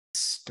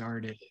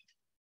started.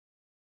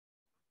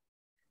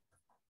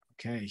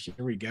 Okay, here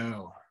we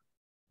go.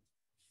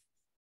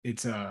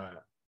 It's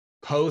a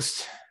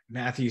post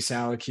Matthew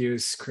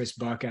Salacuse, Chris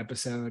Buck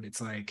episode.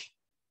 It's like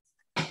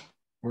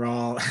we're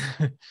all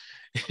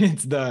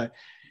it's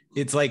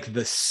like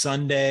the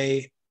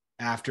Sunday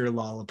after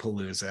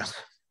Lollapalooza.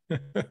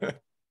 The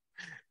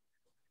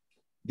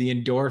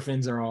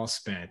endorphins are all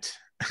spent.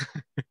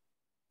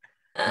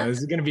 This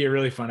is going to be a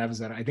really fun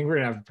episode. I think we're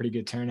going to have a pretty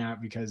good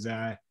turnout because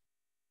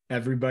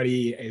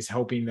everybody is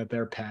hoping that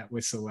their pet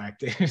was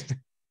selected.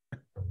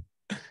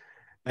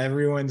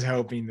 Everyone's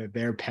hoping that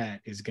their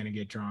pet is going to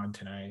get drawn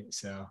tonight.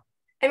 So,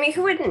 I mean,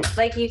 who wouldn't?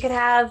 Like, you could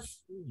have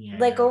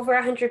like over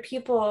 100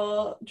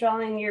 people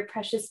drawing your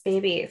precious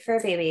baby, fur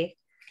baby.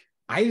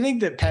 I think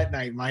that pet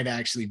night might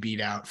actually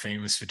beat out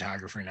famous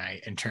photographer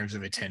night in terms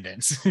of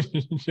attendance.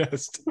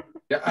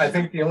 Yeah, I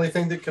think the only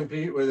thing to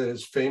compete with it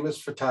is famous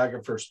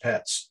photographers'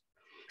 pets.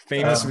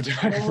 Famous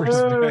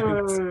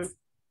photographers'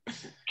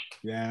 pets.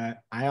 Yeah,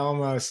 I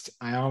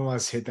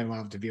almost hit them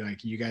up to be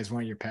like, you guys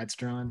want your pets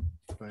drawn?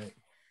 But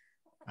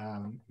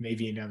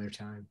maybe another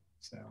time.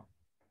 So,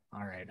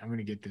 all right, I'm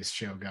gonna get this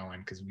show going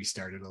because we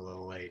started a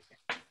little late.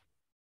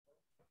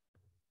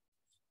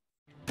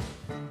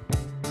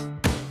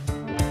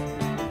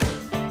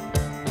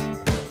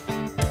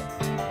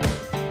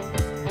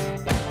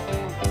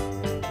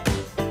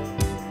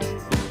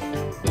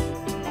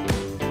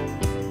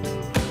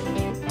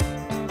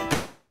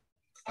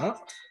 Oh.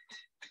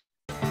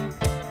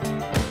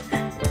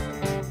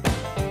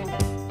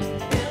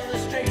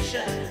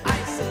 Illustration,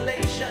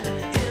 isolation.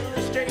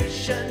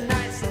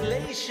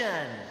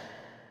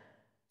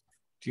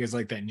 Do you guys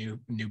like that new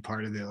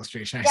part of the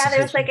illustration? Yeah,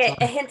 there's like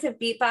a hint of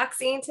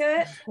beatboxing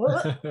to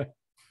it.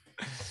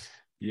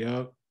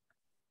 Yep.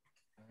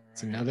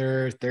 It's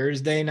another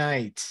Thursday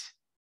night.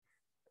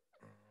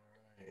 All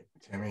right,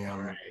 Timmy,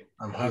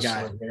 I'm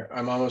hustling here.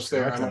 I'm almost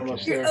there. I'm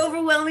almost there. You're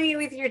overwhelming me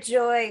with your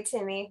joy,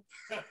 Timmy.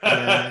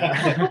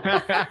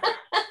 I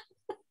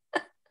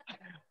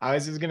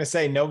was just gonna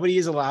say, nobody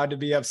is allowed to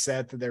be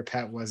upset that their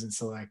pet wasn't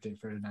selected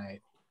for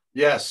tonight.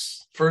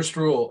 Yes, first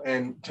rule.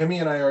 And Timmy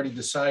and I already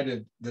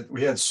decided that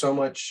we had so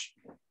much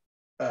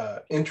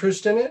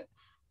interest in it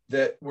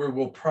that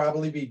we'll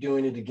probably be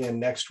doing it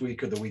again next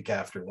week or the week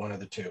after, one of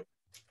the two.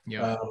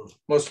 Yeah,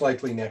 most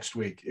likely next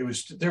week.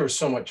 There was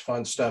so much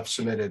fun stuff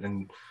submitted,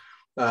 and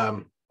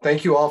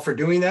thank you all for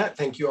doing that.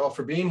 Thank you all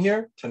for being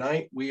here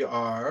tonight. We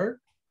are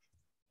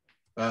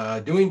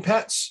doing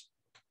pets,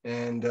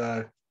 and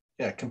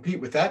yeah,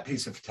 compete with that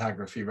piece of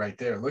photography right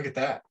there. Look at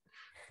that.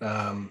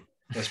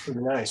 That's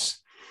pretty nice.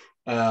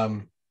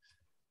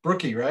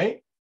 Brookie,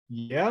 right?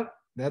 Yep,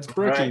 that's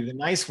Brookie, right. The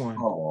nice one.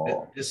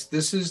 Oh.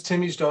 This is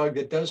Timmy's dog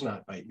that does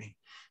not bite me.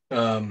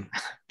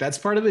 That's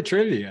part of the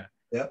trivia.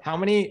 Yep. How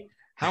many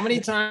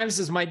times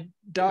has my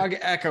dog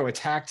Echo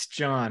attacked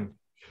John?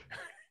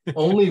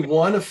 Only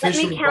one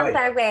official. Let me count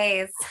our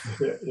ways.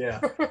 Yeah.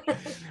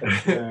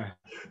 Yeah.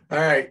 All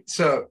right.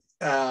 So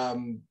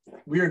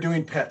we are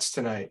doing pets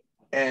tonight,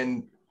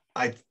 and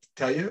I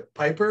tell you,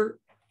 Piper,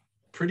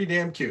 pretty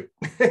damn cute.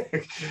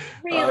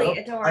 Really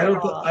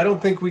adorable. I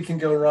don't think we can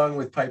go wrong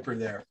with Piper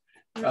there.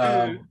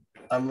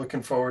 I'm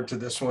looking forward to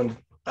this one.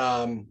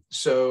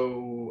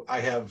 So I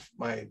have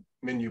my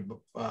menu.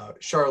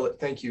 Charlotte,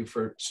 thank you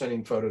for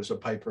sending photos of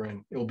Piper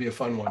in. It will be a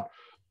fun one.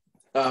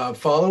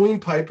 Following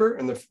Piper,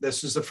 and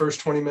this is the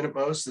first 20-minute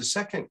most. The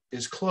second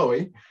is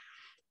Chloe.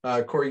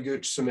 Corey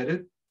Gooch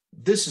submitted.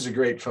 This is a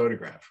great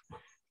photograph.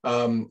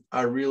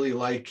 I really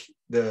like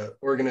the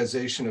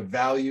organization of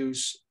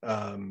values.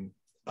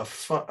 A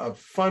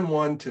fun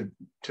one to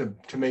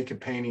make a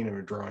painting or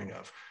a drawing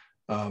of.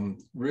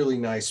 Really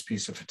nice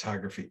piece of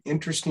photography.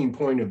 Interesting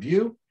point of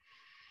view,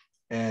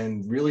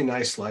 and really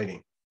nice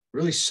lighting.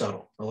 Really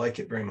subtle. I like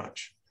it very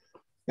much.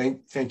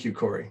 Thank you,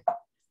 Corey.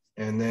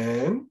 And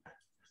then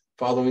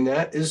following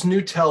that is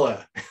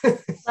Nutella.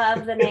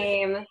 Love the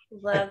name.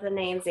 Love the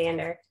name,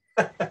 Xander.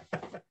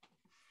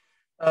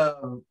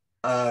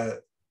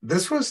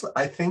 This was,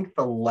 I think,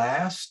 the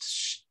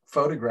last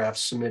photograph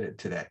submitted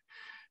today.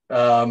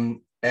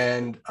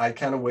 And I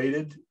kind of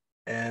waited,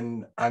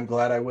 and I'm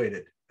glad I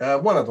waited.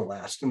 One of the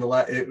last,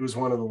 it was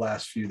one of the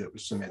last few that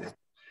was submitted,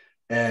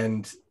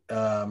 and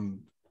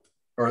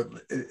or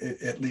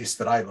at least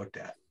that I looked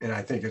at, and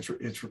I think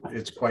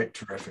it's quite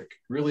terrific.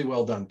 Really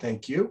well done.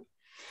 Thank you.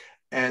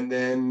 And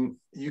then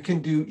you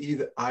can do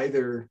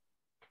either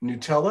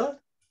Nutella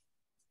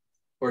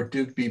or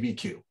Duke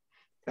BBQ,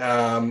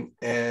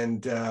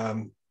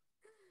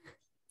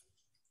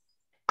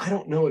 I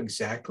don't know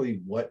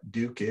exactly what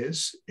Duke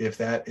is. If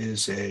that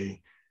is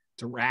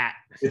it's a rat.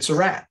 It's a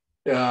rat.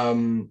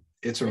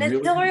 It's a really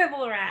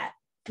adorable rat.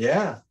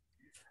 Yeah.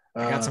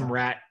 I got some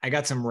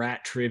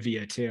rat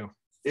trivia too.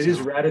 It is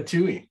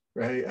Ratatouille,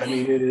 right? I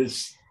mean, it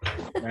is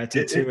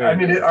Ratatouille. I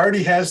mean, it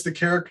already has the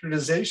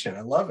characterization.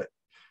 I love it.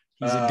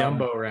 He's a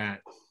Dumbo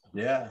rat.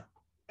 Yeah.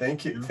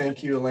 Thank you.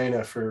 Thank you,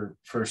 Elena, for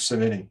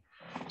submitting.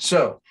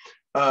 So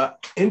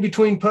in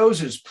between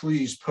poses,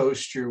 please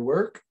post your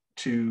work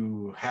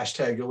to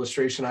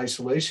 #illustration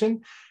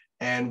isolation,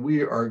 And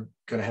we are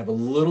going to have a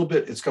little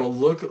bit, it's going to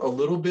look a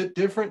little bit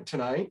different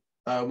tonight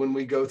when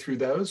we go through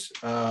those.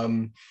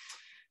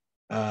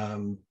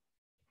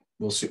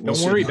 We'll see.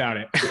 Don't worry about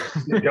it.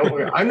 Don't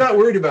worry. I'm not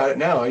worried about it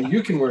now.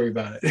 You can worry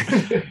about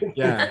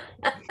it.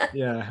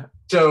 Yeah.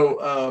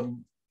 So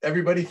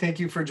everybody, thank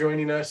you for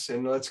joining us,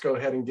 and let's go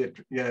ahead and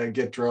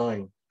get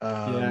drawing.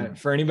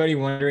 For anybody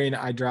wondering,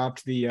 I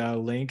dropped the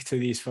link to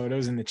these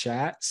photos in the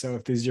chat. So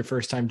if this is your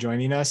first time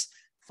joining us,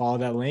 follow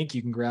that link.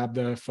 You can grab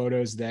the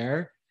photos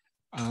there.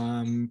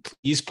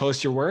 Please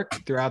post your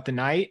work throughout the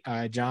night.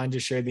 John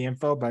just shared the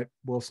info, but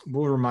we'll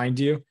remind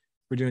you.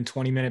 We're doing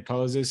 20-minute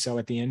poses. So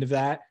at the end of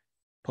that,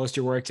 post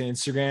your work to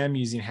Instagram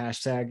using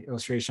hashtag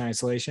illustration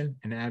isolation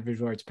and add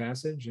visual arts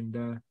passage.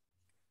 And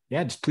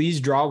just please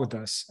draw with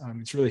us.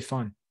 It's really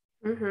fun.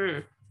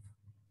 Mm-hmm.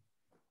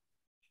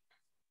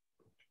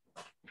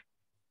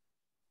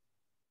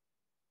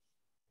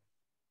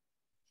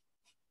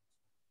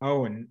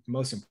 Oh, and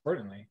most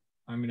importantly,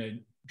 I'm going to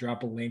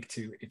drop a link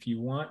to, if you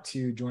want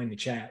to join the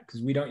chat,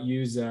 because we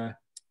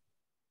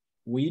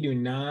do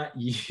not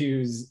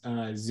use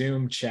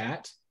Zoom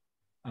chat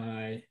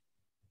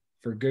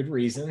for good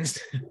reasons,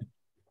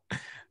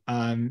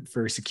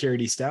 for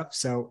security stuff.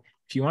 So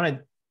if you want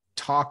to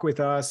talk with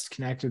us,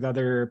 connect with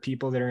other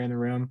people that are in the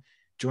room,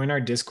 join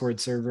our Discord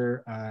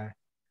server.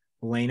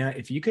 Elena,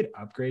 if you could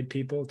upgrade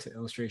people to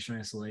illustration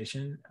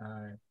isolation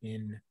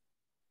in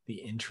the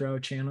intro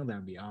channel, that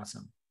would be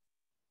awesome.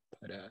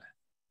 But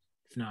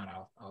if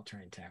not, I'll try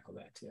and tackle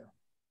that too.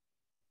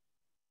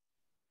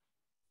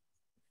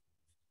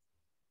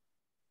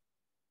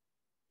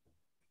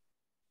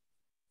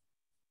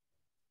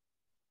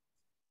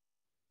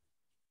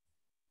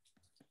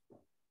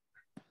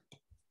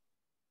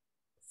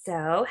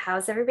 So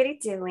how's everybody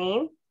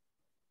doing?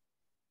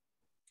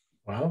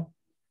 Well,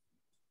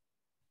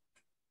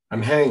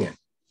 I'm hanging.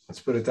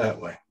 Let's put it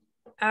that way.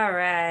 All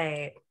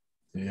right.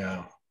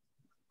 Yeah.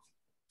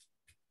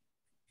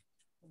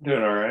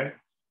 Doing all right.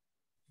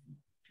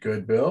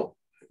 Good, Bill.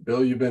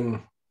 Bill, you've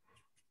been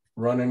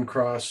running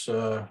across,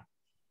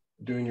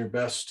 doing your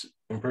best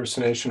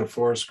impersonation of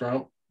Forrest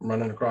Gump,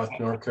 running across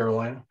North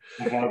Carolina.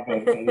 I have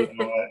been, you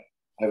know what?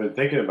 I've been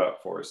thinking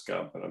about Forrest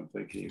Gump, and I'm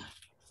thinking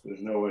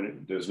there's no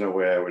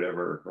way I would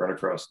ever run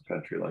across the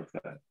country like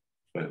that.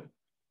 But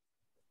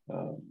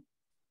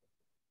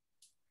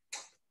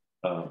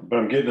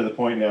I'm getting to the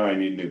point now. I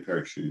need a new pair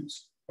of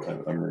shoes.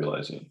 I'm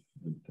realizing.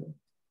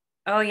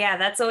 Oh yeah,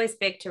 that's always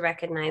big to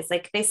recognize.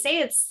 Like they say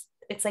it's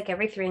like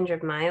every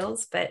 300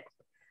 miles, but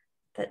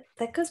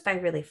that goes by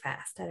really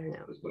fast. I don't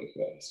know. It's really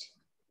fast.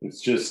 It's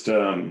just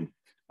when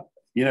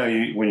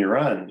you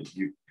run,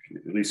 you,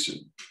 at least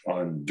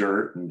on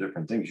dirt and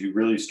different things, you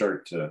really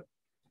start to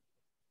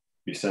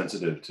be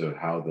sensitive to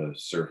how the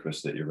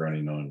surface that you're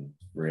running on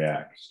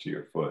reacts to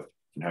your foot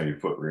and how your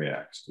foot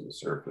reacts to the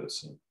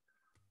surface. And,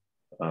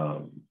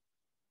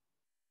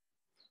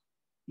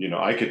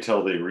 I could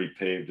tell they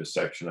repaved a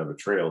section of a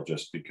trail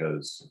just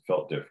because it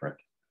felt different.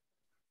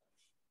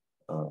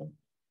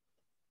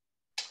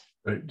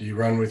 But do you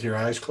run with your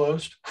eyes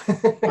closed?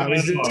 I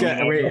was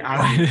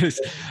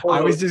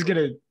just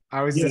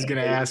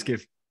gonna ask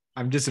if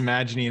I'm just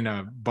imagining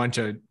a bunch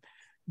of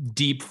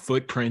deep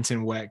footprints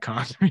in wet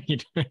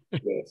concrete.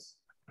 Yes,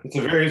 it's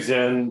a very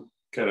Zen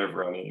kind of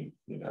running,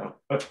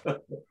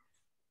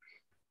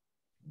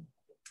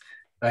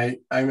 I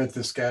met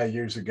this guy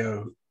years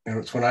ago, and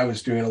it's when I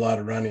was doing a lot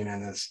of running,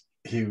 and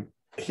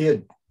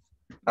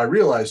I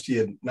realized he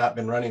had not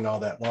been running all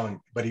that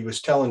long, but he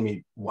was telling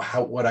me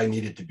what I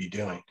needed to be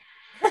doing.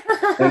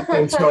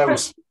 and so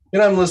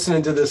I'm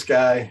listening to this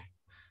guy,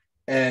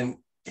 and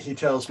he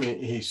tells me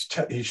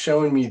he's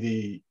showing me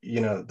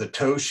the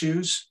toe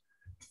shoes,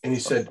 and he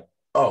said,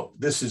 "Oh,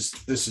 this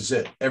is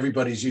it.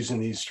 Everybody's using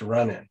these to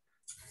run in."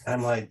 And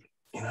I'm like,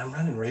 I'm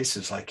running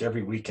races like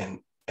every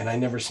weekend, and I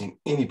never seen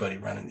anybody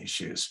running these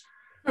shoes.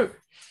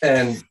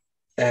 And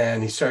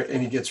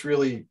he gets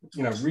really,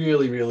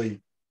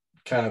 really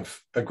kind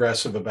of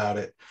aggressive about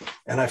it.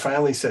 And I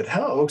finally said,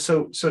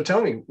 so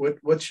tell me,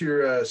 what's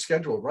your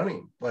schedule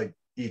running like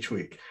each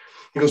week?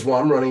 He goes, well,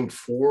 I'm running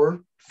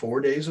four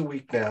days a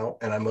week now,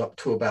 and I'm up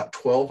to about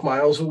 12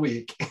 miles a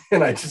week.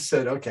 And I just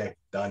said, okay,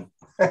 done.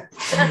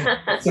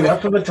 It's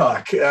enough of a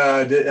talk.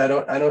 I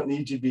don't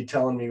need you to be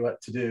telling me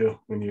what to do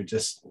when you're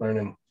just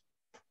learning,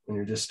 when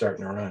you're just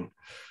starting to run.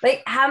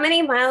 Like, how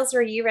many miles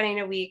were you running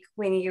a week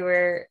when you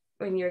were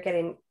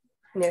getting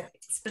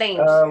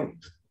explained?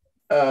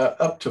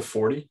 Up to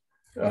 40.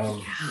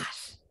 I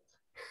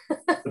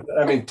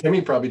mean,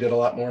 Timmy probably did a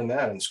lot more than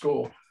that in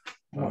school.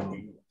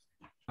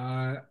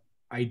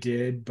 I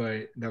did,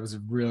 but that was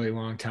a really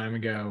long time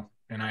ago,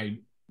 and I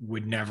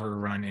would never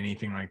run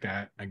anything like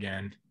that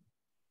again,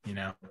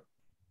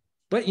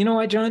 But you know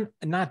what, John?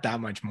 Not that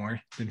much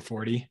more than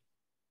 40.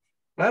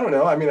 I don't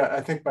know. I mean,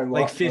 I think my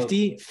like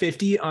 50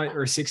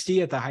 or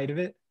 60 at the height of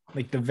it,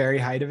 like the very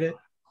height of it.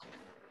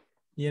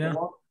 The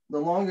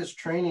longest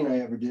training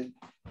I ever did,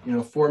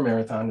 4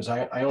 marathons.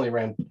 I only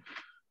ran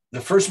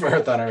the first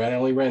marathon I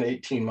only ran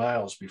 18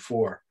 miles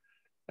before,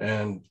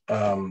 and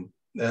on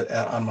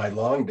my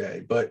long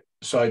day. But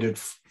so I did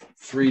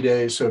 3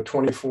 days, so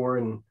 24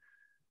 and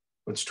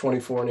what's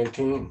 24 and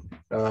 18.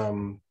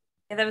 Yeah,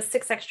 that was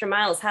 6 extra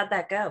miles. How'd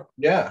that go?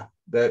 Yeah,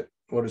 that,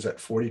 what is that,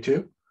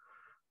 42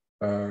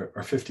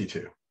 or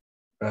 52?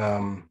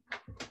 Yeah,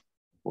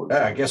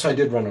 I guess I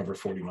did run over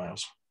 40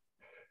 miles.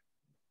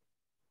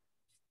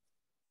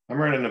 I'm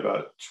running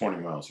about 20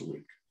 miles a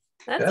week.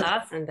 That's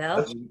awesome,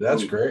 Bill.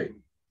 That's great. A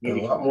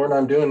Maybe. lot more than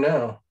I'm doing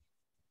now.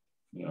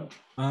 Yeah.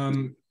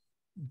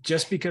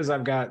 Just because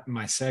I've got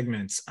my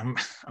segments, I'm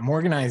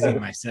organizing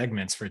my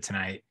segments for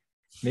tonight.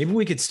 Maybe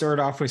we could start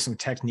off with some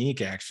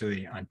technique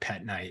actually on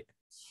pet night.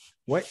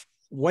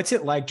 What's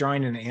it like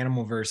drawing an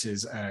animal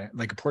versus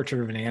like a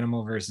portrait of an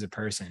animal versus a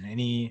person?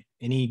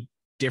 Any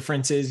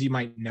differences you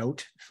might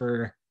note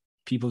for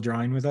people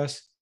drawing with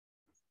us?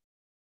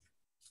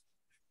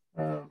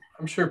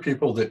 I'm sure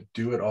people that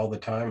do it all the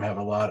time have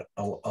a lot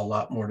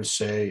more to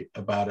say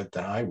about it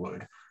than I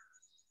would.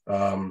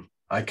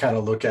 I kind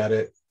of look at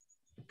it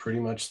pretty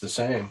much the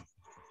same,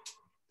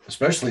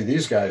 especially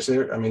these guys.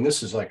 I mean,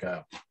 this is like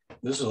a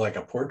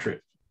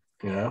portrait,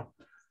 you know.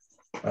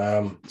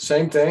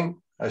 Same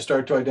thing. I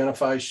start to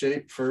identify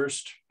shape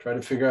first, try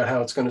to figure out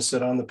how it's going to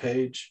sit on the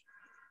page.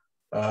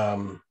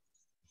 I'm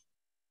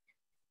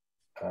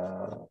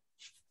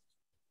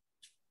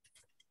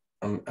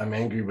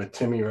angry with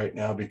Timmy right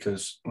now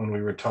because when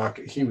we were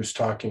talking, he was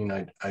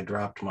talking, I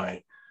dropped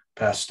my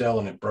pastel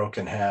and it broke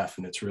in half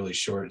and it's really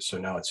short. So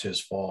now it's his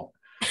fault.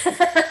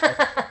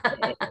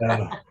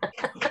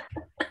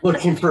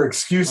 Looking for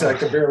excuse. I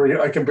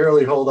can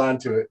barely hold on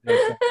to it.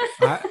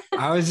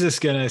 I was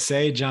just gonna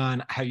say,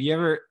 John, have you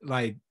ever,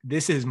 like,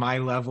 this is my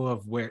level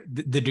of where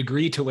the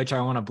degree to which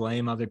I want to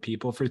blame other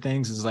people for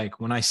things is like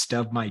when I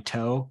stub my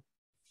toe.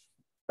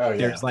 Oh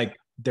yeah.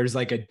 There's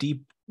like a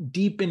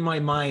deep in my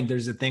mind,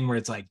 there's a thing where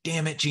it's like,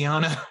 damn it,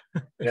 Gianna.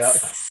 Yeah.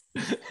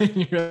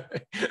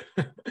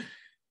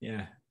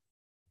 Yeah.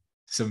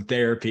 Some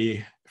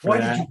therapy.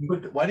 Why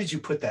did you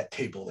put that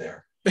table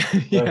there?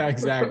 Yeah,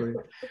 exactly.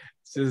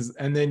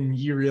 And then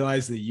you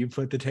realize that you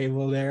put the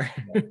table there.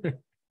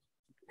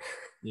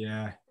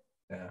 Yeah.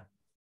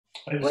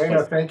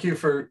 Elena, thank you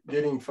for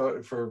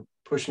for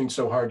pushing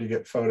so hard to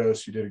get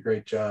photos. You did a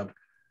great job.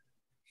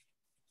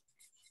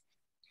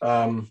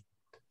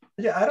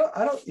 Yeah, I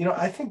don't, you know,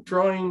 I think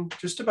drawing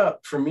just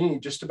about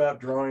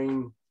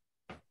drawing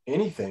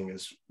anything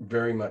is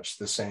very much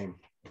the same.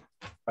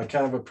 I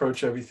kind of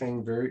approach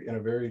everything in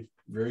a very,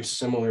 very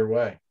similar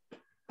way.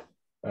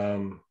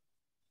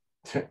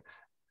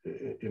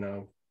 You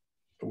know,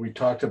 we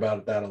talked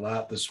about that a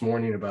lot this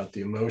morning about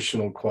the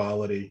emotional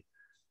quality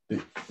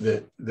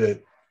that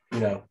you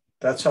know,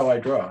 that's how I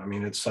draw. I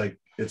mean, it's like,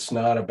 it's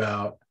not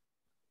about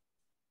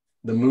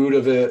the mood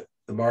of it,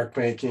 the mark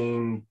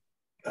making.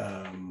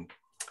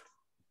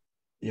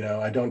 You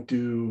know, I don't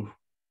do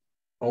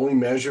only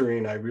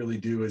measuring. I really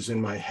do is in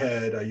my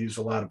head. I use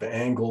a lot of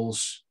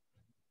angles,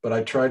 but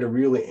I try to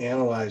really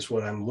analyze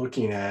what I'm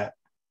looking at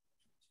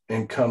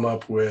and come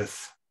up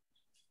with,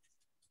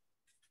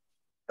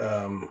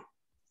 you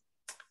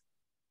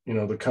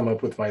know, to come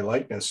up with my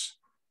likeness.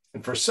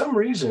 And for some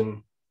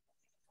reason,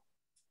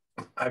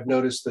 I've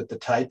noticed that the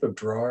type of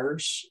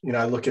drawers, you know,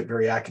 I look at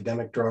very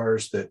academic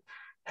drawers that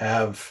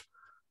have,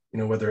 you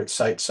know, whether it's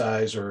site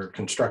size or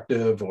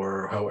constructive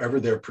or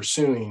however they're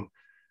pursuing,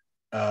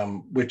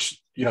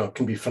 which, you know,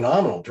 can be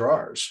phenomenal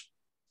drawers.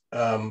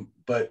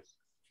 But,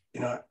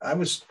 you know, I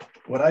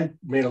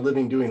made a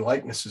living doing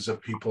likenesses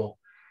of people.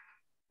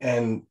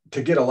 And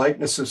to get a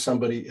likeness of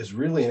somebody is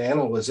really an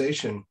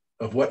analyzation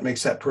of what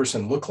makes that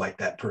person look like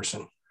that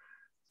person.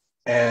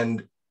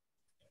 And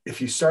if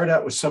you start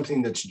out with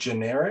something that's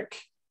generic,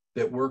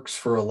 that works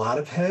for a lot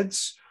of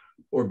heads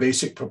or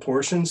basic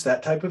proportions,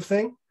 that type of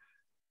thing,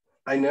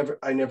 I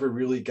never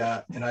really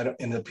got,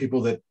 and the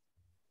people that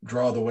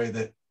draw the way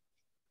that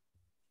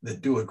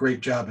do a great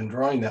job in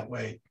drawing that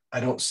way, I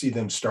don't see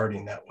them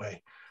starting that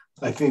way.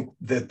 I think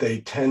that they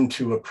tend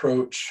to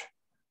approach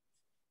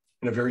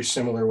in a very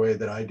similar way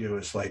that I do,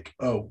 is like,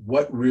 oh,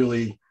 what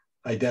really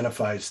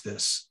identifies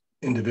this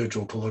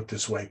individual to look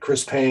this way?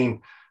 Chris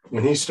Payne,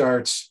 when he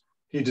starts,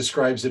 he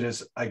describes it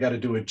as, I got to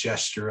do a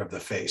gesture of the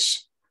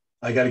face.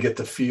 I got to get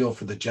the feel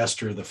for the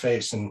gesture of the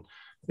face. And,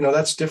 you know,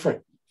 that's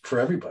different for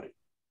everybody.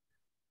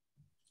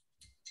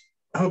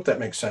 I hope that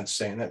makes sense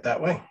saying it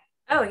that way.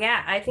 Oh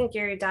yeah, I think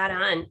you're dead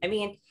on. I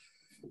mean,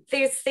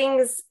 there's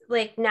things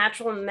like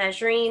natural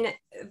measuring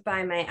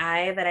by my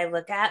eye that I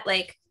look at,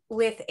 like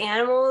with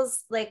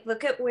animals, like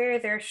look at where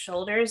their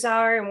shoulders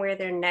are and where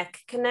their neck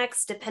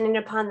connects, depending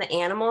upon the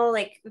animal,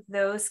 like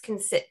those can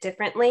sit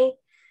differently.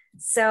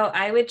 So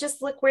I would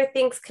just look where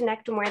things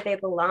connect and where they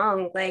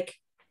belong. Like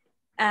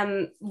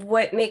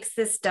what makes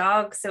this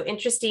dog so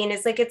interesting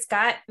is like it's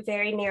got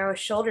very narrow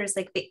shoulders,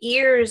 like the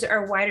ears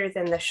are wider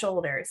than the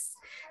shoulders.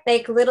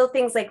 Like little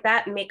things like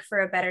that make for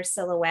a better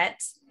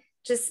silhouette.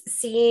 Just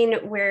seeing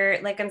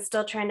where, like, I'm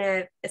still trying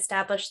to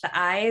establish the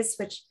eyes,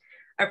 which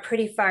are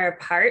pretty far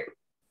apart.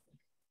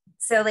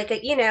 So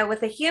like, you know,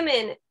 with a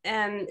human,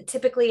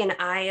 typically an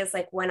eye is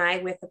like 1 eye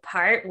width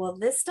apart. Well,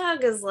 this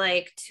dog is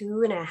like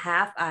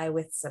 2.5 eye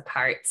widths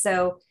apart.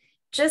 So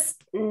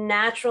just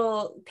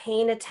natural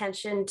paying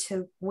attention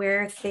to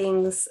where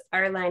things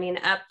are lining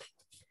up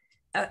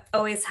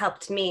always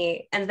helped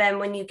me. And then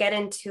when you get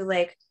into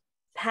like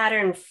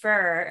pattern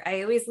fur,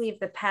 I always leave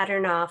the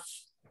pattern off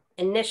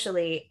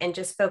initially and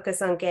just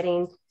focus on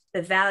getting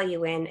the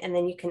value in, and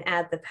then you can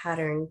add the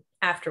pattern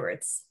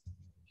afterwards.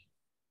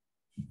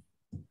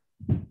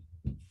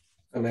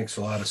 That makes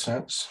a lot of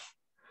sense.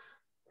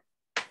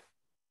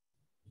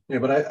 Yeah,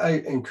 but I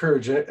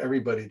encourage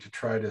everybody to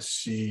try to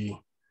see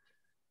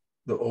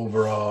the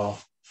overall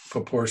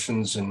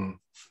proportions and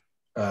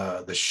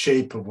the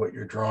shape of what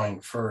you're drawing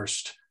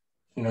first.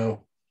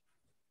 One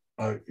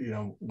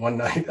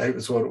night I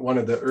was one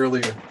of the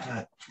earlier.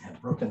 I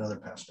broke another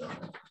pastel.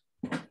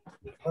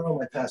 Oh,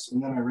 my pastel,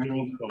 and then I ran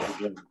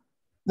into.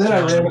 Then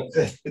I ran.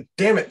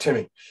 Damn it,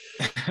 Timmy.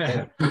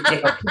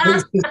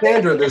 It's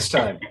Cassandra this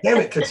time. Damn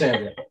it,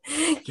 Cassandra.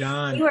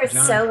 John, you are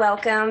so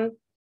welcome.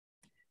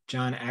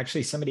 John,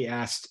 actually, somebody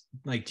asked,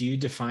 like, do you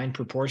define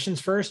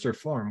proportions first or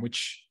form?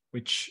 Which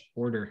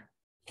order?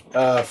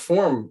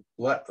 Form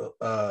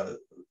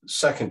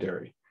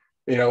secondary.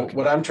 Okay.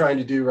 What I'm trying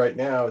to do right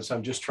now is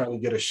I'm just trying to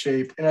get a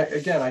shape. And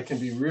I can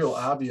be real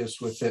obvious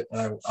with it.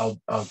 And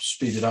I'll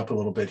speed it up a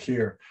little bit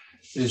here.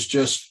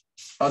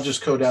 I'll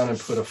just go down and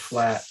put a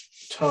flat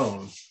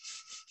tone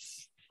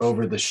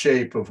over the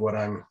shape of what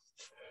I'm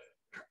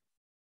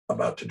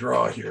about to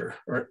draw here.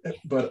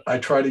 But I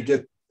try to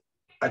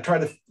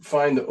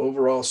find the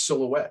overall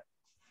silhouette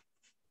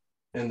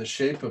and the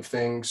shape of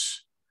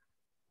things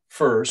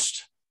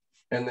first.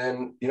 And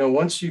then,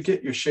 once you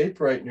get your shape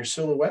right and your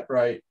silhouette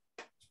right,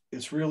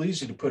 it's real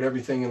easy to put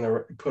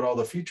everything put all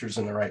the features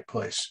in the right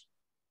place.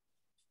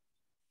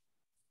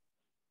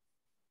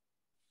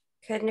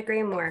 Couldn't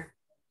agree more.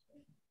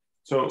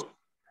 So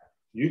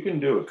you can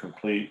do a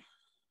complete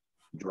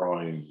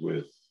drawing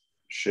with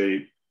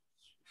shape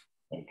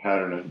and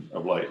pattern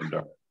of light and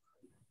dark,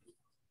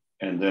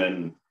 and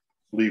then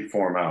leave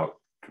form out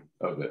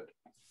of it,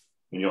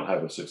 and you'll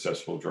have a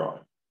successful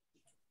drawing.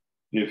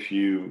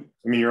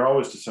 You're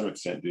always to some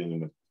extent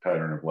dealing with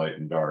pattern of light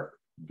and dark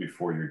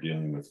before you're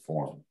dealing with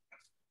form.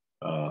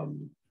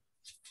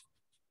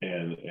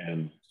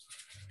 And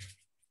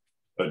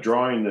a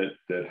drawing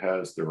that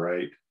has the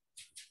right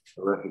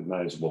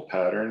recognizable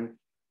pattern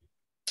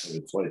of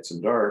its lights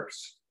and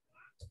darks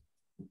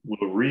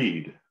will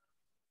read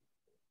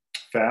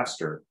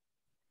faster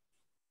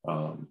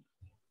than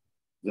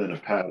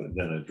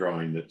a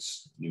drawing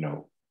that's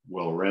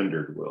well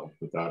rendered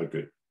without a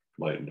good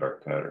light and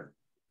dark pattern.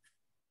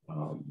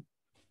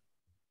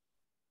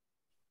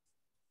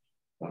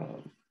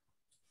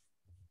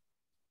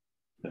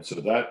 And so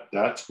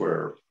that's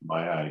where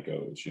my eye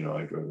goes.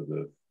 I go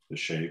to the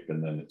shape,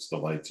 and then it's the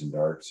lights and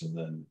darks, and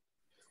then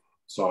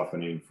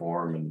softening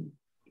form and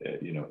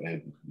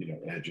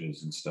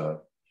edges and stuff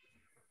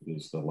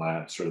is the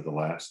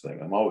last thing.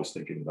 I'm always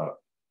thinking about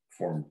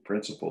form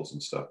principles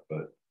and stuff,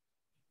 but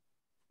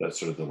that's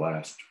sort of the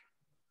last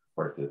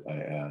part that I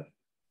add.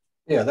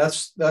 Yeah,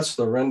 that's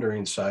the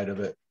rendering side of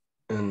it,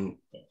 and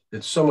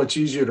it's so much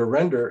easier to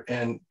render.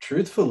 And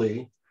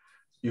truthfully,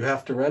 you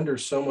have to render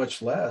so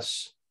much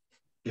less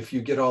if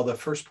you get all the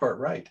first part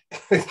right.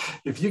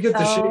 If you get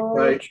the shape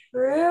right,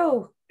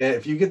 true.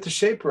 If you get the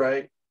shape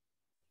right,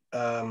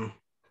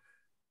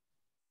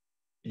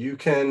 you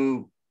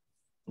can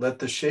let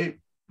the shape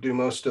do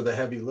most of the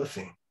heavy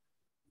lifting.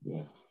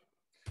 Yeah,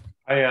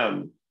 I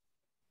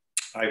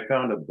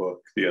found a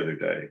book the other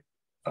day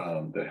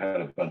that had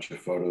a bunch of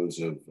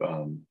photos of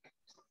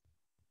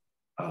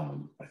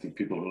I think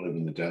people who live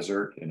in the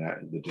desert, in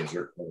the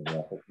desert part of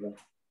Africa.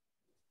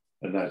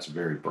 And that's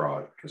very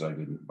broad because I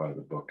didn't buy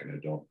the book and I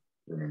don't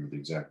remember the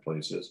exact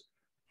places.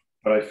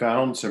 But I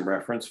found some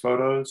reference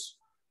photos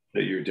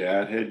that your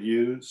dad had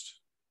used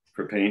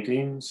for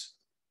paintings,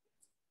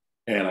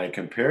 and I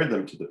compared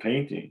them to the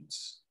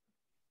paintings,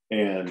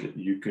 and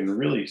you can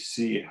really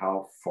see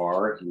how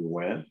far he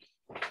went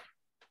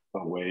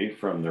away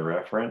from the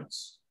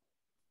reference.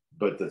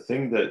 But the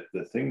thing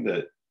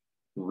that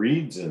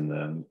reads in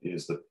them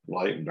is the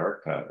light and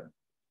dark pattern,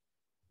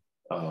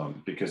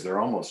 because they're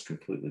almost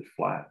completely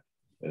flat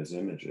as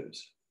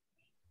images.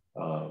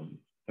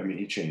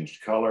 He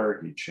changed color,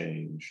 he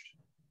changed,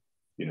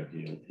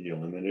 he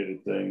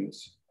eliminated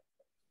things.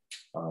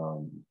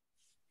 I'll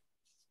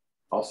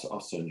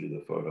send you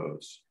the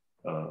photos.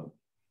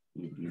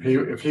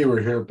 If he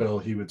were here, Bill,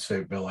 he would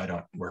say, Bill, I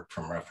don't work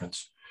from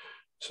reference.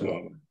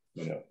 So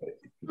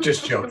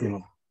just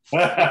joking.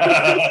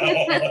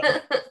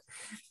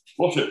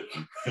 Bullshit.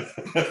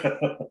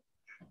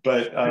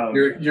 But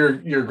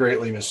you're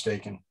greatly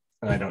mistaken,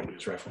 and I don't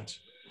use reference.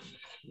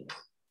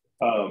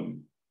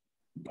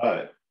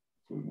 But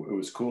it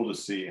was cool to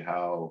see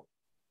how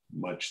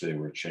much they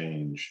were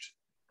changed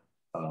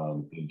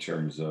in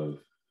terms of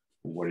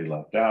what he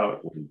left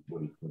out,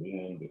 what he put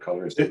in, the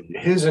colors.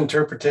 His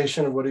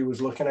interpretation of what he was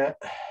looking at.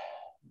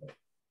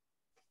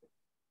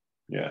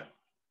 Yeah.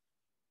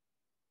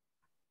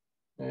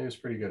 He was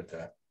pretty good at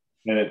that.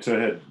 And it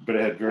had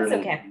very little.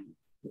 Okay.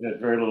 It had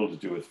very little to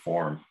do with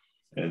form,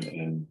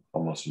 and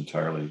almost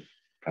entirely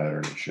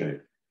pattern and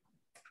shape.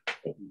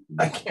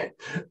 I can't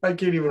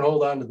even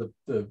hold on to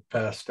the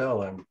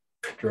pastel I'm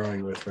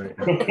drawing with right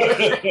now.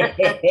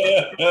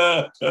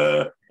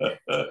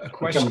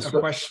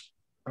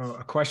 A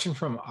question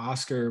from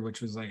Oscar,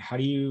 which was like, how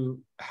do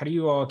you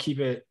all keep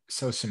it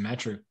so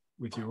symmetric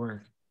with your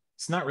work?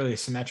 It's not really a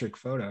symmetric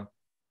photo.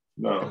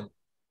 No.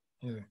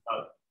 Yeah.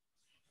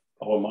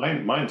 Well,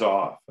 mine's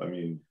off. I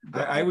mean,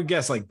 I would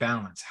guess like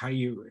balance. How do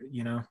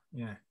you know?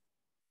 Yeah.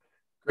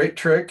 Great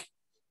trick,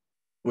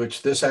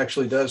 which this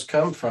actually does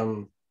come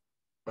from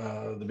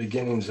the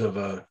beginnings of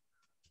a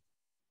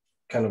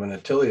kind of an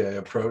atelier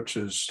approach,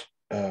 is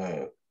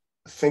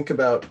think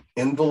about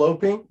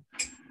enveloping.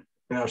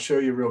 And I'll show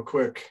you real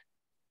quick.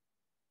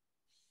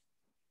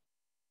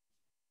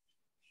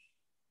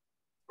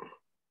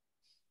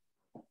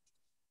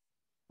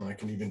 I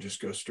can even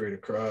just go straight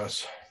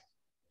across.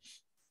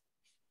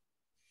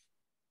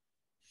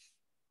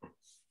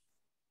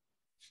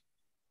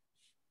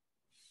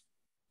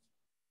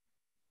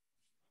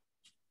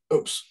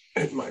 Oops,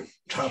 hit my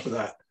top of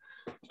that.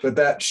 But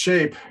that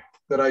shape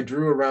that I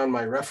drew around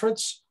my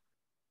reference,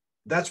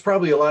 that's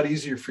probably a lot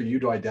easier for you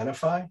to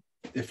identify.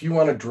 If you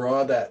want to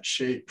draw that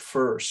shape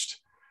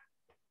first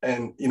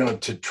and,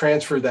 to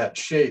transfer that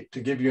shape to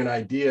give you an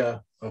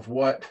idea of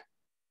what,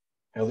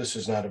 this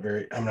is not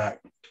I'm not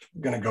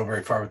going to go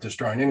very far with this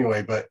drawing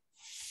anyway, but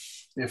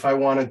if I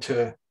wanted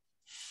to,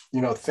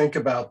 think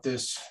about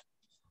this,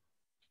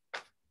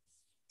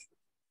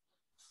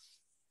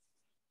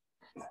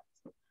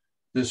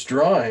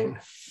 drawing,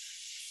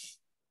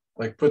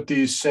 like put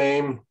this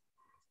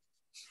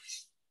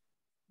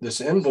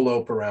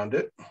envelope around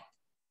it.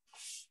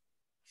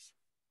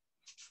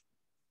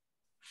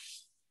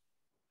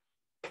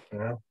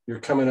 You're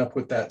coming up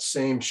with that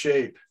same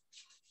shape.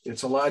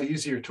 It's a lot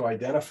easier to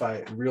identify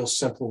it in real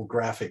simple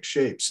graphic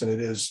shapes than it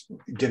is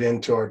get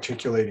into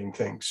articulating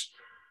things.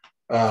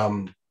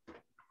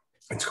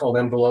 It's called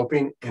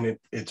enveloping, and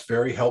it's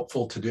very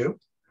helpful to do.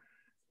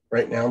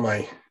 Right now,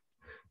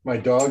 my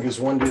dog is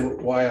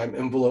wondering why I'm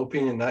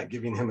enveloping and not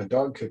giving him a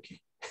dog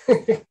cookie.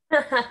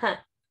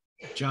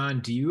 John,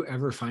 do you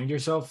ever find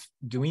yourself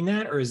doing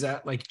that, or is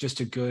that like just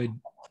a good?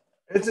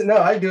 No,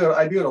 I do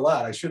it a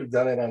lot. I should have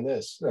done it on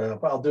this.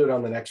 But I'll do it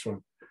on the next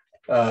one.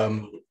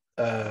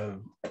 I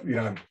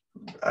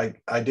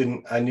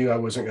didn't. I knew I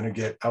wasn't going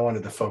to I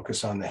wanted to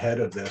focus on the head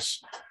of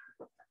this,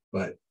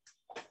 but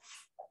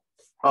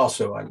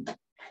also I'm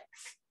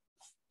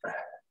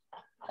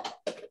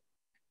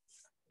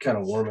kind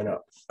of warming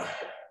up.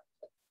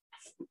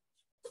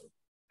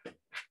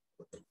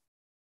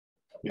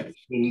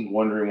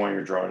 Wondering why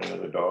you're drawing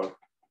another dog.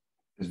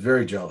 He's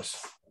very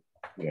jealous.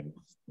 Yeah.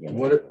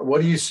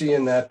 What do you see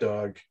in that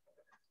dog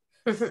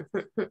that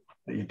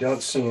you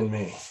don't see in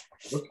me?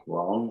 What's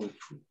wrong with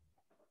you?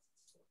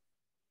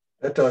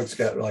 That dog's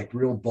got like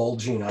real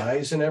bulging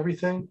eyes and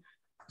everything.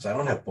 Because I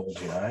don't have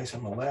bulging eyes.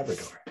 I'm a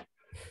Labrador.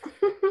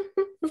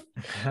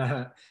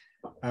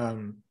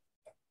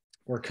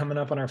 We're coming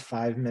up on our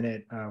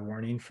 5-minute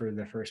warning for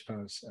the first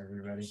pose,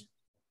 everybody.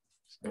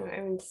 So,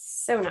 I'm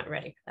so not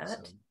ready for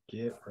that. So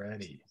get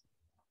ready.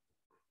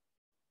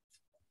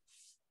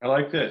 I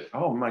like that.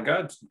 Oh my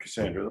God,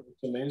 Cassandra, that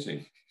looks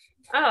amazing.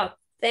 Oh,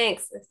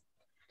 thanks.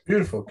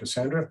 Beautiful,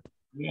 Cassandra.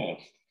 Yeah.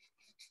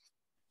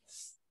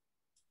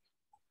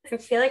 I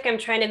feel like I'm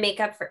trying to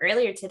make up for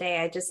earlier today.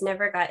 I just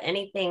never got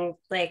anything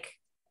like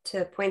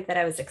to a point that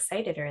I was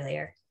excited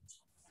earlier.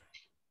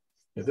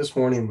 Yeah, this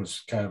morning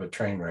was kind of a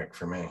train wreck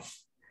for me.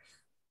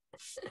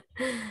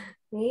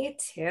 Me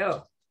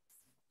too.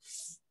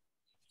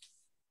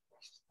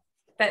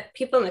 But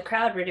people in the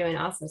crowd were doing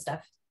awesome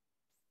stuff.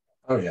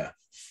 Oh, yeah.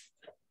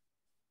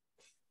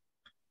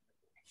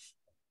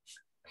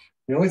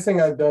 The only thing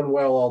I've done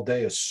well all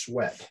day is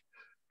sweat.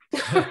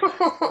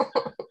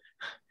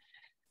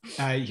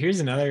 Here's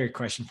another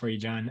question for you,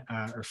 John,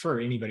 or for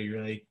anybody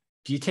really.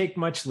 Do you take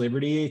much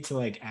liberty to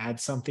like add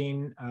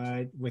something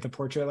with a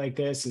portrait like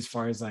this, as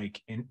far as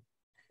like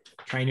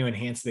trying to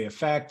enhance the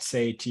effect,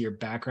 say to your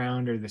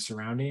background or the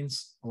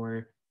surroundings,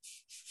 or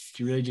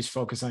do you really just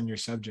focus on your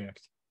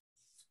subject?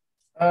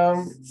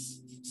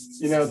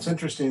 It's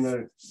interesting that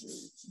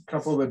a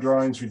couple of the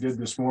drawings we did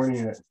this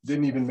morning, it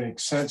didn't even make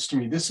sense to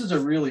me. This is a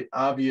really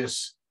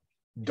obvious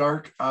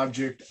dark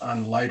object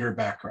on lighter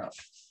background,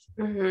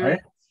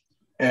 right?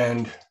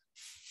 And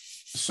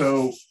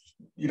so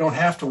you don't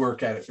have to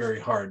work at it very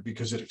hard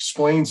because it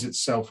explains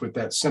itself with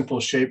that simple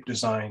shape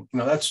design.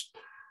 That's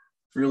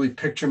really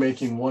picture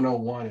making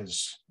 101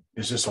 is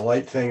this a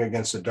light thing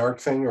against a dark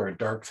thing, or a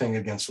dark thing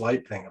against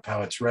light thing of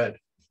how it's read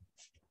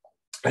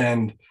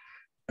and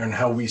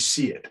how we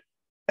see it.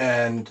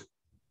 And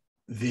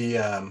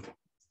the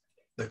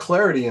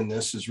clarity in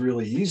this is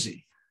really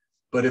easy.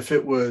 But if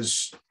it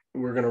was,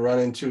 we're going to run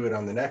into it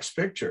on the next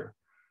picture,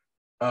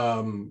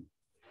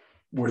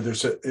 where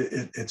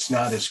it's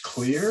not as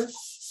clear,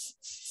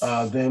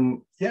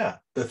 then yeah,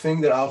 the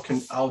thing that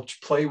I'll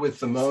play with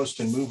the most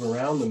and move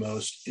around the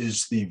most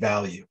is the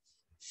value.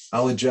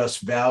 I'll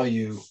adjust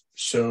value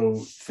so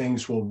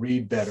things will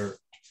read better,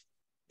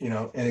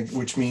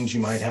 which means you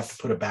might have to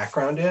put a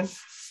background in.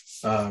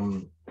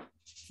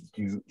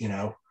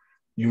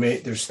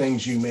 there's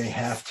things you may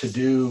have to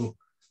do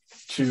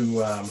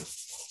to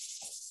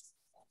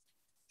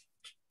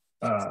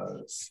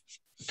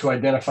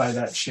identify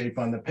that shape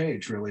on the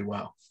page really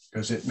well,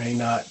 because it may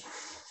not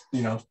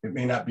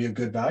be a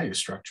good value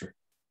structure.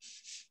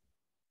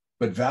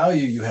 But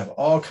value, you have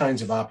all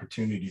kinds of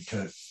opportunity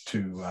to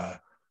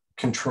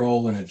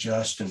control and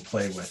adjust and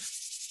play with.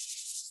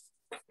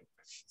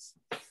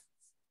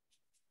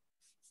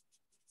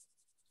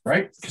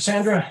 Right,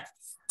 Cassandra?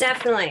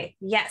 Definitely,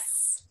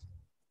 yes.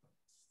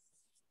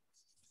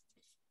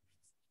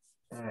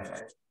 All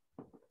right.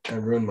 I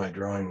ruined my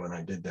drawing when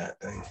I did that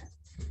thing.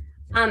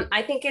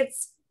 I think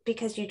it's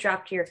because you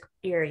dropped your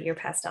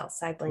pastel,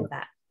 so I blame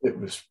that. It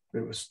was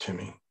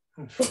Timmy.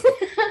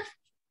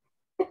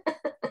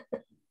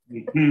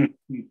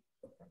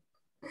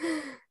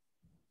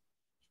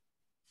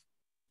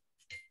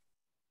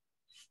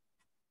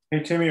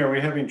 Hey, Timmy, are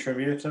we having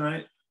trivia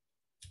tonight?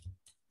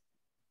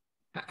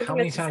 How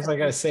many times I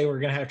gotta say we're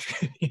gonna have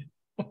trivia?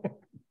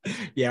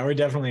 Yeah, we're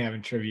definitely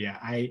having trivia.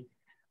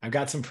 I've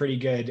got some pretty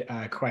good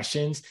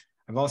questions.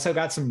 I've also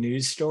got some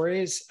news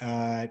stories.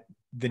 I'm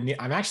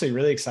actually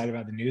really excited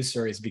about the news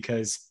stories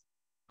because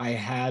I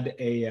had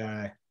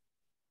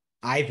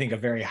I think a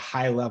very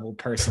high level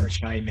person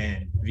chime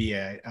in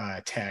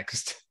via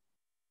text.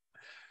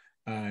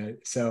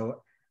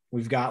 So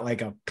we've got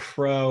like a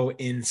pro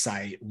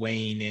insight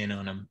weighing in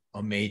on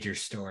a major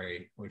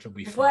story, which will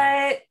be fun.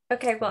 What?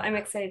 Okay, well, I'm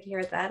excited to hear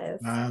what that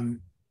is.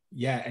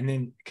 Yeah, and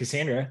then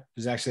Cassandra,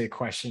 there's actually a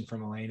question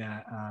from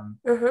Elena.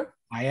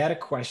 I had a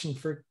question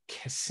for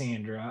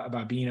Cassandra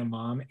about being a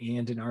mom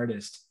and an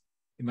artist.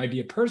 It might be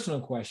a personal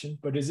question,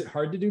 but is it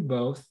hard to do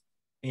both?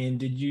 And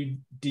did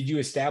you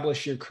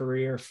establish your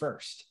career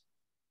first?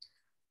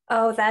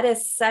 Oh, that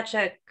is such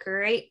a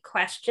great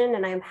question,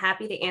 and I'm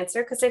happy to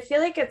answer because I feel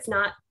like it's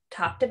not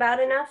talked about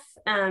enough.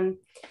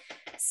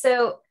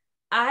 So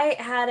I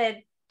had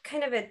a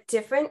kind of a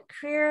different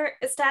career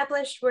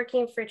established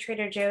working for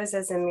Trader Joe's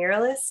as a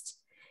muralist.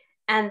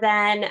 And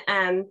then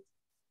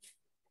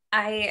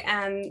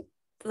I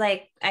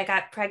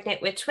got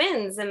pregnant with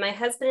twins, and my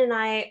husband and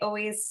I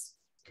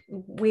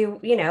we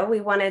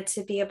wanted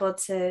to be able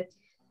to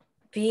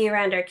be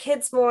around our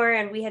kids more,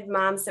 and we had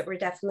moms that were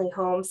definitely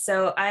home.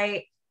 So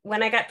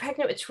when I got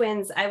pregnant with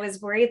twins, I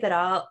was worried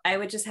that I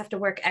would just have to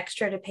work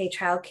extra to pay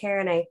childcare,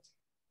 and I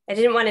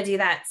didn't want to do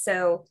that.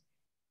 So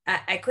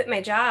I quit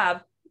my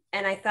job,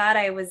 and I thought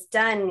I was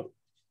done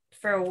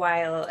for a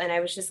while and I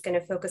was just going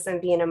to focus on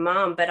being a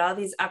mom, but all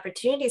these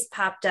opportunities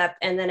popped up,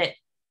 and then it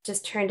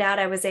just turned out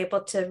I was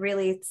able to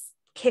really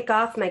kick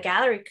off my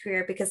gallery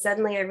career because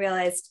suddenly I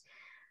realized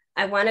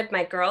I wanted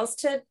my girls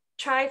to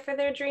try for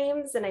their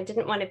dreams and I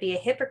didn't want to be a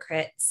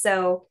hypocrite.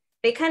 So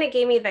they kind of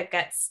gave me the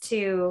guts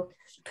to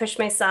push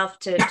myself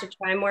to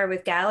try more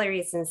with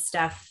galleries and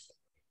stuff.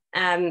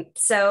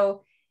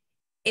 So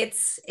it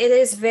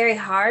is very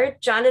hard.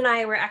 John and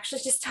I were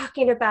actually just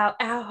talking about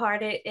how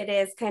hard it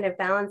is kind of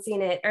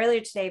balancing it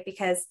earlier today,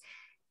 because,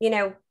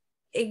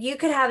 you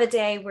could have a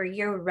day where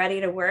you're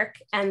ready to work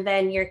and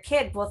then your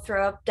kid will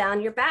throw up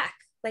down your back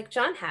like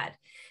John had.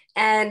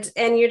 And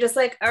you're just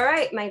like, all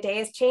right, my day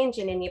is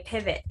changing, and you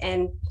pivot.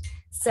 And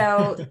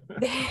so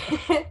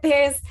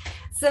there's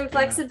some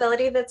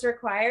flexibility that's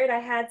required. I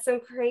had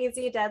some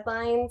crazy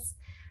deadlines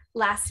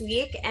last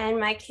week and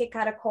my kid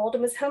got a cold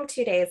and was home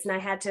 2 days, and I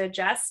had to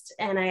adjust,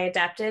 and I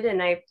adapted,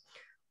 and I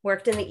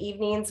worked in the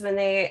evenings when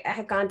they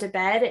had gone to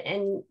bed,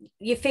 and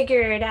you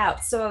figure it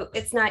out. So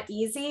it's not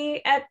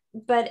easy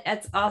but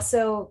it's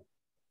also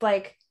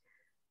like,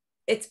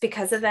 it's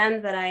because of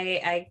them that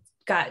I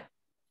got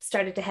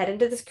started to head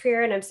into this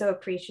career, and I'm so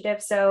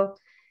appreciative. So,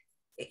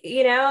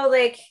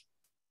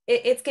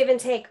 it's give and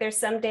take. There's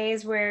some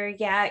days where,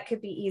 it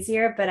could be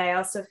easier, but I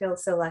also feel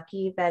so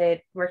lucky that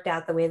it worked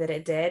out the way that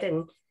it did.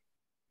 And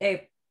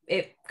it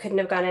couldn't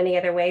have gone any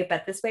other way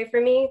but this way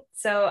for me.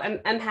 So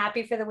I'm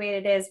happy for the way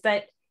it is.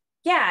 But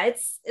yeah,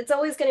 it's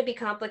always going to be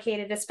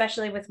complicated,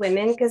 especially with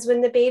women, because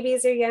when the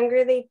babies are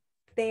younger,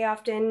 they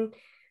often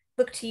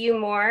look to you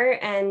more,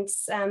 and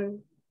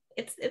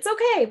it's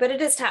okay, but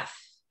it is tough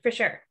for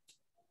sure.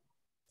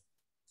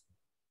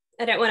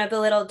 I don't want to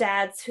belittle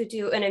dads who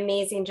do an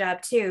amazing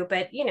job too,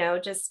 but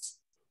just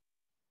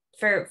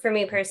for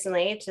me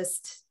personally, it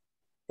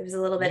was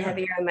a little bit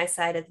heavier on my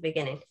side at the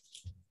beginning.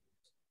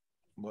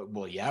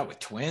 Well, yeah, with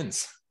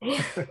twins,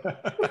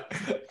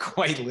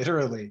 quite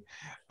literally.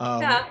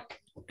 I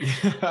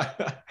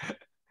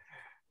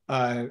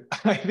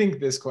think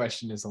this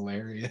question is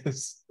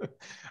hilarious.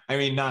 I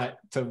mean, but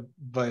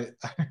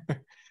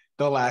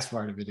the last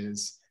part of it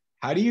is,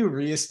 how do you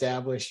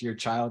reestablish your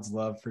child's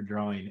love for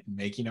drawing and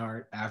making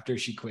art after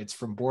she quits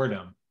from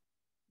boredom,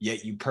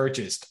 yet you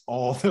purchased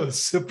all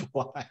those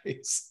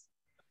supplies?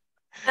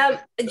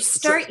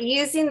 Start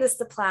using the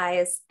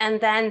supplies, and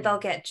then they'll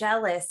get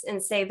jealous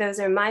and say, those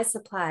are my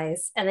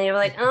supplies. And they were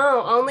like,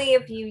 oh, only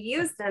if you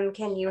use them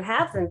can you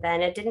have them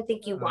then. I didn't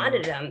think you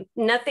wanted them.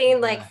 Nothing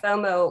like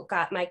FOMO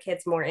got my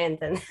kids more in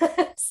than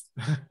this.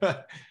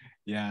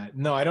 Yeah,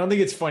 no, I don't think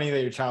it's funny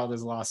that your child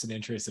has lost an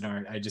interest in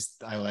art.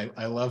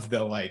 I love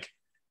the like,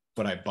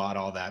 but I bought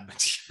all that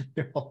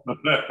material.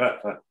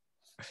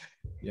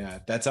 Yeah,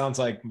 that sounds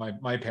like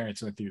my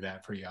parents went through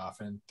that pretty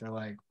often. They're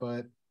like,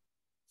 but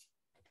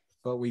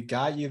we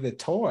got you the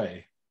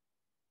toy.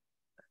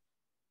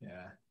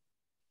 Yeah.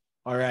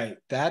 All right,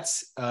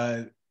 that's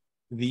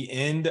the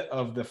end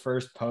of the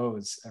first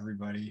pose,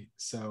 everybody.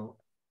 So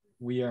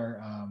we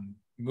are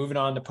moving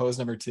on to pose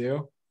number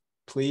 2.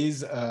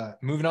 Please,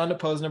 moving on to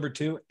pose number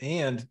 2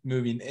 and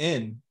moving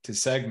in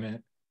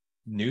to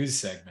news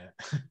segment.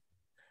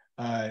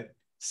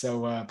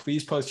 So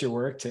please post your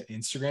work to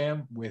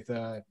Instagram with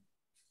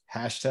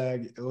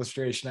hashtag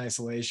illustration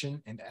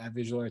isolation and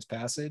 @visual arts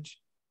passage.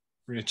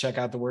 We're going to check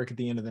out the work at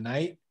the end of the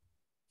night.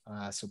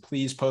 So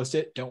please post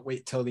it. Don't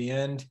wait till the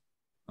end.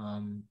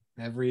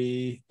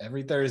 Every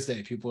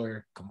Thursday, people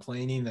are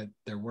complaining that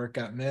their work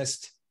got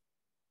missed.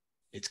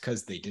 It's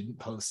because they didn't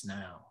post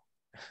now.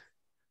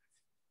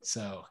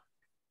 So,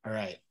 all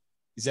right.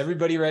 Is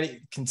everybody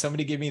ready? Can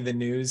somebody give me the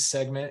news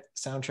segment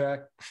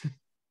soundtrack?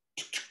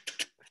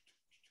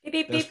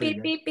 Beep, beep,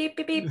 beep, beep, beep,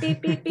 beep, beep,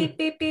 beep, beep, beep,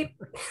 beep, beep.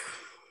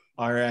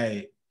 All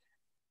right.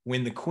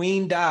 When the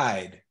Queen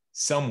died,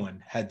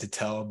 someone had to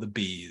tell the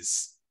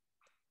bees.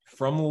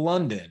 From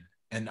London,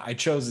 and I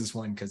chose this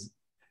one because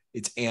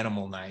it's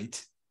animal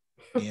night,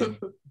 and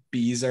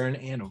bees are an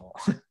animal.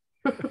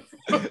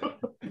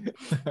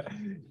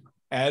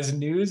 As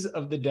news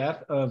of the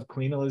death of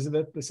Queen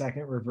Elizabeth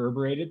II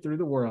reverberated through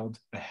the world,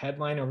 a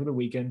headline over the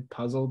weekend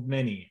puzzled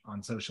many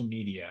on social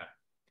media.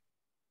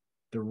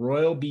 The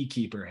royal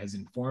beekeeper has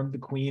informed the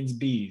Queen's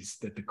bees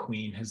that the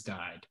Queen has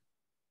died.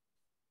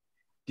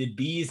 Did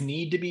bees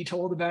need to be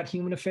told about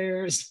human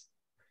affairs?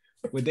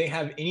 Would they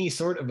have any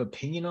sort of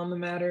opinion on the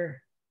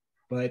matter?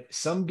 But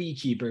some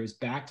beekeepers,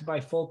 backed by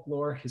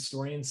folklore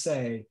historians,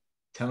 say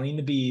telling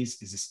the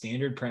bees is a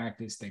standard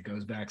practice that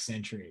goes back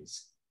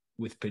centuries,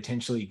 with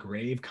potentially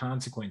grave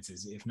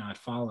consequences if not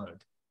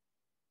followed.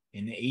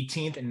 In the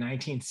 18th and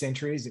 19th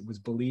centuries, it was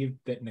believed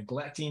that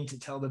neglecting to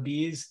tell the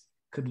bees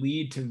could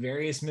lead to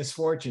various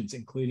misfortunes,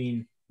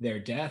 including their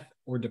death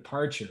or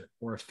departure,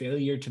 or a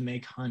failure to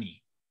make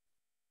honey.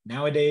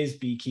 Nowadays,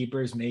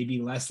 beekeepers may be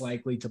less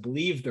likely to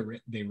believe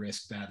they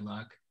risk bad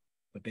luck,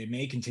 but they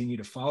may continue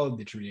to follow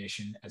the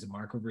tradition as a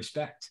mark of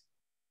respect.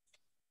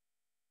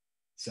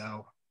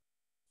 So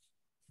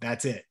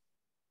that's it.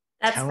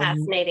 That's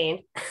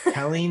fascinating.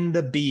 Telling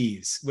the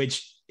bees,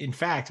 which in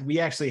fact, we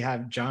actually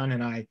have John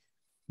and I,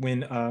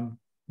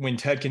 when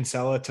Ted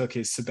Kinsella took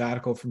his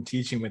sabbatical from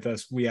teaching with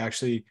us,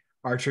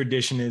 our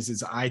tradition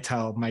is I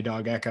tell my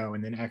dog Echo,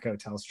 and then Echo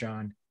tells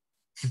John.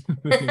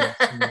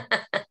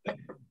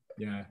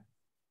 Yeah.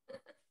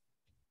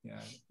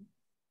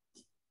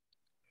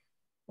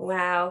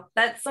 Wow,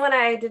 that's one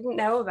I didn't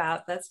know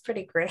about. That's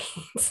pretty great.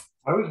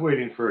 I was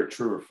waiting for a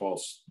true or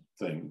false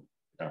thing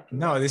after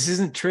No, this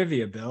isn't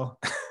trivia, Bill.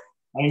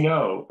 I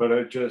know, but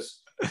I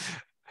just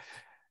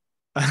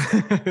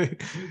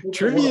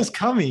trivia is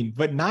coming,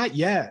 but not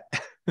yet.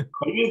 I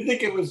didn't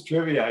think it was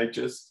trivia.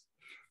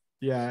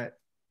 Yeah,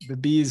 the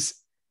bees.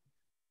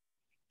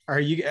 Are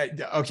you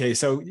okay?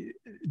 So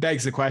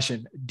begs the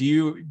question: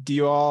 Do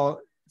you all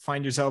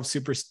find yourselves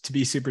to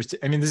be superstitious?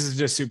 I mean, this is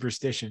just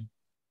superstition.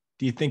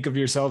 Do you think of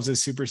yourselves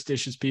as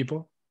superstitious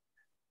people?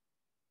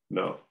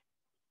 No.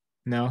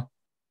 No.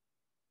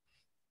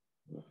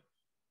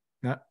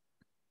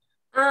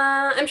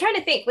 I'm trying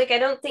to think. Like, I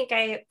don't think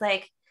I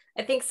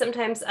think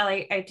sometimes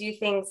I do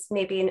things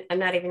maybe I'm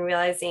not even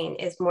realizing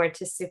is more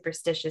to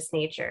superstitious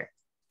nature.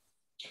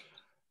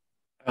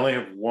 I only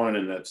have one,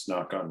 and that's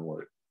knock on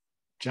wood.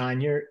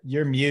 John,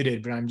 you're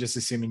muted, but I'm just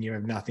assuming you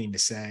have nothing to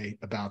say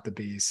about the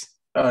bees.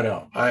 Oh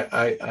no,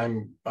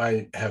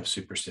 I have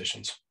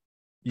superstitions.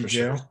 You do?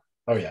 Sure.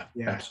 Oh yeah,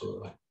 Yeah,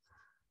 absolutely.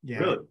 Yeah.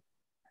 Really?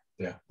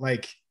 Yeah.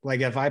 Like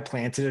if I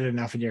planted it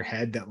enough in your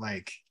head that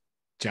like,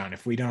 John,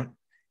 if we don't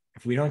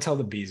tell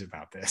the bees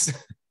about this.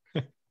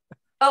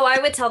 Oh, I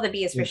would tell the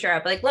bees for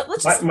sure. But like,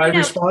 let's just my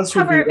response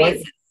would cover be our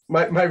bases.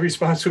 my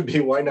response would be,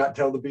 why not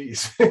tell the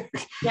bees?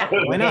 Yeah.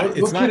 Why not?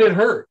 What could it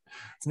hurt?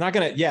 It's not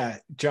gonna. Yeah,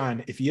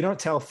 John, if you don't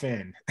tell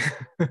Finn,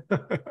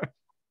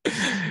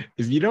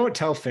 if you don't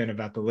tell Finn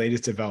about the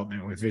latest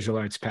development with Visual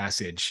Arts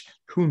Passage,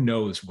 who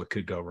knows what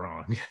could go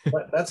wrong?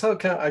 That's how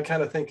I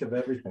kind of think of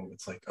everything.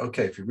 It's like,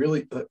 okay, if you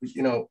really,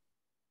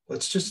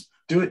 let's just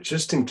do it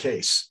just in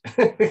case.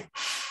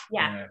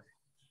 Yeah.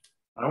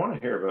 I want to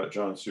hear about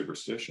John's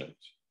superstitions.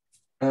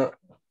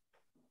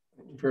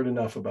 You've heard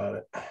enough about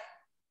it.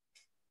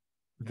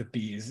 The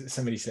bees.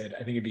 Somebody said, I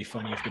think it'd be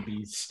funny if the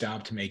bees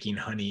stopped making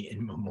honey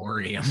in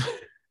memoriam.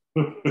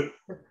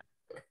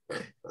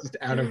 Just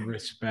out of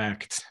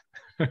respect.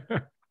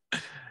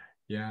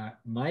 Yeah.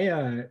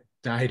 My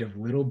died of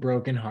little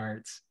broken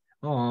hearts.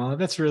 Oh,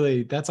 that's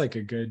like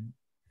a good.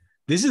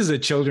 This is a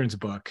children's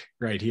book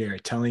right here,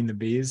 telling the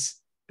bees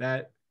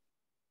that.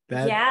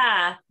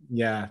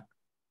 Yeah.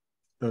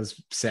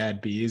 Those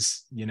sad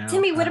bees,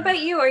 Timmy, what about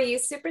you? Are you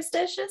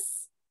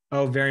superstitious?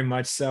 Oh, very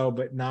much so,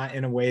 but not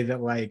in a way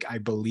that like I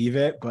believe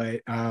it.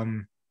 But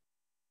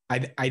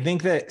I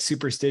think that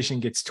superstition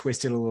gets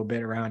twisted a little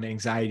bit around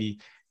anxiety,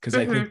 because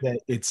I think that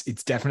it's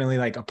definitely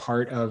like a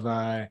part of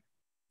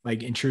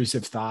like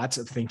intrusive thoughts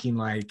of thinking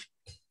like,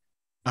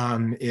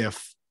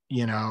 if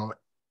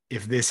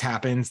if this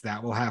happens,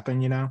 that will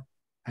happen, I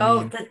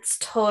mean, that's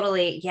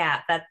totally,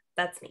 yeah,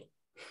 that's me.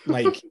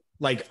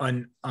 like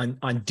on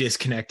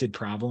disconnected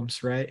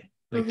problems, right?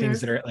 Like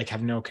things that are like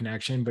have no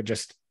connection, but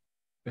just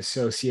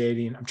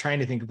associating. I'm trying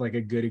to think of like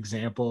a good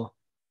example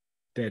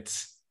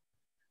that's,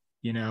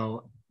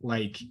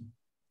 like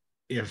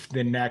if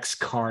the next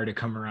car to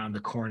come around the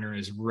corner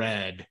is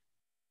red,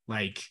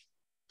 like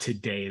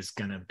today is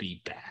gonna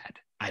be bad.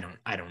 I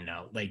don't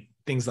know, like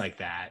things like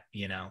that,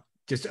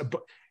 just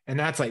and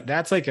that's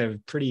like a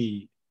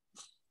pretty,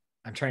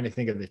 I'm trying to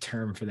think of the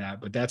term for that,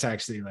 but that's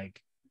actually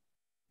like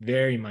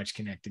very much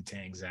connected to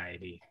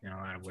anxiety in a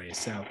lot of ways.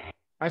 So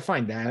I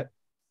find that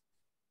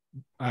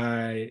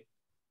I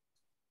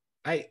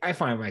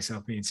find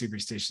myself being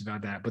superstitious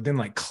about that. But then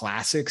like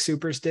classic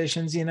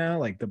superstitions,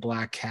 like the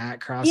black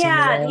cat crossing the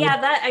road. Yeah,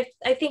 that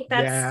I think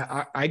that's,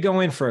 yeah, I go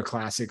in for a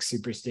classic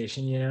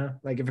superstition,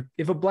 like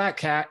if a black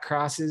cat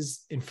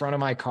crosses in front of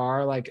my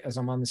car, like as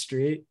I'm on the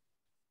street,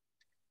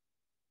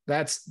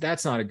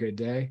 that's not a good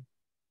day.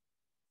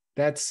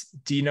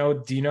 Do you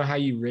know how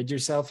you rid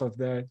yourself of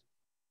the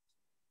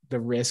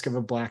risk of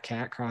a black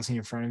cat crossing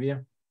in front of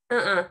you?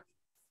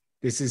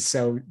 This is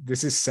so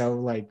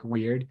like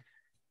weird.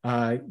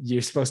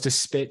 You're supposed to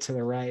spit to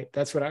the right.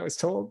 That's what I was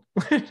told.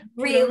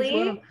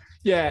 really?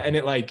 Yeah, and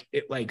it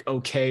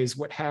okays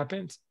what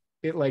happened.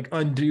 It like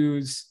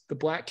undoes the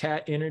black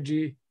cat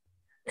energy.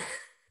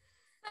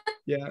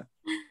 Yeah,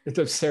 it's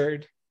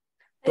absurd.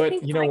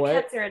 But you know what?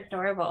 Cats are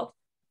adorable.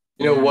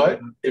 You know what?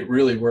 It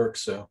really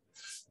works. So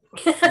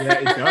yeah,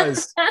 it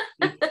does.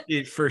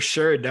 It for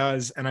sure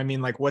does. And I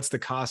mean, like, what's the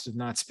cost of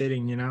not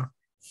spitting?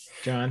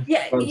 John?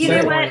 Yeah, you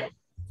know what?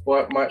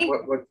 What?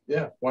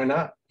 Yeah, why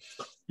not?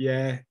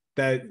 Yeah,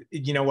 that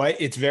what?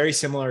 It's very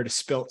similar to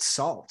spilt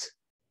salt,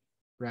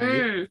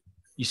 right?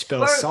 You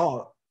spill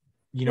salt.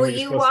 Will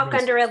you walk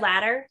under a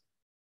ladder?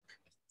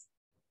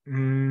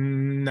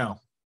 No,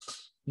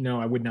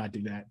 I would not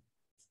do that.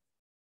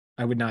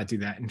 I would not do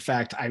that. In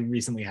fact, I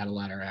recently had a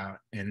ladder out,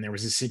 and there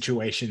was a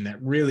situation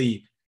that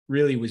really,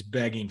 really was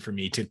begging for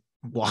me to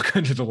walk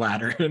under the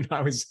ladder, and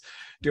I was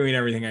doing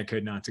everything I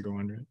could not to go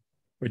under it,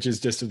 which is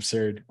just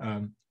absurd.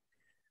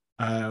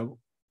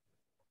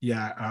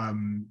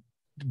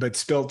 But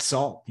spilt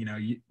salt,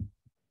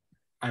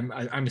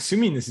 I'm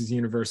assuming this is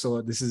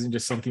universal. This isn't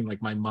just something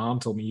like my mom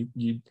told me.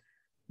 You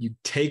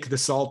take the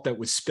salt that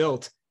was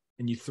spilt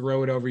and you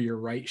throw it over your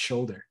right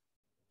shoulder.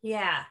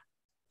 Yeah.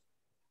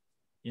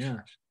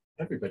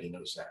 Everybody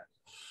knows that.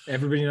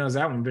 Everybody knows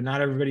that one, but not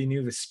everybody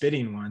knew the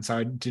spitting one. So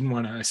I didn't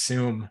want to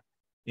assume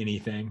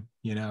anything,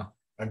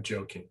 I'm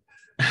joking.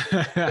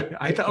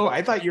 I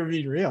thought you were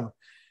being real.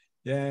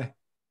 Yeah.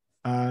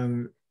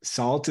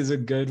 Salt is a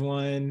good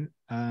one.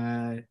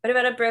 What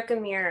about a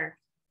broken mirror?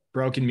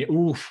 Broken mirror.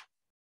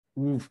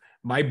 Oof.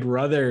 My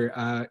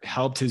brother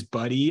helped his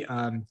buddy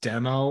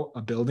demo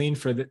a building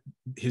for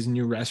his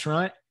new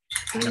restaurant.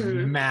 Had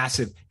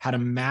a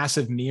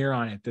massive mirror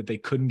on it that they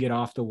couldn't get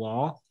off the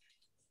wall.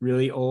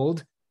 Really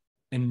old,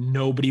 and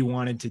nobody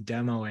wanted to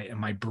demo it, and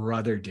my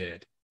brother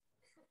did.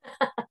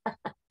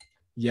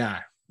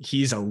 Yeah,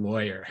 he's a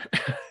lawyer.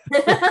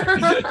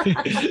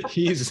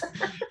 he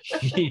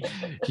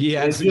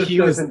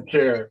doesn't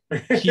care.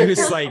 He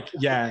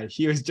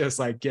was just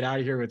like, get out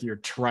of here with your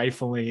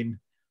trifling,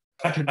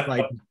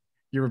 like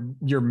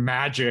your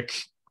magic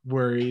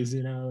worries,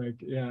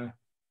 yeah.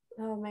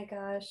 Oh my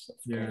gosh.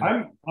 Yeah.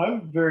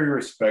 I'm very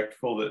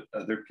respectful that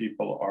other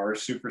people are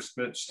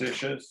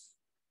superstitious.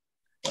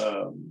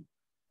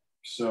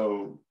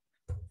 So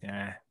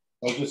yeah,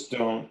 I just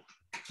don't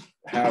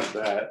have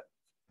that,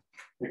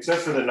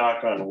 except for the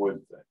knock on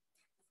wood thing,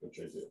 which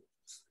I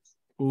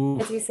do.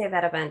 Ooh. I do say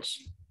that a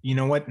bunch. You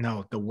know what?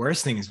 No, the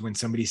worst thing is when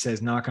somebody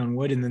says knock on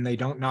wood and then they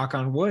don't knock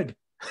on wood.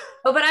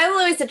 Oh, but I will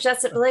always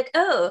adjust it like,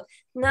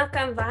 knock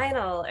on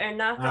vinyl or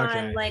knock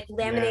on like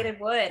laminated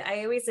wood.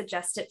 I always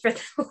adjust it for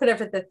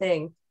whatever the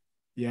thing.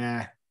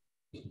 Yeah.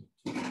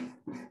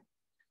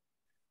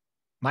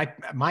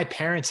 My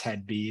parents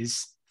had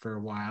bees for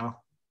a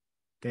while.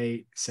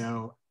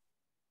 So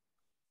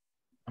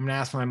I'm gonna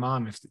ask my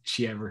mom if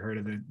she ever heard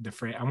of the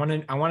phrase. I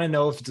want to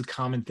know if it's a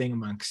common thing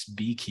amongst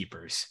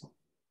beekeepers.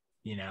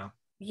 Yeah.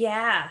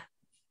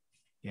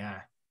 Yeah.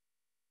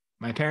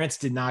 My parents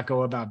did not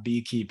go about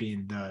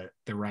beekeeping the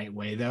right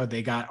way though.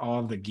 They got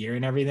all the gear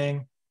and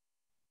everything.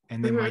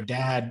 And then my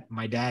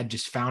dad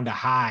just found a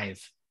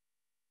hive,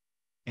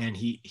 and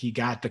he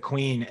got the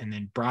queen and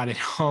then brought it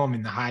home,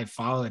 and the hive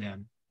followed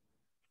him.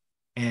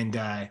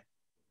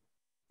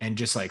 And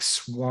just like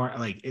swore,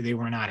 like they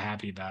were not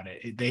happy about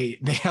it. They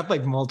had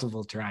like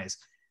multiple tries.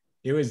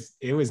 It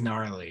was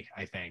gnarly,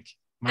 I think.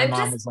 My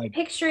mom was like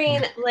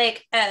picturing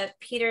like a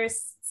Peter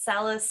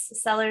Sellers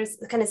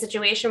kind of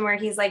situation where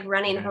he's like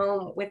running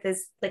home with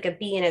his like a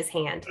bee in his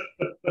hand.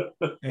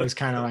 It was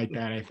kind of like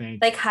that, I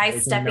think. Like high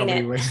stepping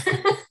it.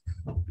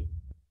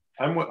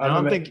 I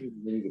don't think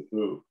Winnie the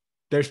Pooh.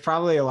 there's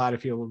probably a lot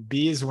of people.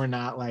 Bees were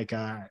not like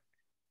an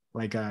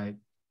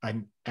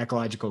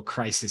ecological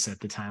crisis at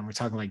the time. We're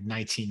talking like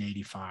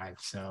 1985.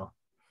 So,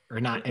 or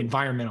not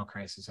environmental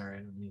crisis. Sorry, I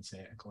didn't mean to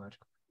say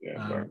ecological.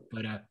 Yeah.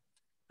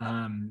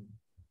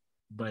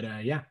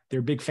 Yeah,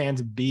 they're big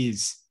fans of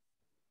bees.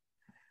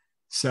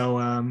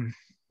 So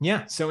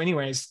yeah. So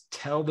anyways,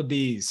 tell the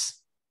bees.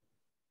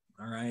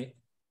 All right.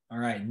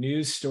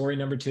 News story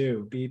number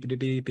 2. Beep beep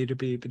beep beep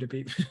beep beep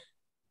beep.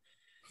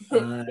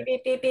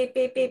 Beep, beep, beep,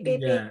 beep, beep, beep,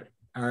 Yeah.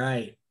 All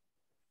right.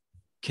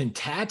 Can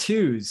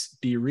tattoos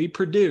be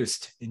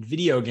reproduced in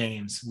video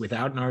games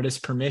without an artist's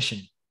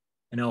permission?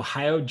 An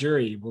Ohio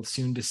jury will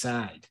soon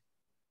decide.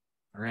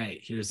 All right,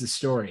 here's the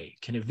story.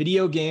 Can a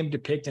video game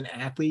depict an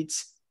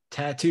athlete's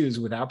tattoos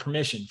without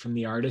permission from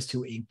the artist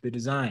who inked the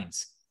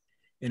designs?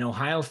 An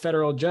Ohio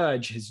federal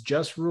judge has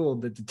just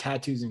ruled that the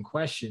tattoos in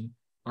question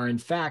are in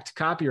fact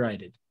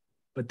copyrighted,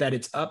 but that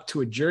it's up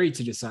to a jury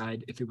to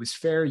decide if it was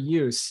fair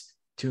use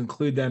to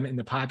include them in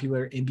the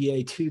popular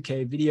NBA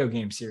 2K video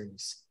game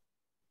series.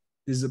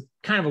 This is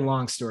kind of a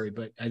long story,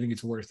 but I think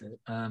it's worth it.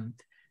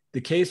 The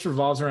case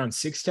revolves around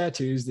 6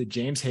 tattoos that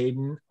James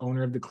Hayden,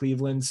 owner of the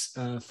Cleveland's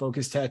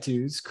Focus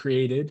Tattoos,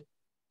 created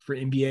for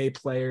NBA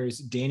players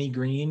Danny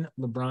Green,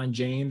 LeBron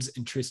James,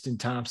 and Tristan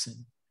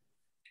Thompson.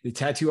 The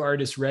tattoo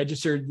artist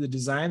registered the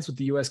designs with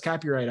the U.S.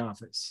 Copyright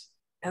Office.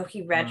 Oh,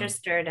 he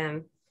registered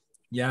them.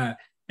 Yeah,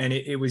 and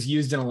it was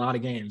used in a lot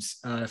of games,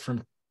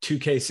 from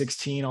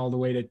 2K16 all the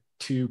way to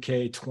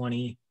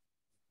 2K20.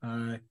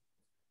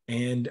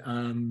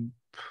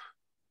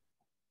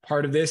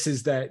 Part of this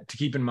is that, to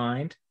keep in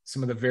mind,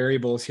 some of the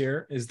variables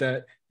here is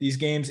that these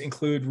games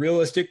include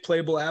realistic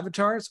playable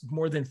avatars of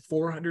more than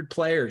 400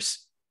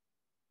 players.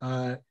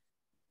 Let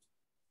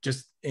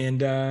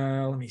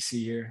me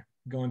see here.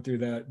 Going through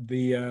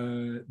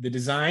the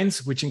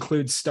designs, which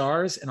include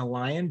stars and a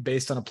lion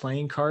based on a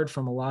playing card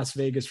from a Las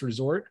Vegas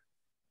resort,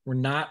 were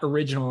not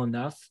original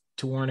enough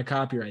to warrant a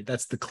copyright.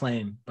 That's the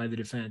claim by the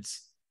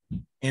defense.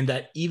 And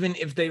that even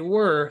if they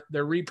were,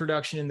 their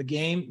reproduction in the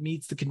game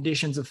meets the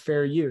conditions of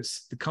fair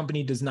use. The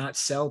company does not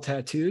sell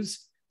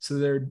tattoos, so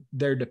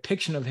their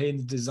depiction of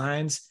Hayden's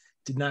designs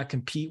did not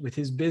compete with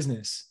his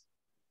business.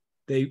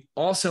 They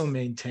also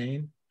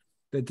maintain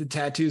that the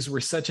tattoos were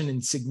such an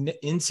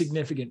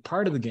insignificant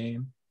part of the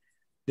game,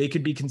 they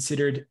could be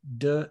considered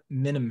de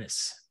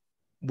minimis,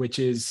 which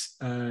is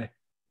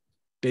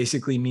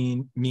basically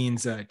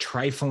means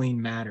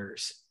trifling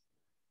matters.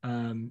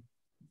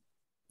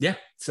 Yeah,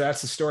 so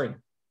that's the story.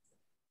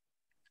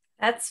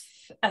 That's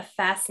a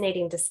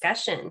fascinating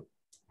discussion.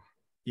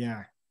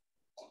 Yeah.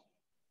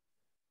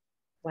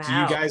 Wow. Do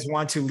you guys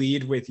want to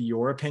lead with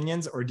your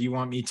opinions, or do you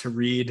want me to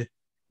read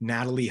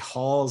Natalie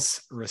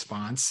Hall's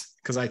response?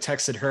 Because I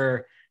texted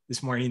her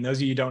this morning. Those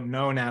of you who don't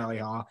know Natalie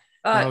Hall.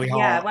 Natalie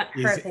Hall, I want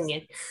her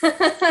opinion.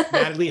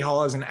 Natalie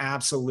Hall is an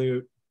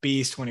absolute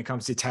beast when it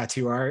comes to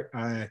tattoo art.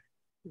 I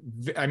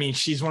mean,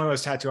 she's one of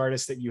those tattoo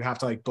artists that you have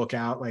to like book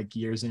out like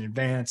years in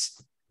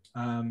advance.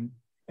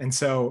 And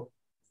so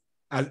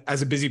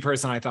as a busy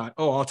person, I thought,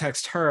 I'll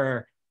text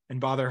her and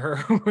bother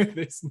her with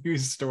this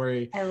news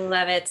story. I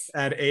love it.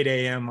 At 8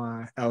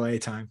 a.m. LA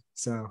time.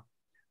 So,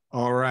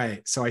 all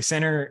right. So I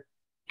sent her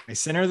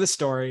the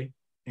story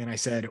and I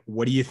said,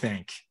 what do you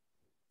think?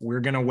 We're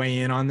going to weigh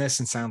in on this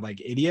and sound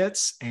like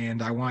idiots.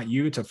 And I want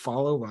you to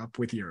follow up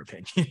with your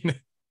opinion.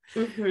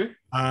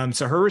 Mm-hmm.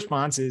 So her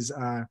response is,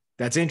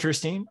 that's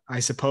interesting.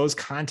 I suppose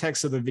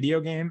context of the video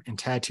game and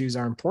tattoos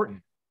are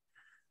important.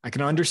 I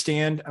can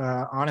understand,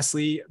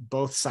 honestly,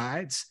 both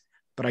sides,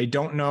 but I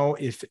don't know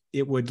if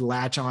it would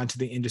latch on to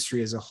the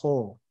industry as a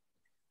whole.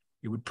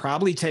 It would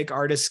probably take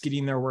artists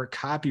getting their work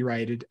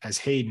copyrighted, as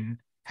Hayden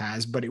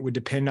has, but it would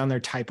depend on their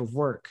type of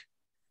work.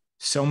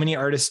 So many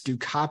artists do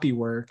copy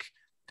work.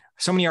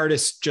 So many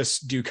artists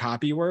just do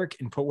copy work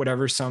and put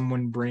whatever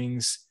someone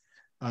brings,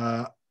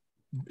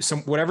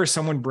 whatever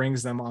someone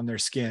brings them on their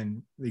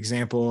skin. The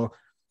example,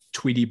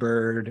 Tweety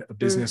Bird, a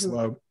business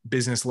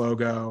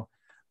logo,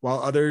 while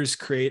others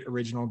create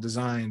original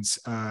designs.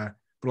 But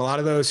a lot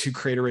of those who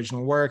create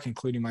original work,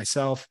 including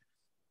myself,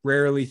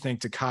 rarely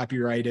think to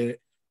copyright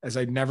it, as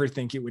I'd never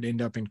think it would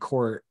end up in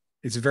court.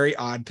 It's a very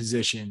odd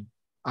position.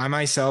 I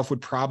myself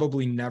would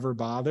probably never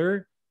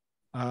bother,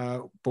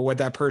 but what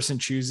that person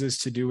chooses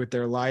to do with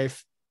their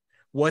life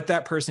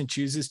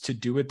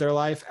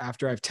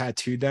after I've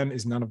tattooed them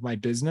is none of my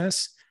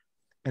business.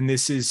 And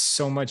this is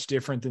so much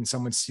different than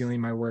someone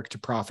stealing my work to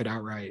profit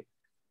outright.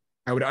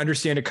 I would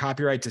understand a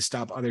copyright to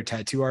stop other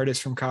tattoo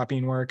artists from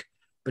copying work,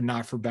 but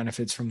not for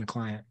benefits from the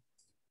client.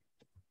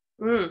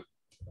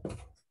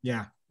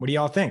 Yeah. What do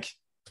y'all think?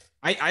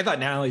 I thought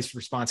Natalie's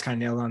response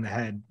kind of nailed on the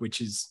head,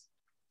 which is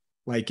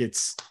like, it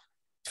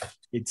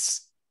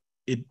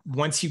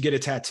once you get a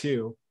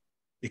tattoo,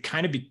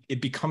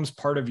 it becomes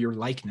part of your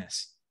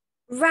likeness.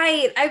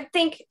 Right. I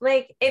think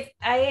like, if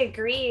I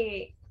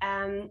agree,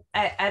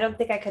 I don't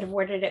think I could have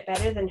worded it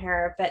better than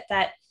her, but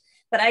that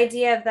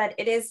idea of that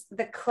it is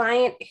the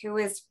client who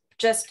is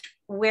just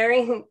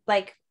wearing,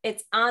 like,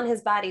 it's on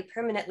his body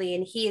permanently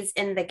and he is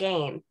in the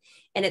game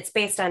and it's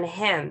based on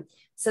him.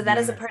 So that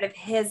is a part of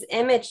his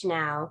image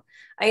now.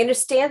 I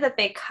understand that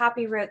they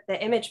copyright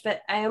the image,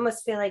 but I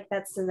almost feel like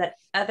that's so that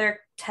other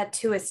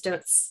tattooists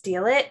don't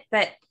steal it.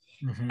 But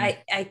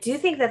I do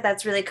think that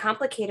that's really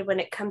complicated when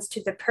it comes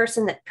to the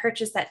person that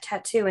purchased that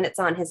tattoo and it's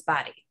on his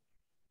body.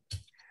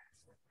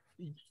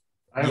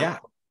 Yeah.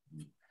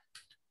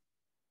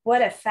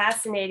 What a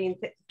fascinating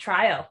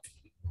trial.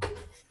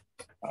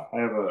 I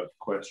have a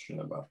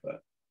question about that.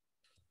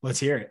 Let's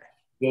hear it.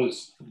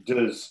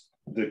 Does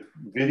the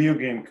video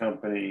game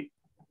company,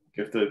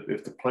 if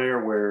the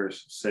player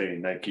wears, say,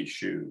 Nike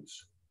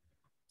shoes,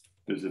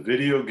 does the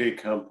video game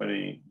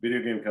company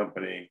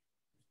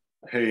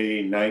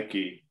pay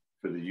Nike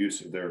for the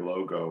use of their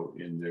logo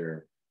in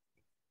their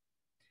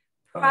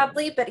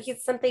probably, but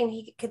he's something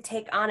he could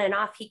take on and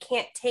off. He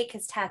can't take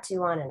his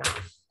tattoo on and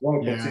off.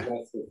 Well, yeah.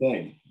 That's the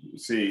thing.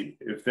 See,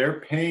 if they're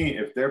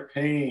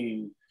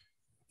paying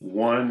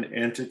one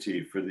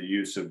entity for the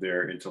use of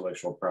their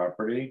intellectual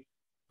property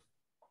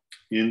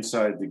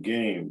inside the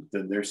game,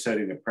 then they're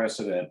setting a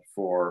precedent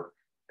for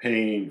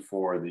paying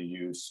for the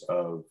use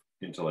of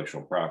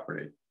intellectual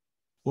property.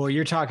 Well,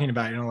 you're talking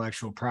about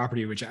intellectual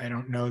property, which I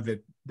don't know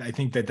that. I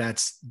think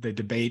that's the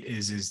debate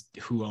is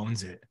who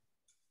owns it.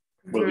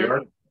 Well,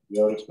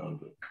 the artist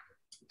owns it.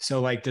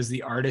 So, like, does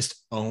the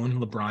artist own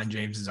LeBron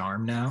James's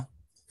arm now?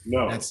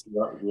 No.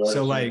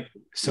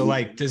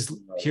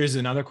 Here's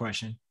another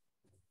question.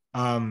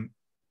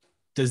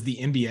 Does the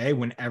NBA,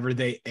 whenever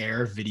they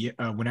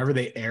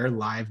air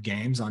live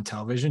games on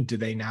television, do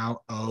they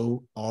now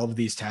owe all of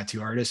these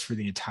tattoo artists for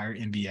the entire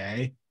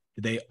NBA?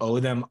 Do they owe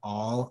them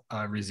all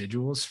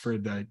residuals for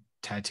the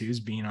tattoos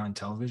being on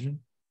television?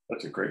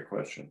 That's a great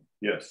question.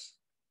 Yes.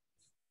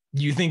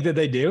 You think that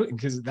they do?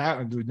 Because that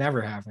would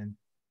never happen.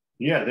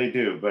 Yeah, they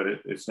do, but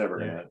it's never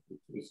gonna.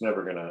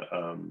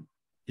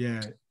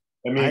 Yeah.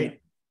 I mean,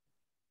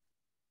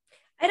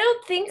 I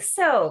don't think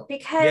so,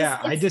 because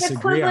I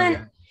disagree on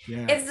that.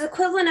 Yeah. It's the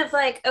equivalent of,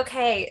 like,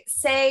 okay,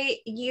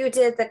 say you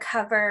did the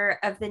cover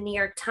of the New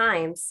York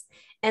Times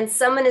and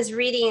someone is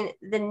reading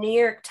the New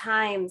York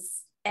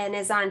Times and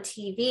is on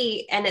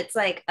TV and it's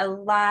like a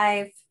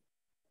live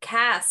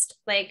cast.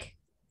 Like,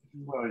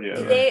 well, yeah,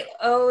 do they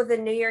owe the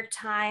New York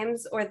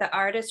Times or the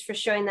artist for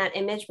showing that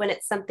image when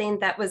it's something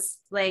that was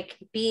like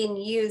being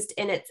used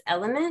in its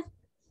element?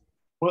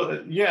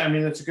 Well, yeah, I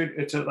mean,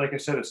 like I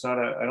said, it's not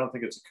I don't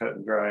think it's a cut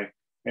and dry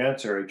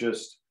answer. It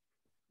just,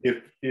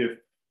 if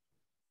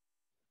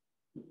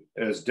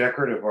as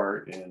decorative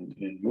art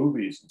in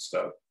movies and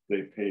stuff,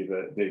 they pay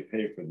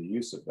for the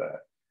use of that,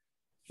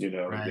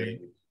 right.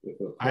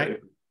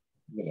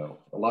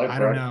 A live I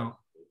don't know.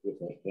 Is a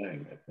different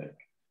thing, I think.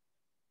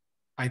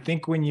 I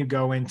think when you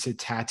go into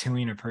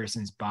tattooing a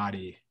person's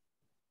body,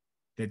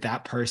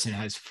 that person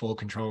has full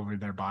control over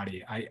their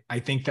body. I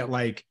think that,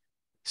 like,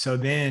 so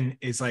then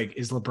it's like,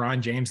 is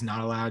LeBron James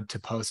not allowed to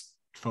post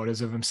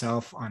photos of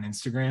himself on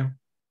Instagram?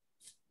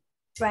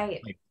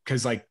 Right.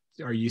 Because, like,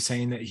 are you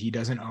saying that he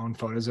doesn't own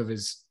photos of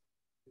his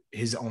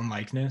own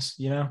likeness?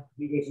 He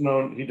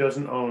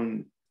doesn't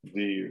own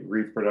the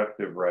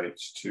reproduction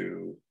rights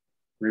to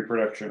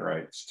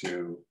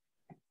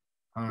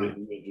the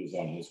images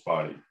on his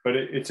body. But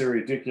it's a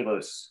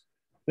ridiculous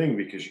thing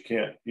because you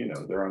can't,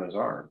 they're on his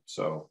arm.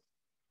 So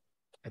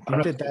I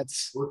think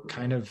that's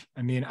kind of,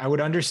 I mean, I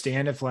would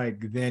understand if,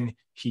 like, then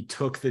he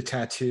took the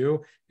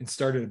tattoo and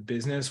started a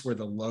business where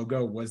the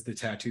logo was the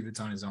tattoo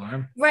that's on his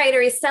arm. Right.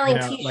 Or he's selling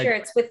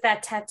t-shirts with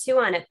that tattoo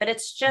on it, but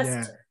it's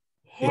just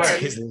him. It's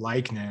his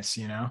likeness,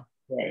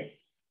 Right.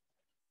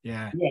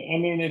 Yeah. Yeah. I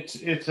mean, it's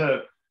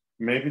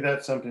maybe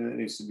that's something that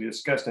needs to be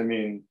discussed. I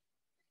mean,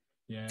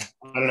 yeah,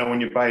 I don't know,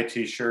 when you buy a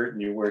t-shirt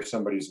and you wear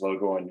somebody's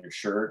logo on your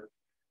shirt,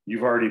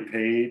 you've already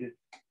paid,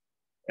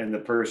 and the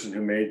person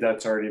who made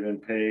that's already been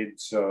paid.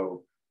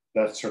 So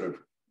that's sort of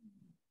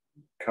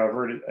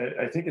covered.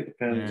 I think it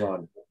depends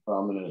on how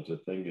prominent a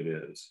thing it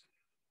is.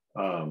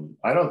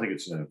 I don't think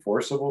it's an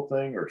enforceable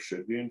thing or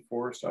should be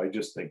enforced. I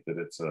just think that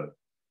it's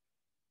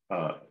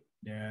I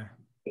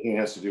think it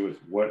has to do with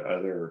what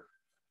other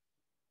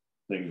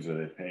things are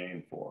they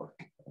paying for.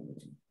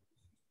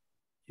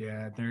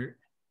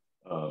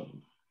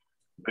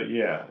 But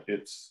yeah,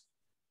 it's,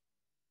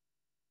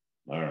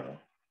 I don't know.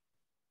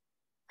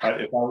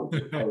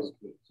 If I was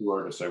two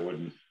artists, I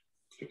wouldn't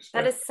expect.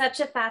 That is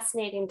such a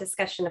fascinating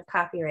discussion of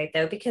copyright,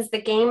 though, because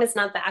the game is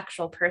not the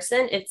actual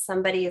person. It's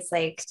somebody's,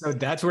 like. So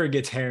that's where it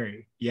gets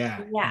hairy.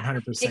 Yeah.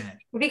 100%.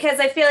 Because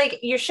I feel like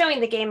you're showing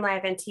the game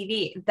live on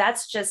TV.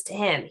 That's just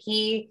him.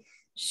 He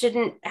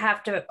shouldn't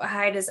have to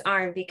hide his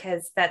arm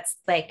because that's,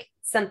 like,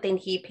 something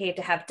he paid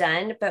to have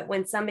done. But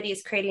when somebody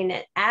is creating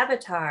an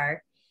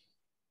avatar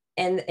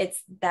and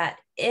it's that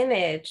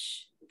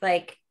image,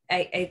 like,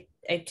 I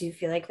do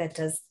feel like that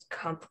does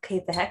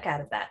complicate the heck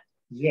out of that.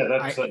 Yeah,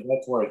 that's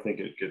where I think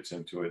it gets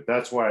into it.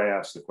 That's why I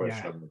asked the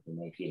question of the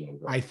Nike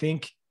logo. I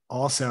think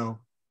also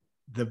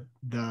the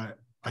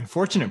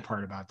unfortunate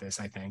part about this,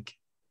 I think,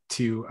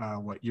 to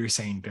what you're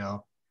saying,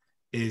 Bill,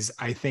 is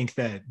I think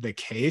that the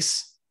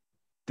case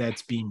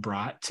that's being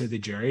brought to the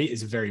jury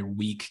is a very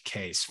weak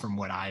case from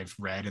what I've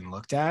read and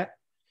looked at,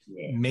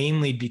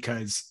 mainly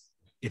because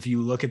if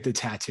you look at the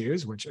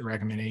tattoos, which I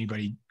recommend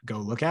anybody go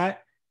look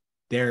at,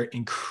 they're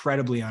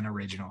incredibly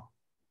unoriginal.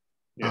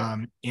 Yeah.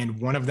 And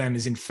one of them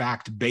is in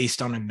fact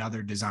based on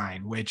another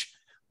design, which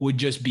would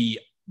just be,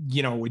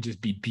 would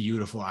just be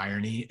beautiful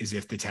irony, as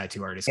if the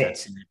tattoo artist got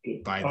sued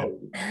by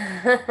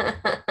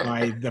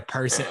the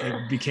person.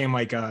 It became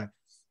like a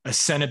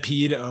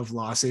centipede of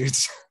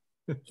lawsuits.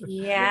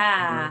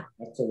 Yeah.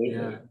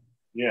 Absolutely.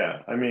 Yeah.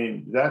 I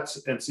mean, that's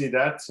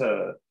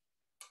a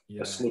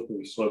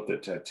slippery slope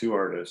that tattoo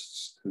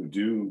artists who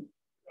do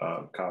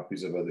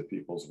copies of other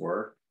people's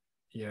work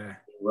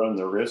run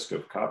the risk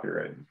of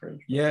copyright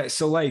infringement. Yeah.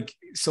 So like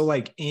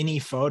any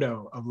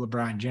photo of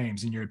LeBron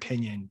James, in your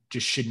opinion,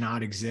 just should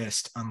not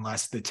exist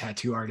unless the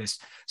tattoo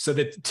artist, so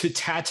that to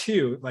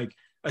tattoo, like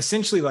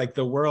essentially like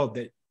the world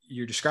that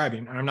you're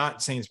describing, and I'm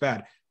not saying it's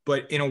bad,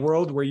 but in a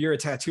world where you're a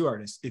tattoo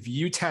artist, if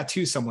you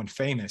tattoo someone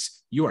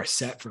famous, you are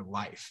set for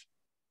life.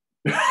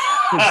 You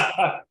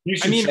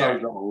should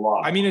charge a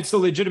lot. I mean, it's the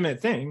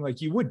legitimate thing.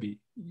 Like you would be.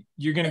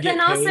 You're going to get paid.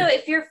 And also,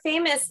 if you're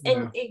famous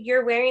and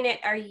you're wearing it,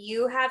 are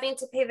you having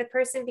to pay the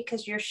person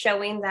because you're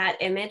showing that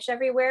image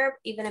everywhere,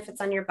 even if it's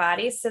on your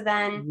body? So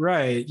then,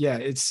 right? Yeah,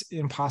 it's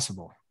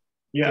impossible.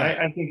 Yeah,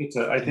 I think it's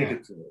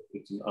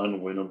an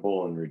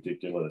unwinnable and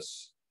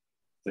ridiculous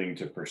thing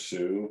to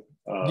pursue.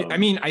 I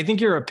mean, I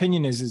think your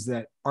opinion is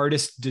that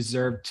artists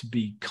deserve to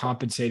be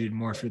compensated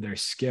more for their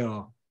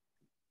skill.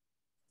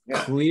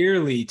 Yeah.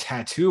 Clearly,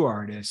 tattoo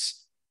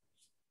artists,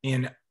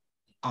 and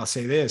I'll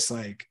say this,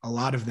 like a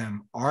lot of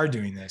them are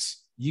doing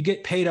this. You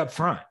get paid up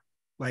front.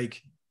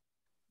 Like,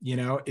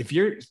 if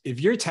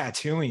you're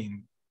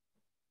tattooing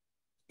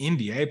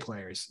NBA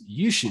players,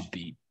 you should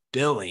be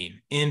billing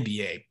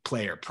NBA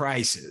player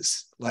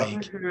prices.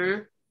 Like,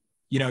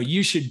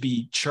 you should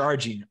be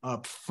charging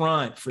up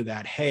front for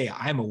that. Hey,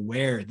 I'm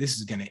aware this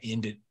is going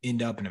to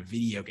end up in a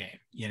video game,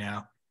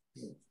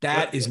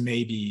 That is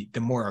maybe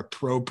the more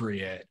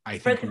appropriate, I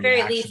think. For the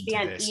very least, be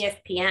on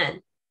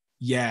ESPN.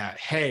 Yeah.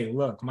 Hey,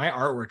 look, my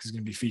artwork is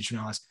going to be featured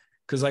on this,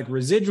 because like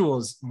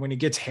residuals, when it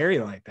gets hairy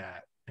like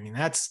that, I mean,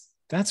 that's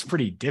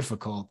pretty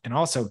difficult, and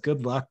also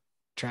good luck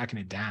tracking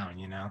it down.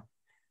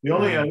 The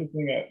only other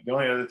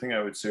thing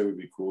I would say would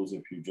be cool is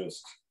if you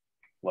just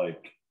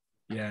like,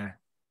 it'd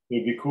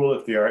be cool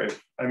if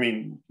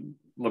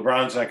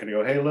LeBron's not going to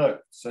go, hey,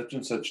 look, such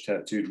and such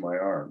tattooed my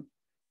arm.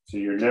 So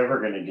you're never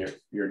going to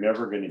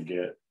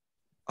get.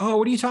 Oh,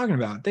 what are you talking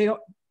about? They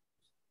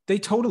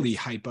totally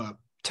hype up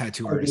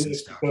tattoo artists and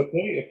stuff. So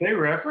if they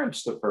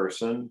reference the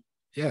person,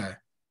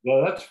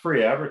 that's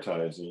free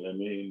advertising. I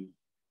mean,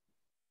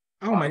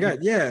 oh my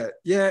God, yeah,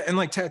 and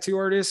like tattoo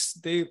artists,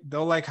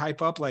 they'll like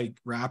hype up like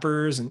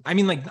rappers, and I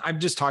mean, like I'm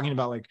just talking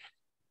about like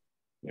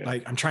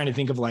I'm trying to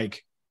think of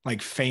like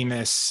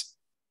famous,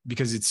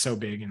 because it's so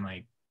big, and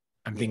like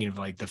I'm thinking of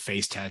like the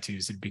face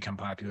tattoos that have become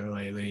popular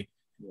lately.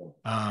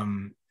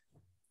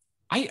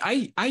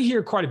 I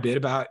hear quite a bit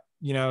about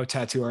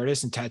tattoo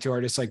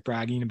artists like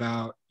bragging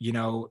about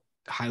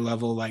high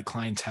level like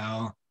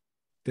clientele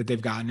that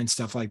they've gotten and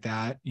stuff like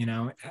that.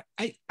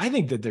 I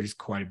think that there's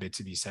quite a bit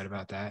to be said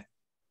about that.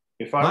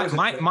 If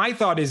my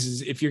thought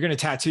is if you're going to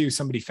tattoo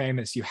somebody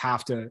famous, you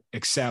have to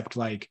accept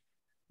like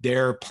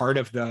they're part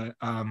of the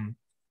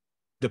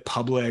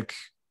public,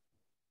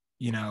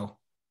 the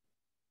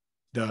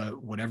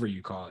whatever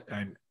you call it,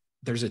 and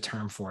there's a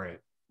term for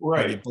it,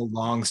 right? Like it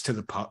belongs to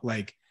the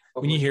like.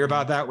 When you hear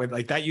about that, with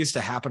like that used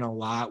to happen a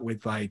lot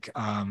with like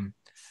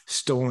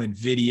stolen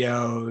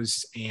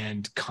videos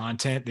and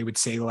content. They would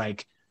say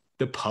like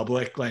the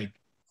public, like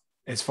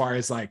as far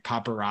as like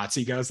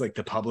paparazzi goes, like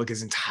the public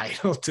is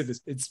entitled to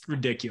this. It's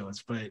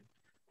ridiculous, but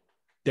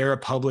they're a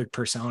public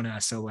persona,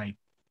 so like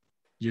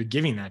you're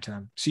giving that to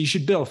them, so you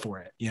should bill for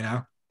it.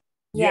 Yeah.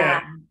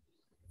 I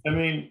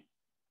mean,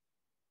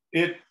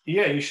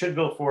 you should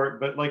bill for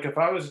it, but like if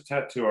I was a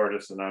tattoo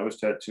artist and I was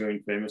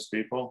tattooing famous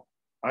people,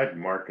 I'd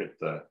market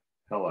the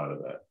hell out of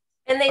that.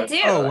 And they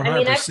do. I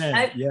mean,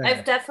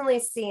 I've definitely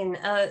seen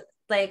I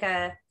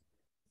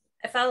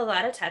follow a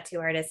lot of tattoo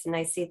artists, and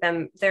I see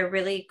them. They're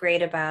really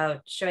great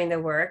about showing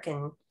their work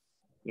and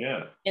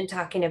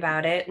talking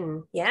about it.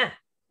 And I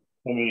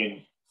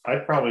mean,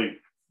 I'd probably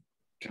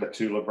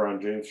tattoo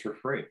LeBron James for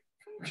free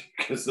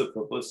because of the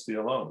publicity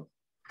alone.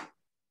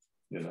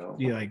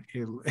 You like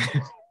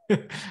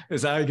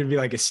is that gonna be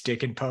like a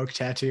stick and poke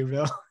tattoo,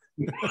 Bill?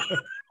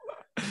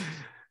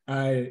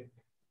 I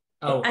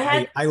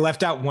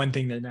left out one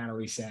thing that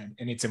Natalie said,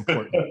 and it's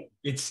important.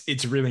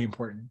 It's really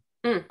important.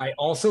 I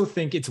also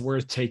think it's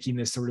worth taking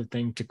this sort of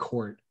thing to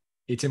court.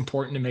 It's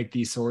important to make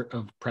these sort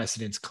of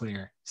precedents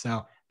clear.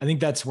 So I think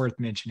that's worth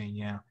mentioning.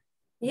 Yeah,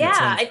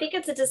 I think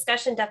it's a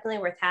discussion definitely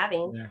worth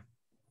having.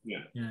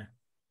 Yeah.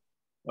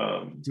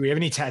 Do we have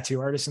any tattoo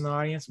artists in the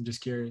audience? I'm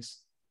just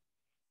curious.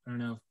 I don't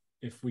know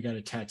if we got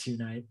a tattoo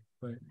night,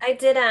 but I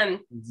did a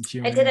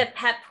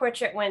pet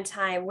portrait one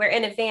time where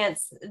in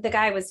advance the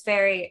guy was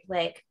very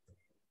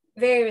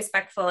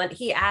respectful, and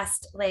he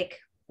asked, like,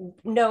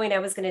 knowing I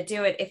was going to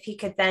do it, if he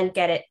could then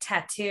get it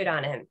tattooed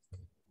on him.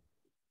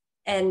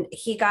 And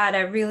he got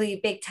a really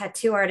big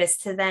tattoo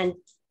artist to then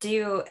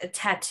do a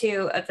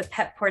tattoo of the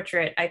pet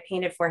portrait I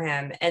painted for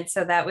him. And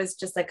so that was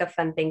just like a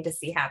fun thing to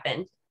see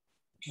happen.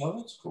 Well,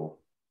 that's cool.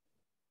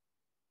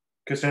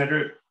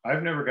 Cassandra,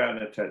 I've never gotten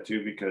a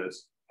tattoo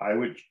because I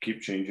would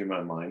keep changing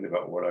my mind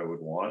about what I would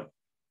want.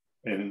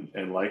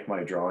 And like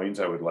my drawings,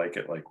 I would like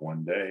it like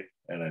one day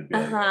and I'd be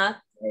like,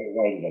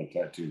 why did I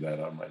tattoo that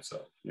on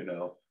myself? You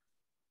know?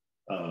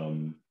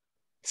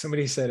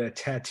 Somebody said a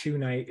tattoo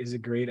night is a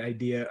great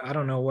idea. I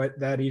don't know what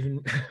that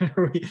even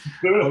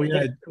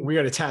we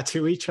gotta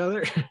tattoo each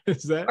other.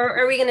 Is that, or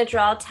are we gonna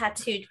draw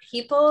tattooed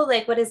people?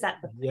 Like, what is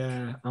that?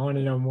 Yeah, I want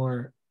to know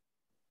more.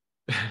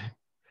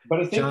 But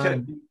I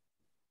think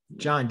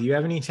John, do you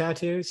have any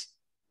tattoos?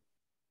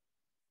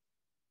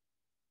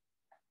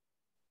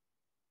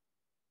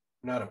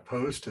 Not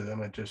opposed to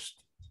them.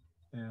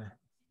 Yeah.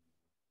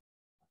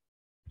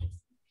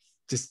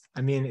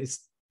 I mean,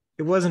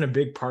 it wasn't a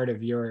big part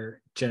of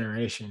your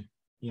generation,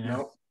 you know?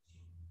 Nope,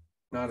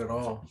 not at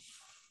all.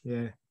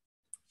 Yeah.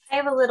 I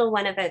have a little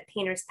one of a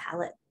painter's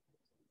palette.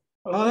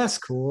 Oh, that's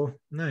cool.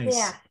 Nice.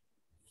 Yeah.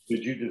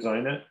 Did you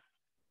design it?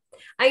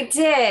 I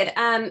did.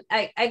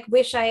 I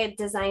wish I had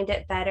designed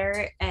it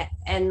better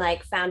and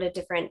like found a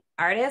different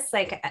artist.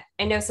 Like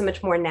I know so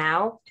much more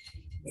now.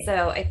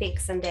 So I think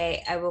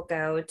someday I will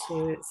go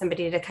to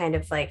somebody to kind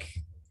of like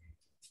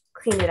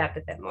clean it up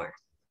a bit more.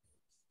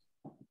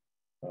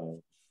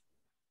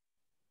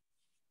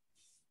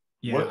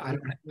 Yeah,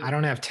 I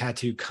don't have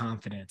tattoo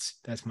confidence.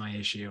 That's my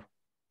issue.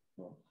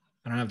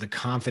 I don't have the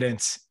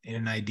confidence in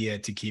an idea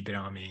to keep it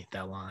on me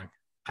that long.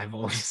 I've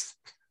always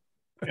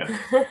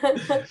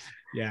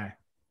yeah.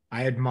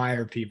 I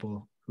admire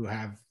people who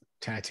have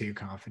tattoo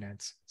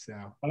confidence. So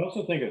I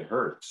also think it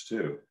hurts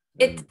too.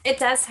 It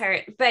does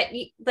hurt, but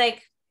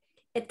like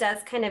it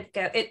does kind of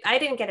go. I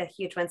didn't get a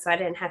huge one, so I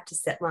didn't have to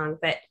sit long.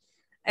 But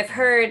I've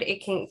heard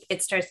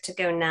it starts to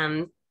go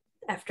numb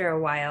after a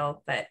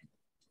while. But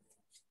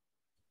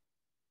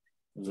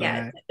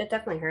yeah, it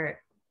definitely hurt.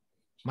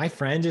 My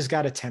friend just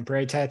got a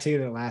temporary tattoo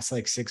that lasts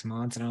like 6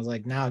 months, and I was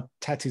like, "Now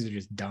tattoos are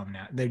just dumb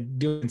now. They're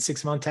doing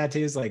 6-month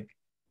tattoos, like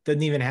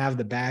doesn't even have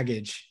the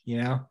baggage,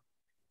 you know?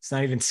 It's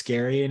not even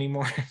scary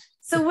anymore."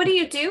 So what do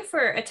you do for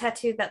a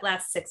tattoo that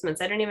lasts 6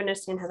 months? I don't even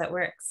understand how that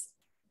works.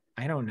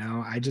 I don't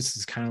know. I just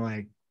was kind of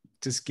like,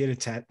 just get a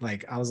tat.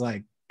 Like, I was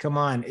like, come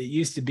on. It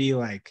used to be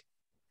like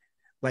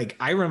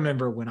I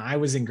remember when I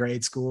was in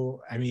grade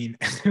school. I mean,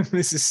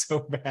 this is so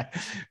bad,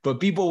 but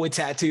people with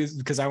tattoos,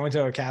 because I went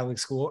to a Catholic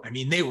school, I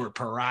mean, they were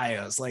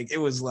pariahs. Like, it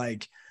was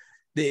like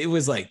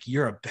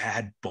you're a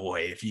bad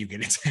boy if you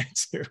get a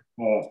tattoo.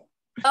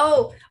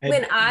 Oh,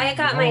 when I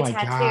got my God.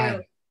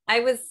 tattoo, I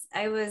was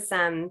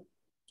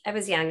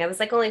young. I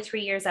was like only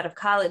 3 years out of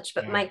college,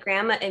 but my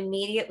grandma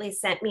immediately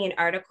sent me an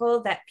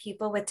article that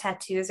people with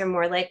tattoos are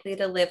more likely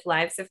to live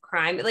lives of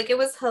crime. Like it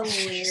was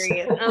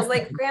hilarious. And I was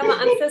like, Grandma,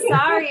 I'm so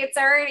sorry.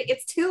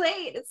 It's too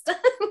late. It's done.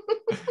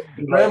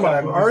 Grandma,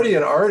 I'm already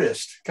an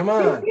artist. Come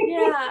on.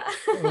 Yeah.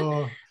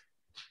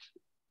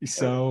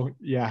 So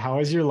yeah, how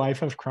has your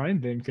life of crime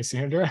been,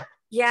 Cassandra?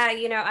 Yeah,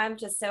 I'm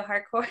just so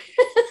hardcore.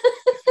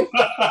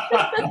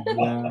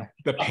 Yeah,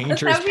 the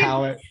painter's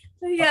palette.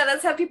 Yeah,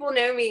 that's how people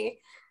know me.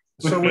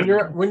 So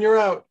when you're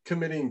out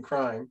committing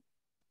crime,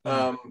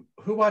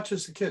 who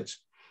watches the kids?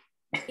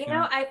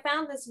 I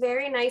found this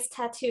very nice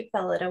tattooed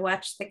fella to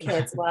watch the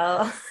kids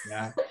while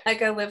I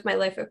go live my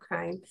life of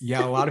crime.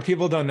 Yeah, a lot of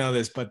people don't know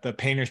this, but the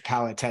painter's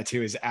palette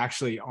tattoo is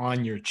actually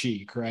on your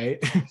cheek, right?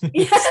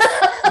 Yeah.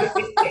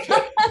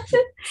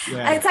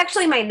 It's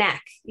actually my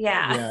neck.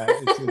 Yeah.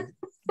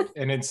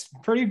 And it's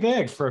pretty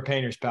big for a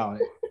painter's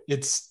palette.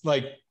 It's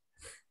like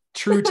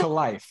true to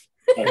life,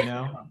 you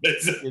know?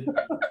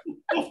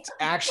 It's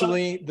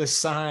actually the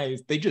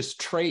size. They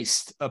just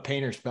traced a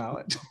painter's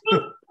palette.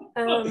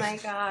 Oh my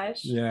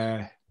gosh.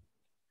 Yeah.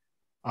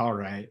 All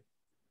right.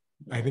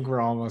 I think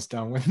we're almost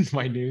done with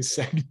my news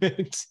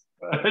segment.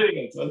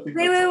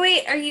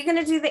 Wait. Are you going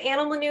to do the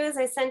animal news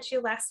I sent you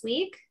last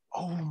week?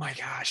 Oh my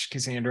gosh,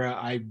 Cassandra,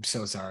 I'm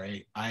so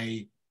sorry.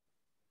 I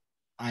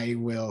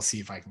will see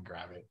if I can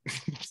grab it.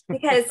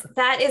 Because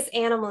that is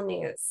animal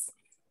news.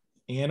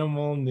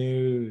 Animal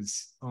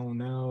news. Oh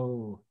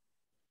no.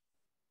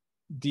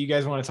 Do you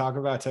guys want to talk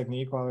about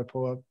technique while I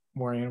pull up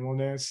more animal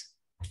news?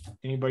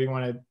 Anybody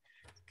want to?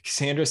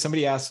 Cassandra,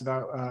 somebody asked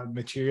about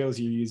materials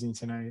you're using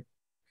tonight.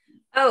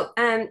 Oh,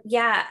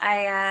 yeah,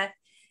 I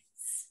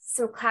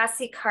some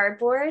classy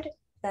cardboard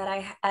that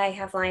I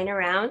have lying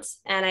around,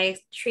 and I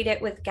treat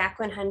it with GAC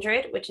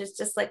 100, which is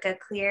just like a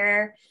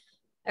clear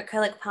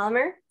acrylic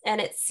polymer, and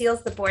it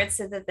seals the board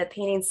so that the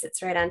painting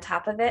sits right on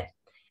top of it.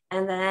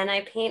 And then I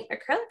paint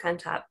acrylic on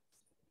top.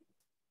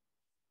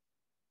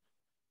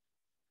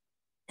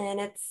 And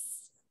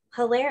it's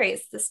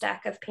hilarious, the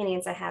stack of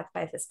paintings I have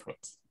by this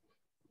point.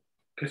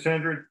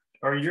 Cassandra,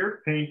 are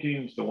your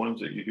paintings the ones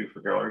that you do for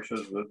gallery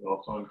shows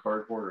also on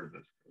cardboard? Or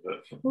is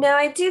that something? No,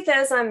 I do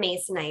those on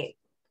Masonite.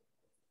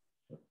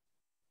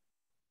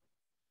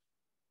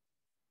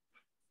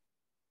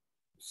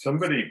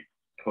 Somebody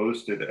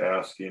posted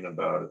asking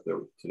about it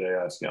today,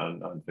 asking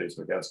on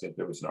Facebook, asking if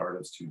there was an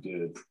artist who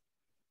did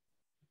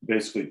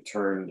basically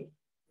turned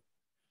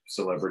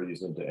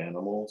celebrities into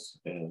animals,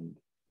 and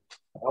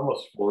I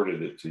almost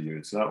forwarded it to you.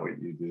 It's not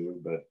what you do,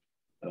 but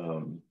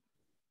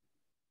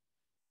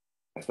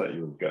I thought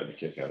you would have gotten a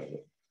kick out of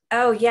it.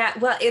 Oh yeah,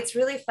 well, it's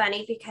really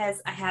funny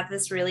because I have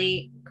this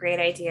really great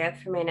idea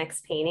for my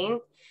next painting,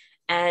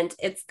 and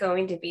it's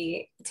going to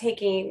be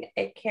taking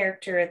a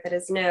character that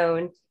is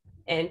known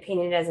and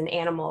painting it as an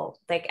animal,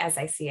 like as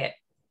I see it.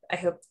 I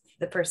hope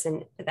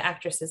the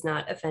actress is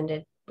not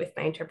offended with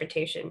my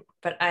interpretation,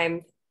 but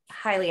I'm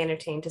highly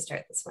entertained to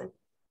start this one.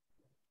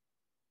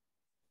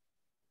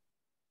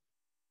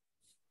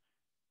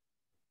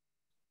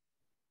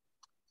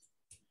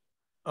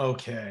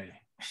 Okay.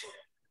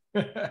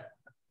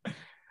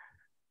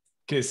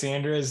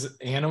 Cassandra's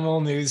animal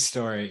news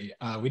story.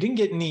 We didn't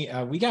get any,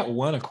 we got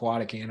one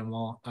aquatic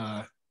animal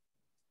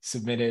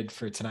submitted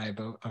for tonight,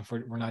 but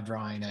we're not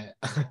drawing it.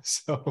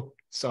 So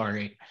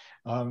sorry.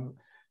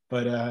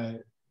 But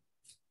a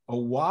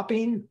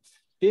whopping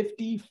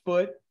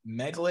 50-foot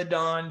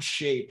megalodon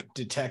shape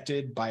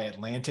detected by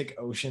Atlantic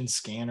Ocean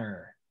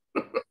scanner.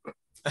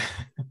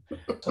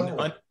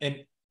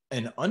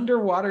 An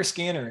underwater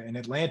scanner in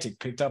Atlantic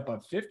picked up a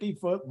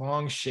 50-foot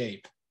long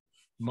shape,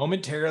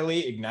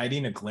 momentarily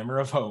igniting a glimmer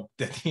of hope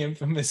that the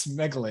infamous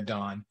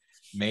megalodon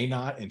may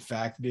not in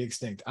fact be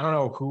extinct. I don't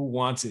know who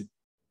wants it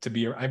to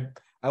be. I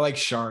like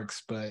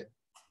sharks, but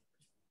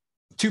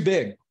too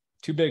big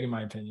in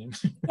my opinion.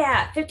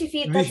 Yeah, 50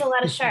 feet, that's a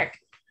lot of shark.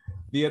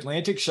 The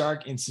Atlantic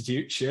Shark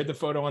Institute shared the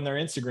photo on their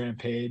Instagram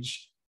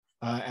page,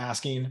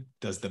 asking,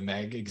 does the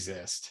Meg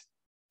exist?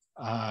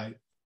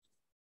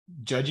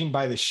 Judging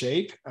by the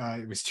shape,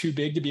 it was too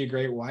big to be a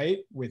great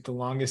white, with the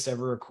longest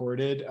ever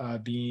recorded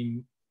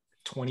being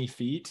 20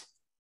 feet,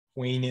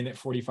 weighing in at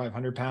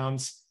 4,500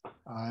 pounds.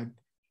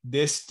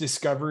 This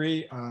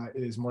discovery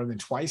is more than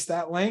twice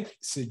that length,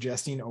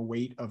 suggesting a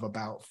weight of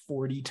about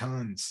 40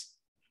 tons.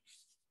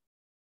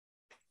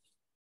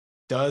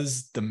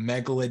 Does the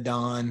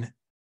megalodon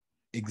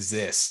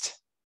exist?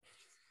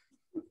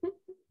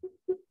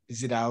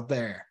 Is it out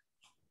there?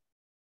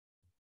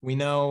 We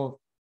know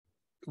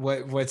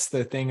what's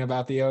the thing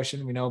about the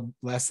ocean? We know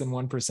less than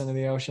 1% of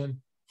the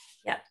ocean.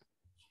 Yeah.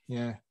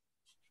 Yeah.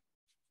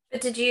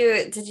 But did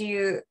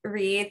you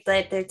read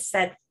like they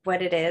said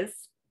what it is?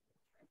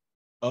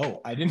 Oh,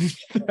 I didn't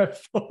get that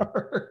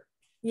far.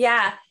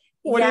 Yeah.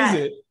 What is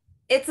it?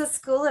 It's a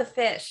school of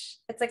fish.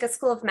 It's like a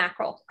school of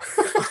mackerel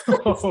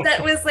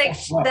that was like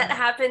that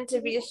happened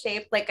to be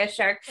shaped like a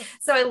shark.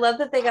 So I love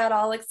that they got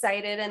all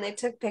excited and they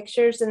took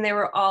pictures and they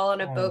were all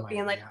on a boat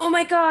being like, "Oh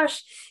my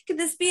gosh, could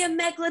this be a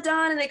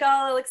megalodon?" And they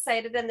got all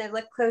excited and they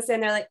looked closer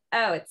and they're like,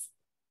 "Oh, it's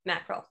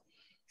mackerel."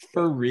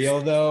 For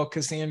real though,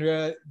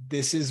 Cassandra,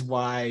 this is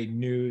why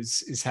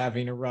news is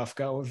having a rough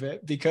go of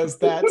it, because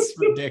that's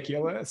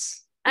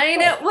ridiculous. I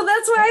know. Well,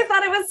 that's why I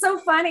thought it was so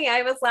funny.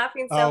 I was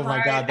laughing so hard. Oh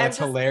my God, that's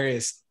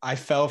hilarious. I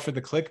fell for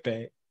the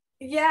clickbait.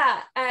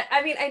 Yeah.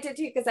 I mean, I did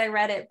too, because I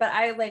read it, but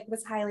I like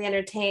was highly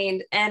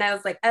entertained. And I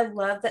was like, I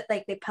love that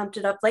like they pumped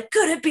it up. Like,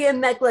 could it be a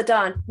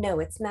megalodon?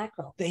 No, it's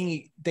mackerel.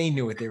 They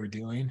knew what they were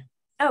doing.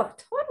 Oh,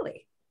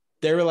 totally.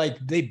 They were like,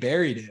 they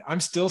buried it. I'm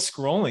still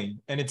scrolling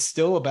and it's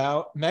still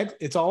about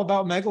it's all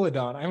about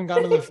megalodon. I haven't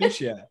gotten to the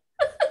fish yet.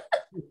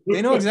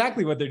 They know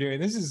exactly what they're doing.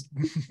 This is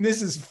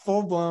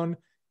full-blown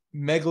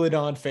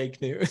megalodon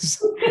fake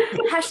news.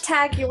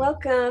 Hashtag you're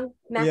welcome,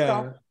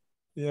 mackerel.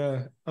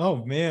 Yeah.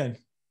 Oh man.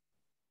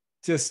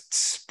 Just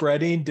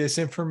spreading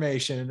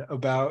disinformation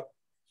about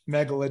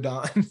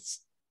megalodons.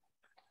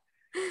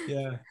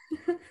 Yeah.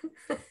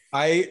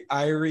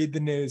 I read the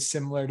news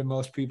similar to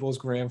most people's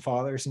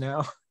grandfathers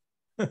now.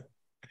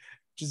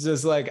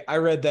 Just like I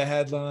read the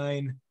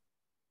headline,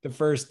 the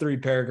first 3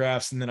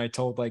 paragraphs, and then I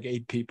told like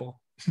 8 people.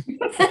 You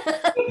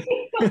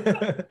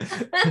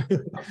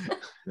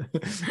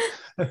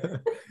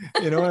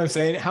know what I'm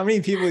saying? How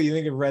many people do you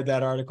think have read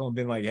that article and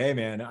been like, "Hey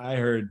man, I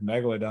heard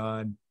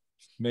megalodon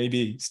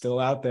maybe still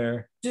out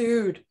there."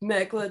 Dude,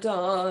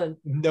 megalodon.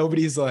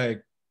 Nobody's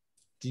like,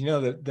 do you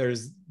know that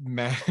there's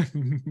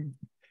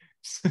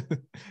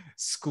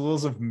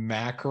schools of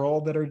mackerel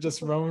that are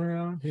just roaming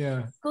around?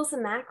 Yeah. Schools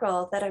of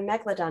mackerel that are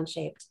megalodon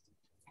shaped.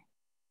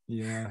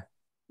 Yeah.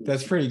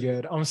 That's pretty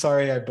good. I'm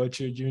sorry I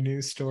butchered your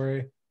news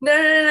story.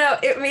 No.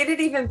 It made it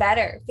even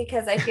better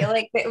because I feel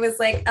like it was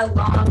like a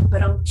long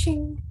but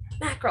ching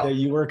mackerel. Yeah,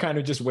 you were kind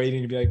of just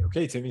waiting to be like,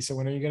 okay, Timmy, so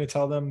when are you going to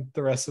tell them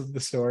the rest of the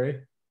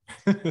story?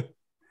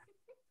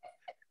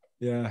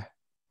 Yeah.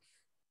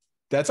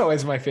 That's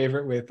always my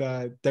favorite with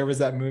there was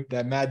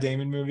that Matt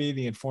Damon movie,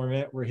 The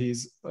Informant, where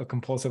he's a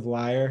compulsive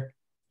liar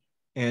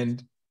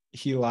and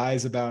he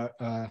lies about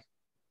they're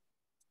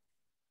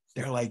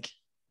like,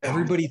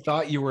 everybody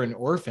thought you were an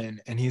orphan,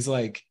 and he's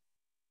like,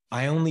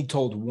 I only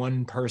told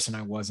one person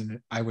I was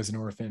an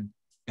orphan,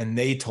 and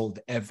they told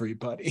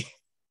everybody.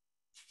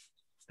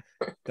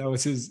 That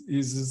was he's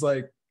just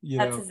like, you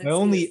know,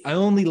 I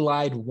only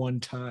lied one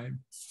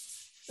time.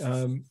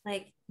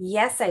 Like,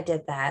 yes, I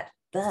did that,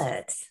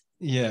 but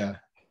yeah.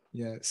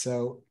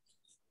 So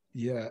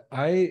yeah,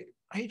 I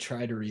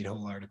try to read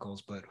whole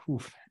articles, but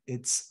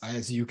it's,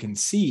 as you can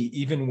see,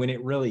 even when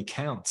it really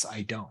counts,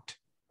 I don't.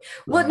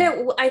 Well,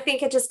 no, I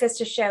think it just goes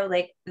to show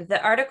like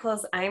the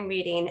articles I'm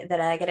reading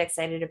that I get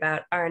excited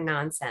about are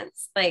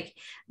nonsense. Like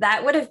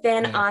that would have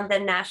been on the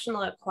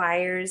National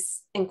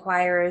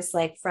Enquirer's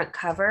like front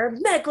cover,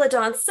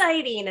 Megalodon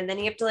sighting, and then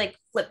you have to like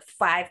flip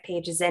 5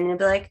 pages in and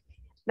be like,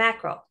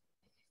 mackerel.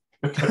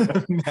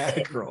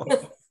 Mackerel.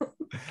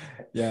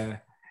 Yeah.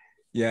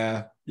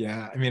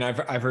 I mean,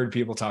 I've heard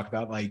people talk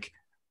about like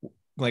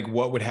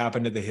what would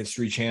happen to the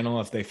History Channel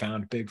if they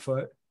found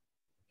Bigfoot.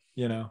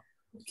 You know,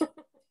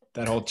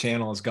 that whole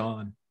channel is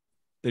gone.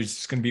 There's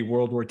just going to be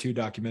World War II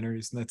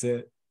documentaries, and that's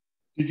it.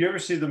 Did you ever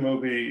see the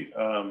movie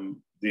The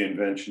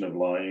Invention of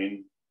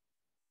Lying?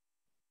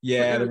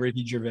 Yeah, the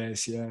Ricky Gervais.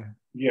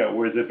 Yeah,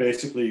 where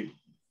basically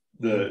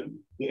the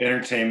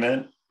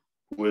entertainment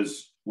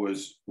was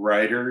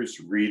writers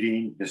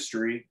reading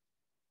history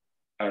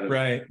out of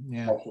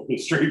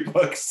history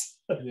books.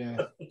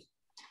 Yeah.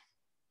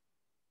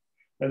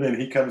 And then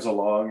he comes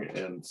along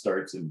and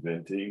starts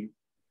inventing.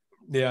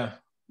 Yeah.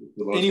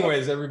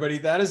 Anyways, everybody,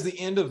 that is the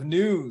end of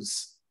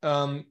news.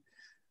 And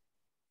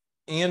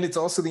it's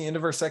also the end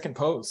of our second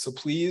post. So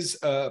please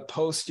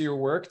post your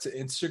work to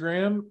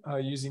Instagram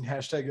using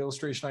hashtag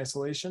illustration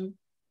isolation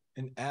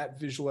and at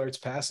Visual Arts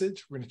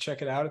Passage. We're going to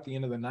check it out at the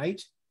end of the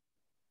night.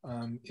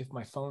 If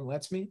my phone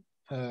lets me,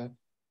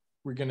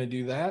 we're going to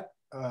do that.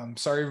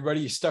 Sorry,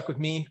 everybody, you stuck with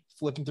me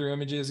flipping through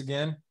images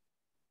again.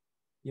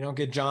 You don't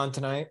get John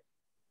tonight.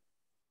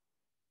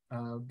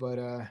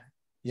 But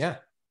yeah.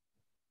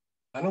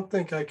 I don't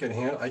think I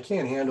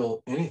can't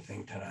handle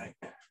anything tonight.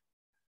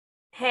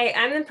 Hey,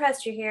 I'm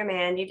impressed you're here,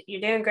 man.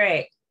 You're doing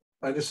great.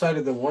 I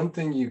decided the one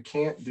thing you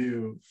can't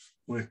do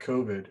with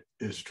COVID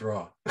is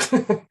draw.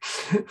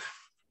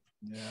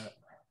 Yeah.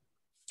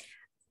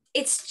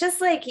 It's just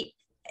like,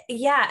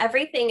 yeah,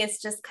 everything is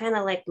just kind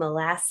of like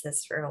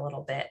molasses for a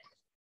little bit.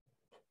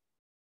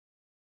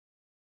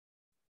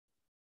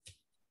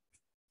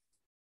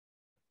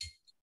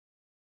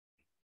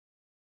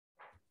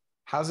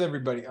 How's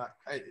everybody?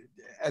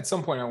 At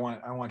some point, I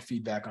want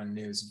feedback on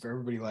news. If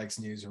everybody likes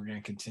news, we're going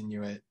to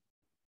continue it.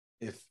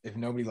 If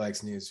nobody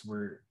likes news,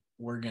 we're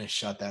going to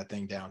shut that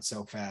thing down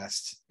so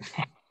fast.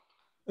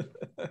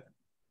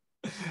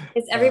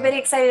 Is everybody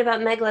excited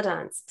about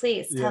megalodons?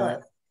 Please tell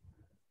us.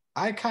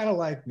 I kind of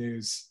like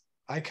news.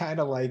 I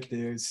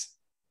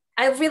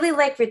really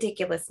like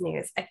ridiculous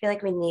news. I feel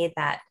like we need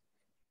that.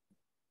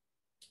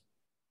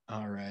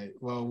 All right.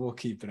 Well, we'll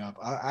keep it up.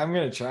 I'm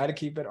going to try to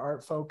keep it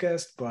art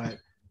focused, but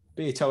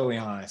be totally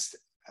honest,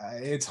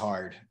 it's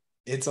hard.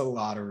 It's a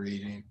lot of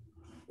reading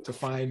to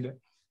find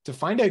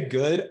a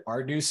good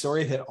art news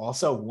story that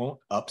also won't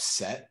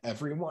upset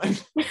everyone.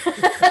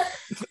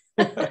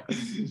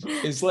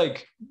 It's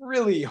like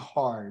really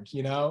hard,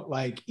 you know,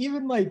 like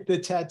even like the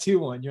tattoo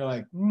one, you're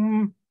like,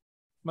 am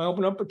I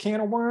opening up a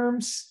can of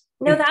worms?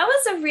 No, that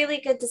was a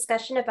really good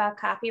discussion about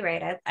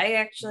copyright. I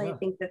actually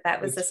think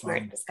that was a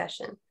smart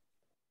discussion.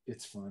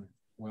 It's fun.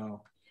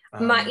 Well,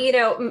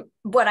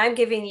 what I'm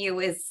giving you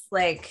is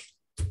like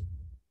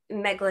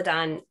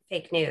megalodon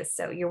fake news,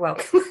 so you're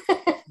welcome.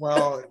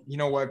 Well, you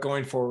know what,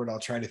 going forward, I'll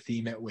try to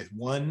theme it with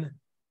one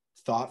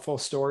thoughtful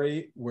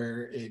story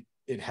where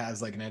it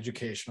has like an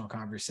educational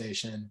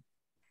conversation,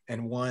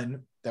 and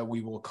one that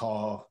we will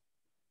call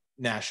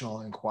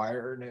National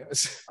Enquirer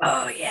news.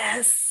 Oh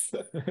yes.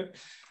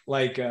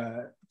 Like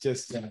we'll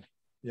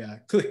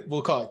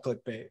call it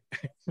clickbait.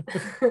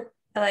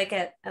 I like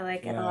it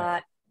a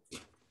lot.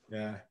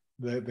 Yeah,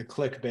 the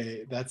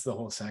clickbait, that's the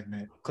whole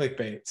segment.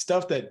 Clickbait,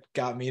 stuff that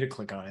got me to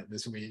click on it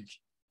this week.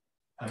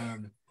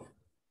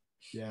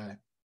 Yeah.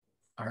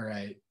 All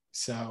right,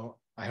 so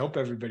I hope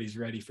everybody's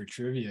ready for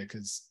trivia,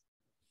 because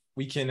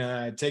we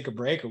can take a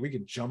break or we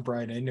could jump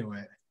right into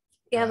it.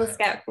 Yeah, let's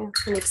go.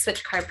 We need to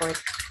switch cardboard.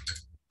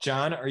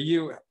 John, are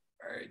you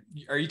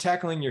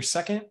tackling your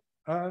second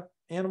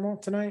animal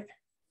tonight?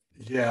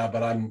 Yeah,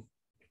 but I'm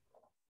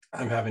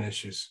having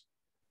issues.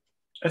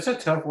 It's a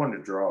tough one to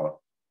draw.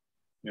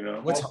 You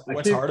know,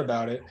 what's hard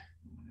about it?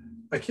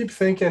 I keep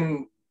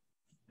thinking,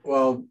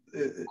 well,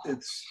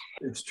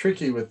 it's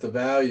tricky with the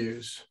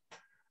values,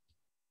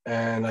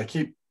 and I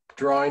keep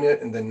drawing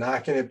it and then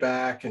knocking it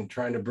back and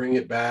trying to bring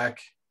it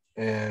back,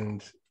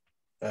 and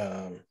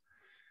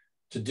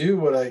to do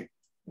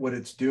what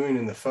it's doing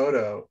in the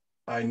photo,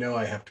 I know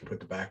I have to put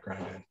the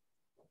background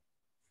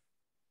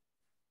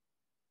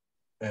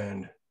in,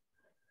 and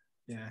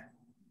yeah,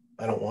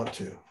 I don't want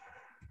to.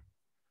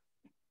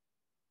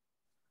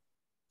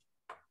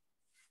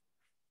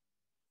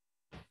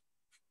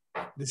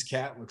 This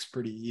cat looks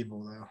pretty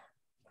evil though.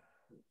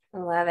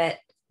 I love it.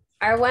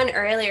 Our one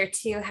earlier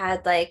too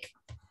had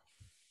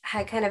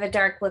kind of a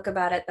dark look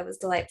about it that was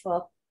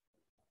delightful.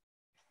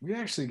 We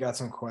actually got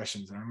some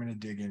questions, and I'm going to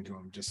dig into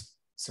them just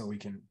so we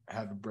can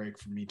have a break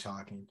from me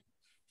talking.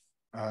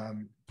 Let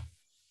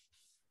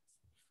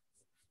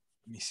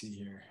me see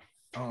here.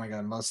 Oh my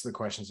God, most of the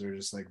questions are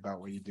just like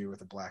about what you do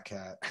with a black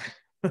cat.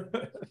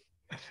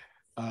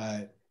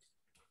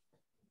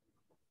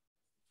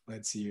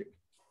 Let's see.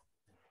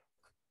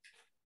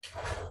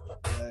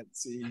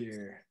 Let's see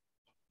here.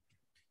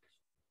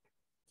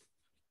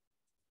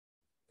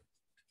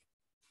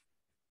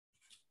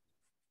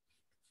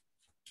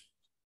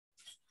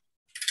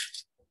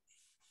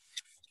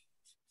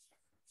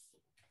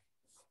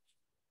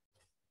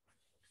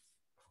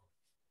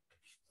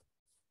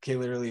 Okay,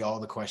 literally all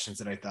the questions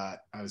that I thought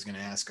I was going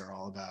to ask are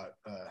all about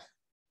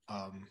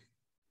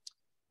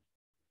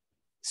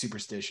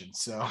superstition.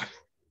 So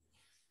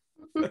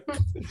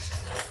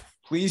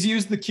please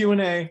use the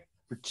Q&A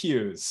for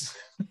cues.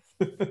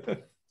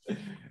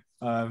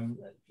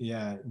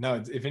 Yeah,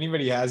 no, if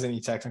anybody has any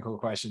technical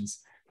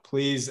questions,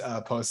 please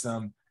post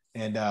them,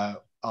 and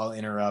I'll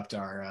interrupt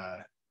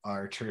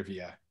our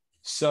trivia.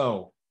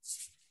 So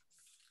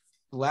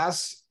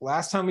last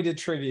time we did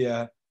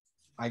trivia,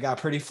 I got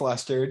pretty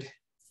flustered.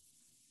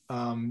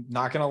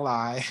 Not gonna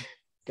lie,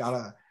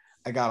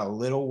 I got a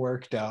little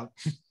worked up.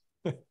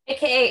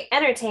 AKA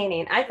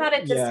entertaining. I thought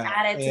it just Yeah,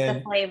 added to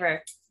the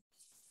flavor.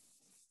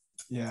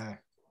 Yeah.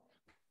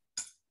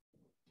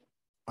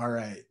 All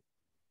right.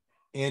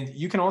 And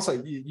you can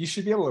also, you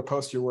should be able to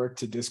post your work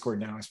to Discord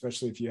now,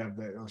 especially if you have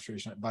the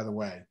illustration. By the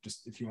way,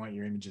 just if you want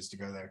your images to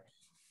go there.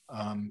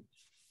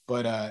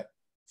 But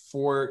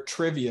for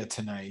trivia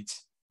tonight,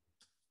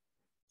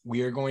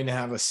 we are going to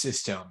have a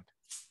system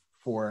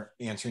for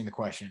answering the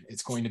question.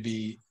 It's going to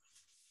be,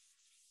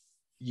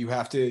 you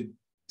have to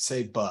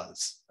say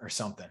buzz or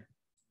something.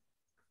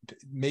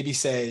 Maybe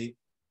say,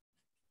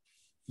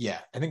 yeah,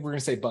 I think we're going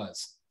to say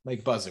buzz,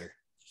 like buzzer,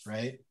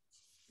 right?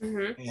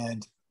 Mm-hmm.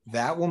 And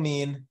that will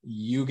mean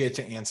you get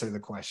to answer the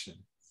question.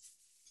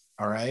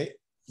 All right.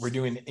 We're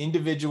doing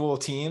individual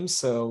teams.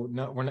 So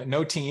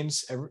no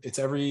teams. It's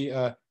every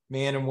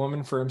man and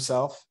woman for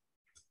himself.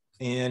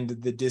 And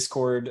the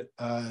Discord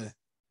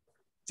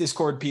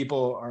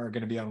people are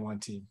going to be on one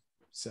team.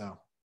 So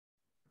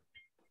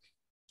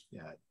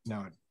yeah,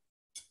 no,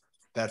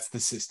 that's the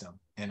system.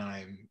 And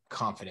I'm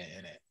confident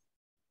in it.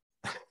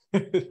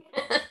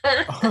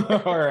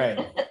 All right.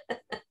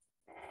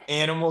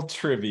 Animal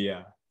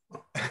trivia.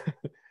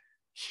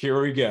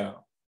 Here we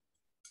go.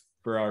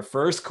 For our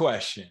first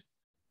question,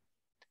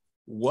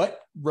 what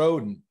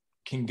rodent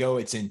can go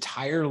its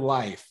entire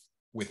life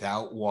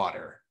without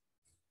water?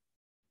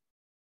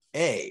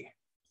 A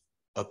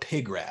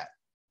pig rat.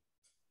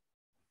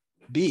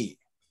 B,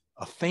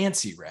 a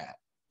fancy rat.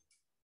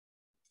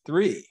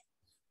 3,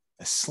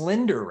 a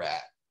slender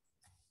rat.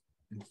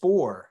 And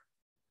 4,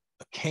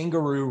 a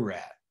kangaroo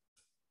rat.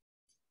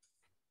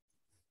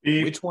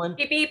 Beep. Which one?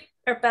 Beep beep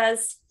or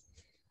buzz.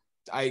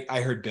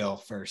 I heard Bill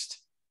first.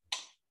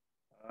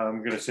 I'm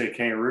going to say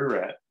kangaroo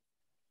rat.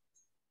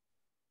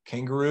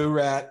 Kangaroo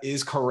rat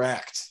is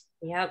correct.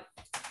 Yep.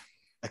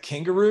 A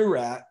kangaroo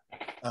rat,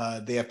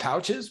 they have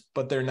pouches,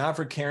 but they're not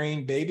for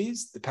carrying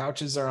babies. The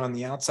pouches are on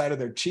the outside of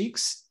their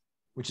cheeks,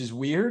 which is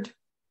weird,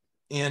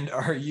 and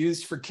are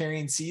used for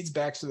carrying seeds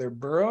back to their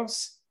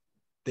burrows.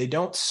 They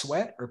don't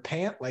sweat or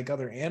pant like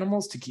other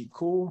animals to keep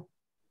cool,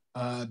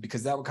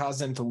 because that would cause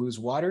them to lose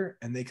water,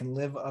 and they can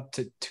live up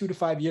to 2 to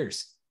 5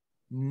 years.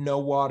 No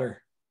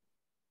water,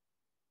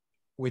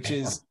 which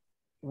is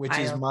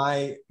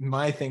my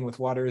thing with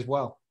water as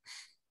well.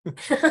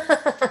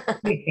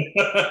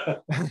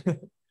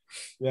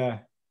 Yeah.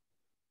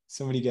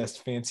 Somebody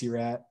guessed fancy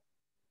rat.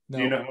 No.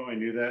 Do you know how I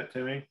knew that,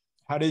 Timmy?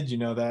 How did you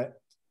know that?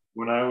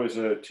 When I was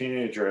a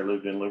teenager, I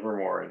lived in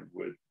Livermore and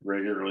would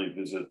regularly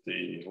visit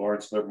the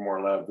Lawrence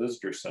Livermore Lab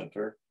Visitor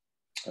Center.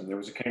 And there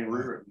was a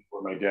kangaroo rat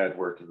before my dad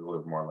worked at the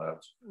Livermore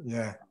Labs.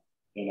 Yeah.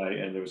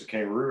 And there was a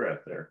kangaroo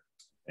rat there.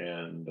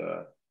 And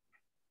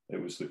it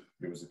was the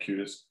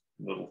cutest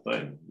little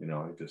thing,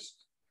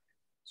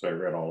 so I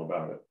read all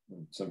about it.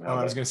 And somehow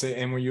I was gonna say,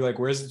 and were you like,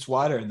 where's its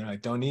water? And they're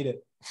like, don't need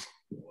it.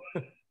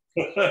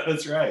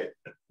 That's right.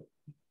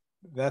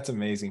 That's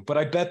amazing. But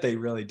I bet they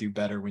really do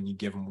better when you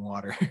give them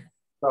water.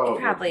 Oh,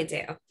 probably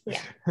do.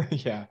 Yeah.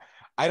 Yeah.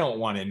 I don't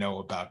want to know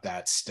about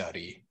that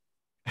study.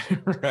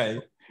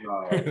 Right.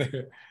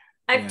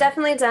 I've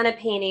definitely done a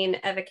painting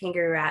of a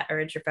kangaroo rat or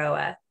a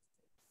jerboa.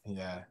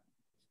 Yeah.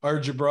 Or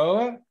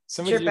jerboa?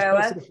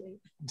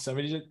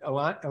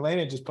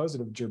 Elena just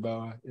posted a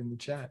jerboa in the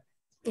chat.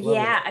 Love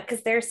it.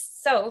 Because they're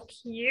so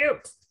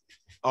cute.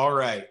 All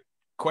right.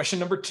 Question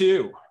number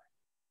 2.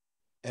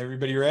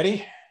 Everybody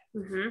ready?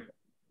 Mm-hmm.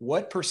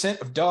 What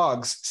 % of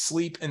dogs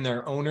sleep in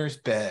their owner's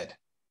bed?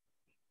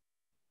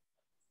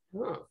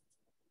 Oh.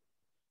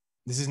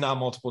 This is not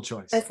multiple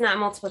choice. It's not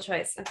multiple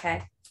choice.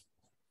 Okay.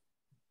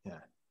 Yeah.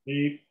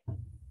 Beep.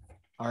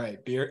 All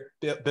right.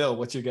 Bill,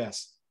 what's your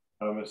guess?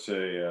 I'm going to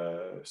say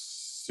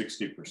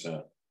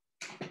 60%.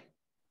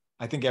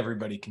 I think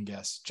everybody can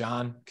guess.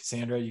 John,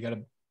 Cassandra, you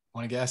want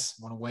to guess?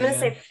 Want to weigh in? I'm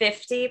going to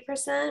say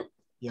 50%.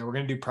 Yeah, we're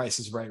going to do Price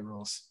is Right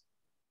rules.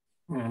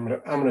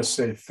 I'm gonna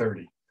say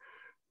 30.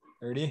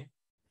 30?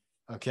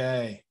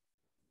 Okay.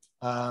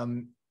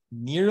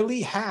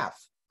 Nearly half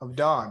of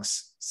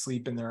dogs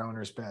sleep in their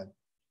owner's bed.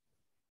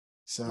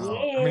 So I'm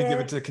going to give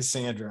it to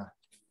Cassandra.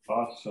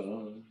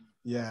 Awesome.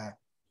 Yeah.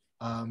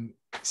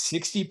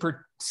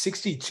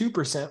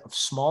 62% of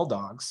small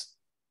dogs,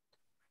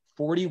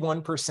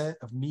 41%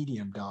 of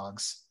medium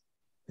dogs,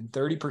 and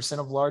 30%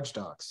 of large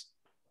dogs.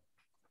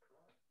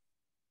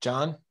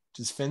 John,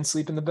 does Finn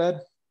sleep in the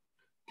bed?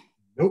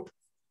 Nope.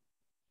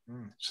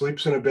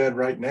 Sleeps in a bed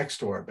right next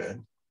to our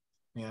bed.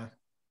 Yeah.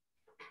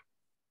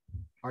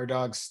 Our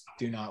dogs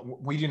do not.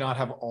 We do not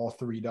have all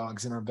 3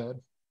 dogs in our bed.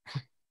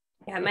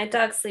 Yeah, my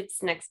dog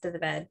sleeps next to the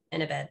bed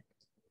in a bed.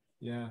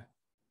 Yeah.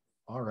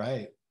 All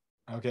right.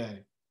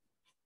 Okay.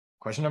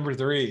 Question number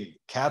 3.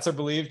 Cats are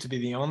believed to be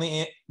the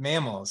only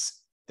mammals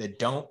that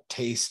don't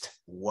taste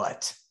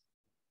what?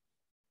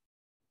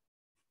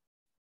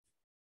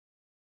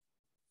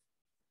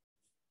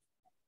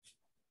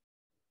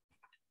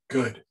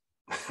 Good.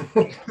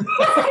 Good.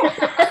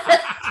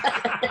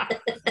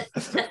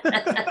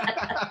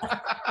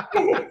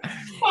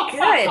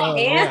 Oh,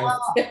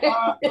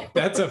 And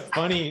That's a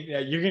funny, yeah,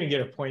 you're going to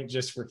get a point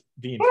just for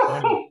being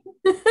funny.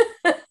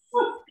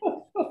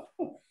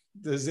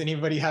 Does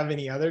anybody have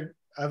any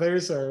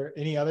others or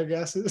any other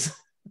guesses?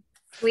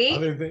 sweet.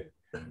 Other than,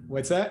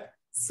 what's that?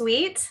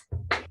 Sweet.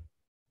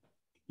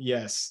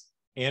 Yes.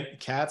 And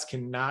cats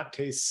cannot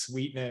taste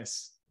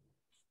sweetness.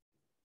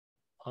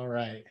 All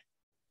right.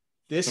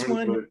 This I'm gonna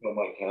one, really tell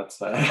my cats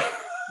that.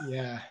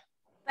 yeah.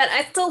 But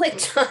I still like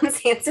John's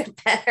answer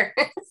better.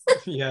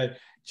 Yeah.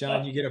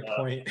 John, you get a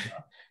point.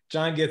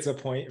 John gets a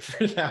point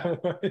for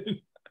that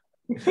one.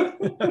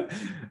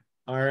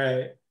 All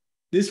right.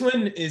 This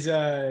one is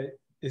a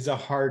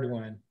hard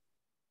one.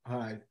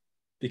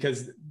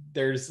 Because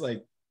there's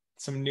like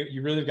some new,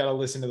 you really got to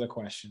listen to the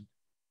question.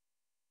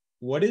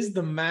 What is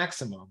the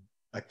maximum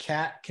a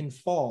cat can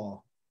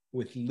fall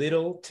with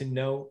little to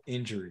no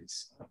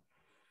injuries?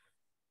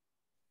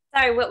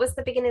 Sorry, what was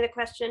the beginning of the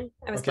question?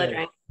 I was blow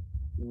drying.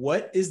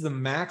 What is the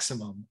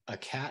maximum a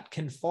cat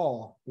can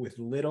fall with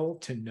little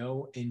to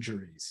no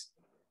injuries?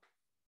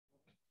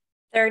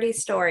 30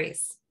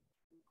 stories.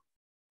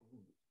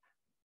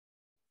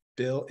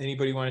 Bill,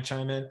 anybody want to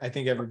chime in? I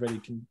think everybody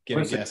can get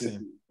a guess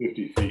in.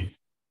 50 feet.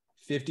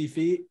 50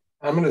 feet?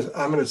 I'm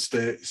gonna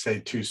say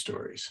 2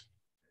 stories.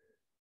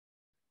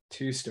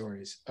 2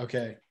 stories.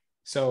 Okay.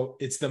 So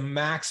it's the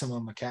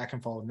maximum a cat can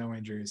fall with no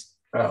injuries.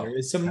 Oh,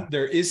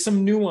 There is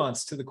some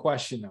nuance to the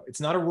question though. It's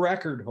not a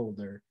record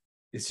holder.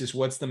 It's just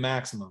what's the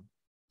maximum.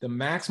 The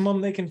maximum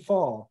they can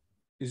fall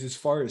is as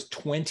far as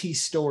 20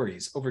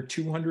 stories, over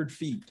 200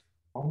 feet.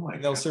 Oh my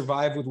God. They'll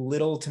survive with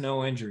little to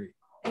no injury.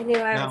 I knew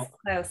I was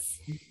close.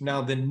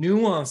 Now, the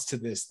nuance to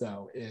this,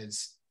 though,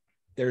 is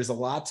there's a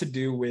lot to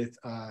do with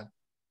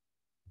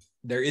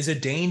there is a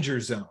danger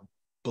zone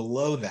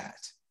below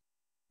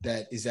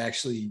that is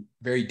actually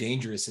very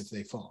dangerous if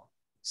they fall.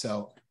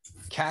 So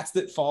cats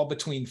that fall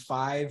between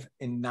 5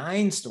 and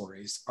 9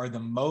 stories are the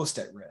most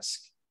at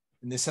risk.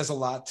 And this has a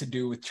lot to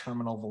do with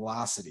terminal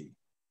velocity.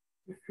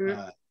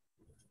 Mm-hmm.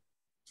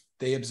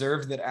 They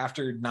observed that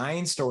after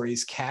 9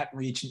 stories, cat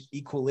reach an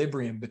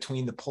equilibrium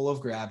between the pull of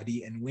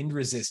gravity and wind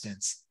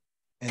resistance,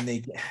 and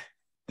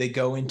they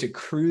go into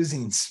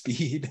cruising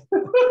speed.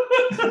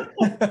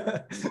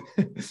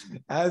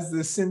 As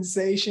the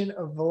sensation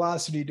of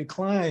velocity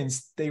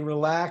declines, they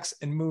relax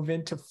and move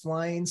into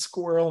flying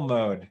squirrel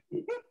mode.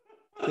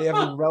 They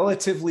have a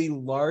relatively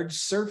large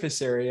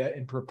surface area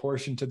in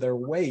proportion to their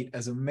weight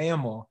as a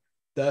mammal,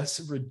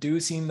 thus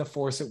reducing the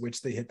force at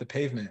which they hit the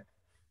pavement.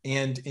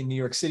 And in New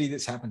York City,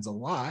 this happens a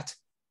lot.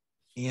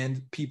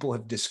 And people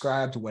have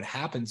described what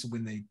happens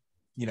when they,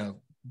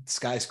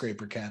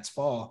 skyscraper cats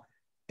fall.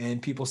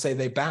 And people say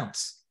they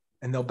bounce,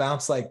 and they'll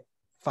bounce like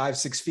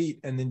 5-6 feet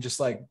and then just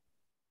like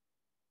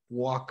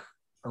walk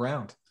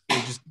around. They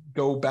just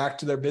go back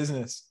to their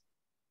business.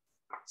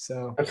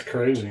 So that's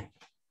crazy.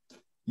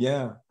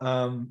 Yeah.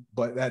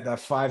 But that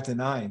 5 to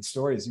 9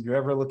 stories, if you're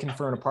ever looking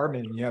for an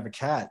apartment and you have a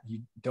cat,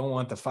 you don't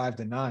want the 5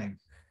 to 9.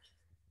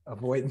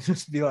 Avoid,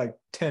 just be like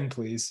 10,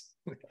 please.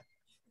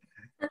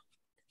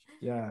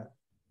 Yeah.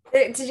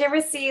 Did you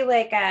ever see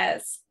like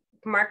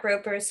Mark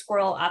Roper's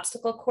squirrel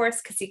obstacle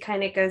course? Because he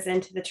kind of goes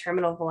into the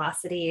terminal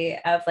velocity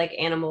of like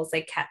animals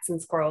like cats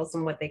and squirrels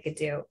and what they could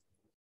do.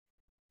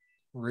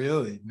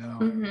 Really? No.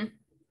 Mm-hmm.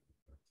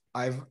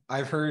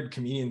 I've heard a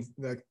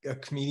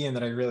comedian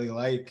that I really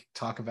like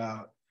talk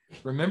about.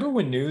 Remember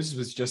when news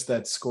was just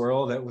that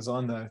squirrel that was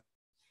on the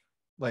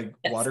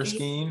water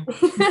skiing?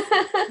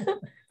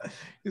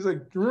 He's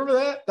like, remember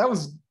that? That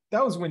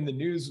was when the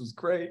news was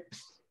great.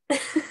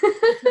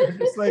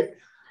 Just like,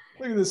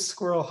 look at this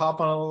squirrel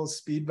hop on a little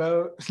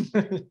speedboat.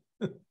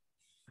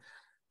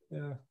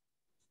 Yeah.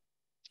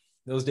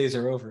 Those days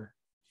are over.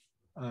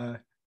 All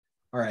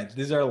right,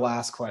 this is our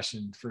last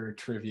question for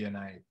trivia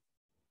night.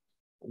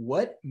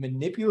 What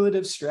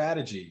manipulative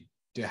strategy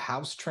do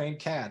house-trained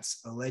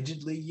cats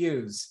allegedly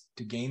use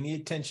to gain the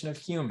attention of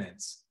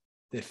humans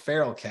that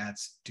feral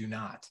cats do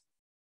not?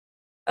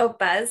 Oh,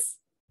 buzz.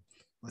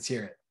 Let's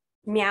hear it.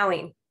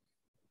 Meowing.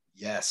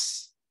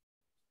 Yes.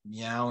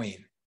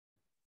 Meowing.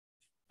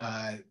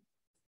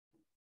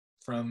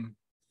 From,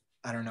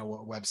 I don't know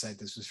what website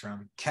this was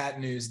from,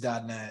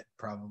 catnews.net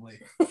probably.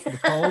 The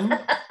poem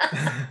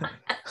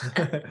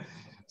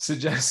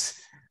suggests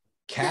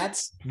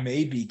cats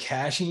may be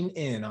cashing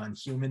in on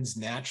humans'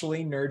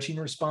 naturally nurturing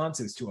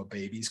responses to a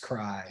baby's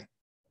cry.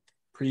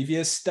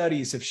 Previous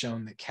studies have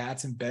shown that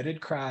cats' embedded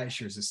cry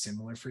shares a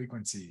similar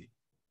frequency.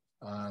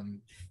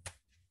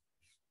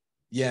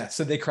 Yeah,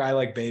 so they cry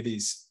like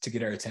babies to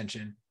get our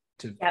attention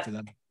for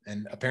them.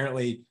 And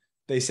apparently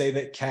they say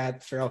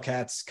that feral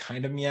cats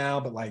kind of meow,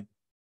 but like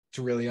it's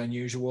really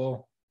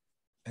unusual.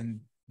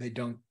 and they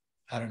don't,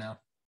 I don't know.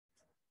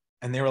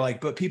 And they were like,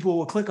 but people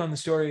will click on the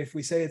story if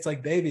we say it's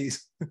like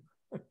babies.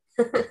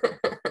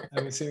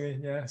 I was serious,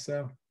 yeah.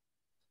 So,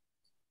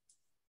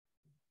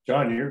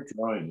 John, your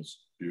drawing is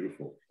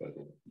beautiful, by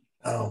the way.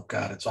 Oh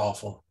God, it's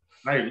awful.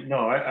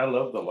 I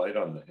love the light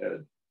on the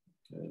head.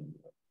 And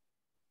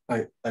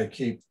I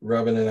keep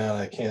rubbing it out.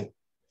 I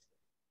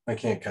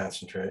can't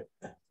concentrate.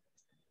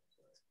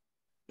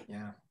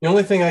 yeah. The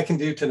only thing I can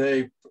do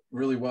today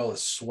really well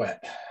is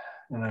sweat.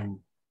 And I'm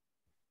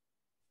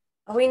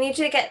We need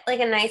you to get like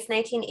a nice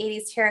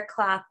 1980s hair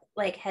cloth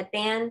like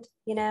headband,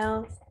 you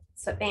know,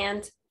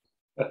 sweatband.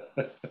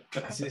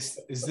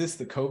 Is this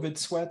the COVID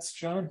sweats,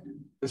 John?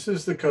 This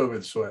is the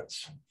COVID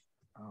sweats.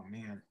 Oh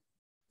man.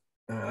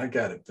 I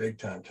got it big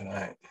time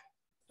tonight.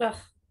 Ugh.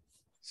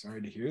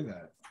 Sorry to hear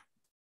that.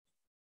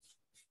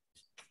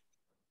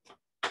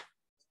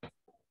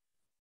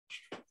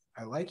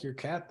 I like your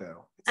cat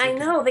though. I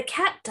know the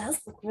cat does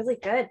look really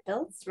good.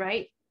 Bill's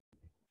right.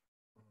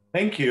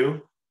 Thank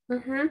you.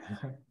 Mm-hmm.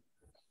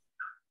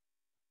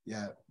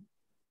 Yeah.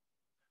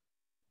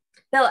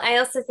 Bill, I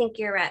also think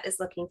your rat is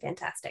looking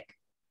fantastic.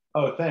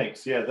 Oh,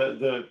 thanks. Yeah,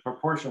 the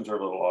proportions are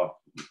a little off.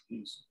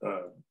 He's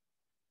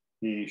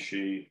he,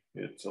 she,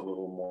 it's a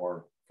little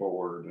more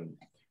forward and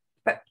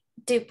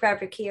Duke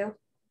barbecue.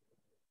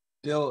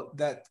 Bill,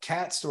 that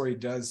cat story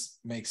does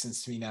make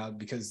sense to me now,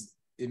 because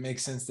it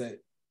makes sense that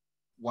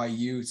why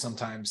you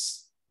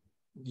sometimes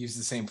use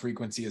the same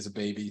frequency as a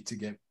baby to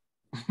get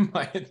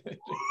my attention.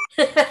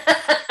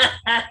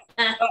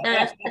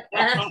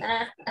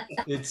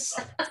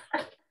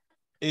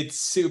 It's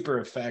super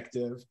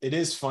effective. It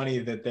is funny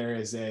that there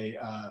is a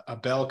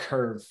bell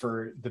curve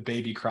for the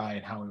baby cry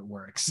and how it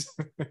works.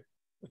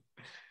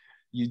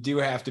 You do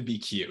have to be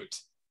cute.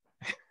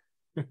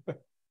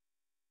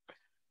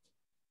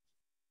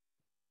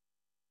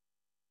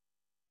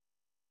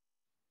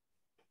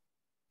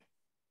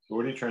 So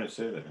what are you trying to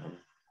say there?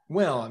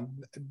 Well,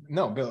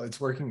 no, Bill, it's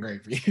working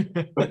great for you.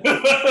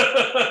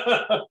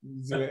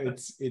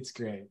 It's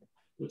great.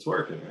 It's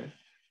working, right?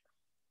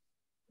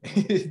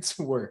 It's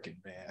working,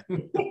 man.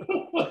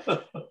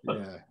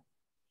 Yeah.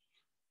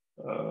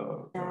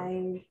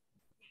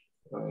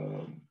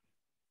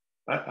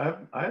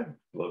 I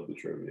love the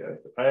trivia.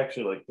 I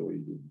actually like the way you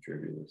do the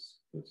trivia.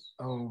 This.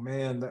 Oh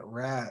man, that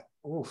rat.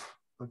 Oof,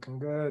 looking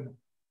good.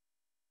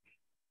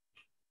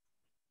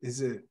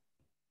 Is it?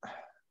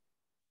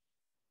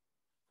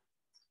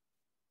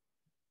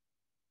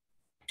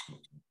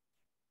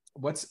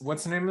 What's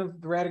the name of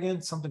the rat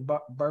again? Something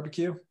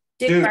barbecue?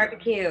 Duke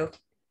barbecue.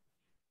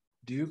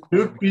 Duke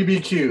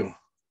BBQ.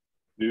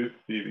 Duke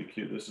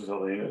BBQ. This is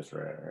Elena's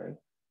rat, right?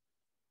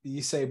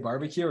 You say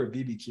barbecue or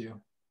BBQ?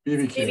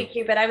 BBQ.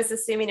 BBQ, but I was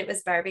assuming it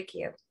was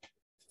barbecue.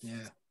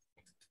 Yeah.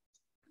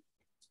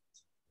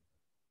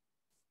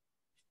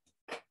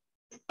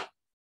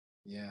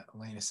 Yeah,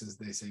 Elena says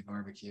they say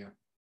barbecue.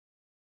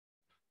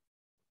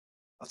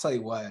 I'll tell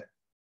you what,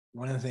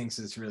 one of the things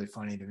that's really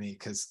funny to me,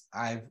 because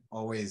I've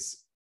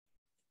always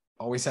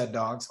had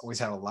dogs, always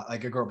had a lot.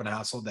 Like I grew up in a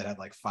household that had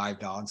like 5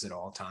 dogs at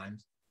all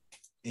times.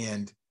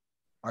 And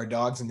our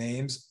dogs'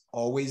 names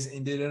always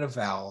ended in a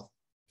vowel.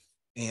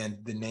 And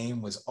the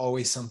name was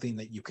always something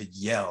that you could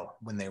yell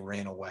when they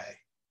ran away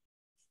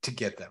to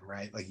get them,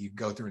 right? Like you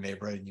go through a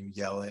neighborhood and you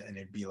yell it, and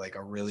it'd be like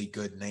a really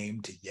good name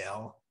to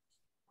yell.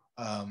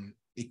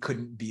 It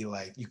couldn't be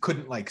like, you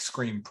couldn't like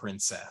scream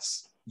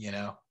princess, you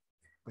know?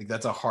 Like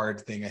that's a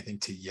hard thing, I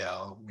think, to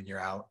yell when you're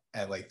out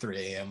at like 3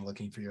 a.m.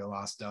 looking for your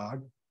lost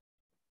dog.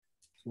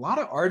 A lot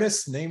of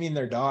artists naming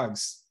their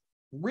dogs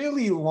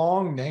really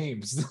long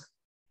names.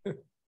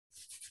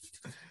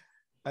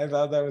 I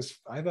thought that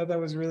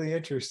was really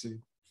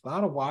interesting. A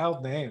lot of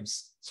wild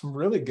names, some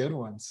really good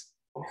ones.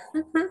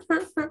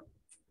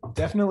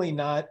 Definitely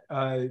not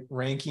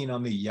ranking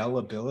on the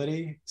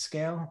yellability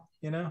scale,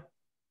 you know?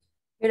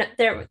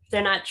 They're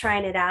not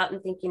trying it out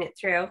and thinking it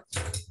through.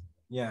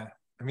 Yeah.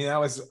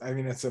 It's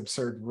an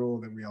absurd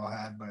rule that we all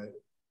had, but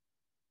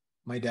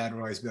my dad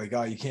would always be like,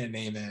 oh, you can't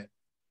name it.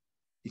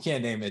 You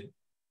can't name it.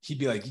 He'd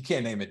be like, you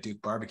can't name it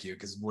Duke Barbecue,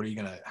 because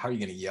how are you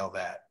gonna yell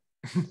that?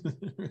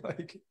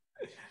 Like,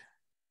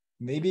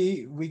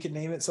 maybe we could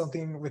name it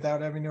something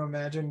without having to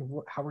imagine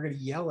how we're gonna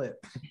yell it.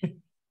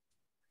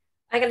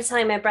 I gotta tell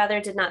you, my brother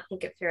did not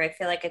think it through. I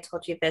feel like I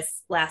told you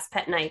this last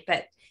pet night,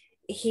 but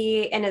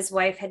he and his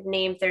wife had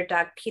named their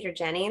dog Peter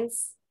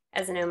Jennings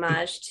as an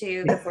homage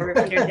to the former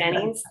Peter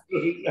Jennings.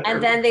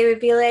 And then they would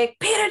be like,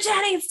 Peter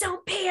Jennings,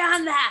 don't pee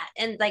on that.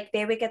 And like,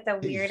 they would get the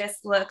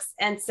weirdest looks.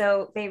 And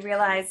so they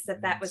realized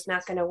that was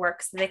not going to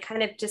work. So they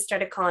kind of just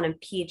started calling him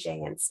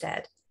PJ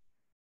instead.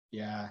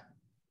 Yeah.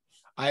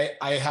 I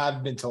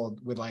have been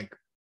told with like,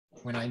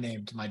 when I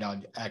named my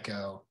dog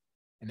Echo,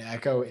 and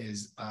Echo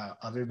is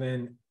other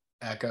than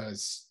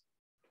Echo's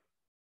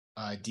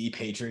deep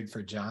hatred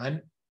for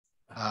John,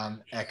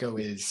 Echo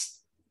is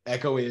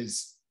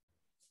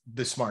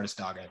the smartest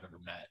dog I've ever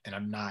met.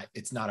 And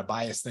it's not a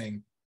bias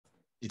thing.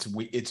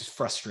 It's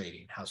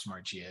frustrating how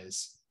smart she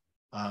is.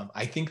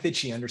 I think that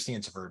she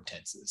understands verb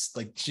tenses.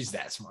 Like she's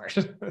that smart.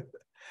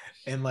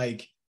 And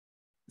like,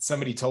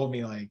 somebody told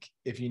me, like,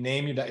 if you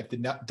name your if the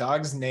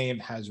dog's name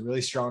has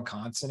really strong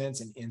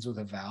consonants and ends with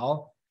a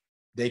vowel,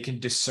 they can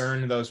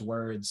discern those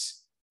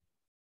words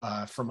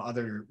from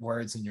other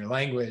words in your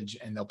language,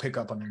 and they'll pick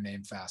up on their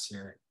name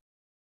faster,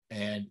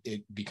 and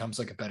it becomes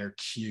like a better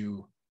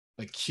cue,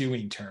 like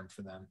cueing term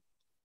for them.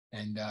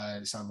 And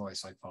so I've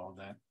always like followed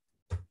that.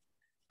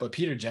 But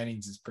Peter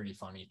Jennings is pretty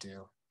funny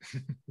too.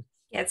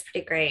 Yeah, it's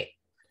pretty great.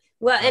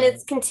 Well, and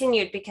it's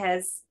continued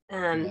because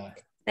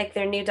like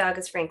their new dog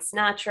is Frank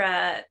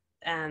Sinatra.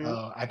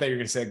 Oh, I thought you were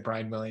gonna say like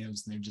Brian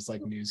Williams, and they're just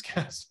like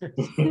newscasters.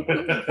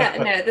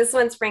 No, this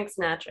one's Frank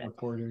Sinatra.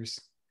 Reporters.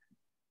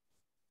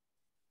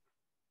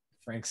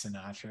 Frank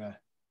Sinatra.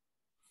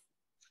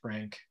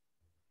 Frank.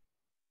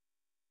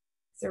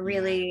 It's a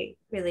really,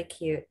 really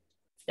cute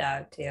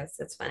dog too.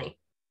 So it's funny.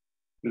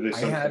 Do they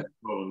sometimes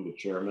call him the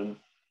chairman?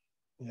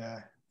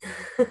 Yeah.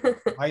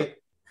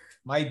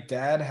 My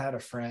dad had a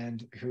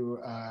friend who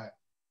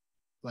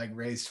like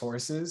raised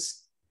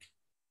horses,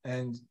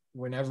 and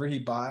whenever he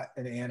bought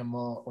an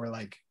animal or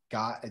like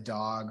got a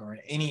dog or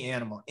any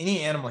animal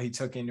he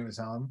took into his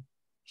home,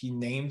 he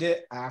named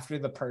it after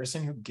the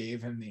person who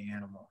gave him the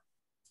animal,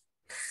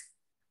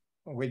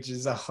 which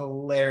is a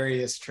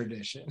hilarious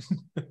tradition.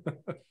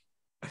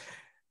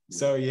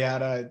 So he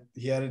had a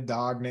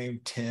dog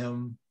named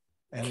Tim,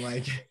 and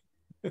like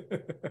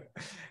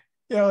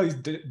you know,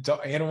 these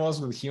animals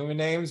with human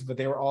names, but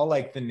they were all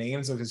like the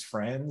names of his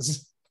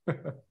friends.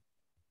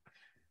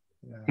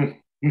 Yeah.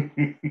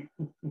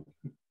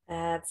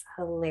 That's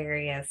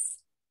hilarious.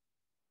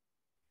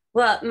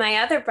 Well, my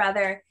other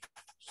brother,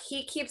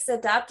 he keeps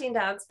adopting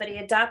dogs, but he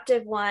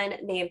adopted one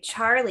named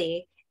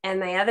Charlie, and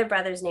my other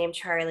brother's named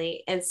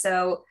Charlie. And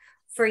so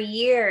for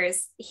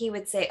years, he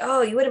would say,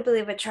 "Oh, you wouldn't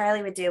believe what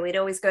Charlie would do. We'd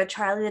always go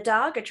Charlie the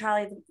dog or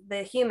Charlie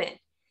the human."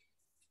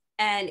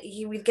 And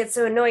he would get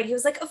so annoyed. He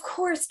was like, "Of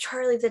course,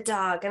 Charlie the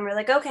dog." And we're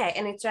like, "Okay."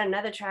 And he'd start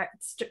another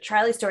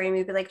Charlie story, and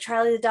we'd be like,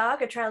 "Charlie the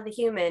dog or Charlie the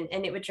human?"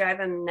 And it would drive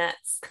him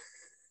nuts.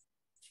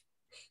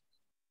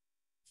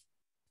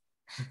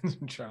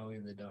 Charlie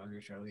the dog or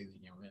Charlie the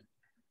human.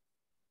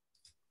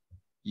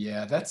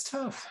 Yeah, that's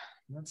tough.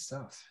 That's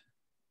tough.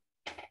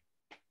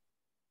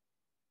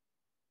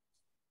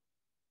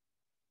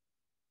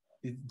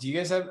 Do you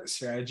guys have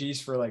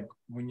strategies for like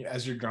when you,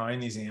 as you're drawing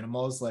these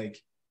animals,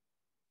 like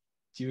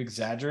do you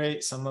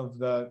exaggerate some of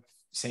the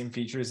same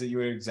features that you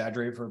would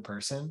exaggerate for a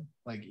person,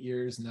 like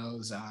ears,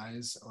 nose,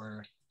 eyes?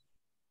 Or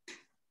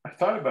I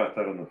thought about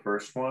that on the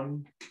first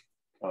one.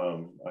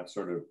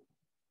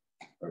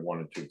 I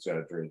wanted to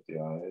exaggerate the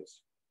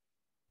eyes.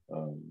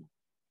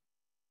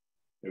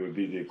 It would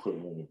be the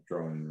equivalent of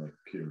drawing like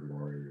Peter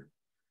Lorre.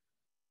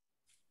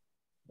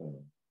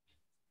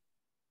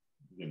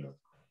 You know,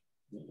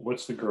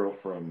 what's the girl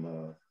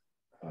from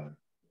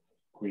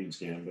Queen's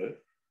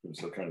Gambit? It was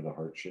the kind of the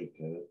heart-shaped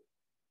head.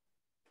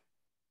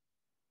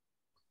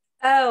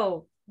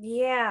 Oh,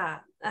 yeah.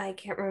 I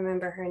can't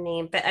remember her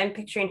name, but I'm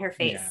picturing her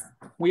face.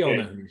 yeah, we all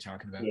know who you're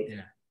talking about. Yep.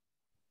 Yeah.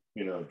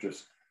 You know,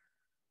 just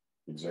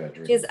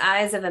exaggerating. She has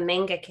eyes of a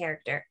manga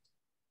character.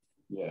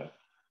 Yeah.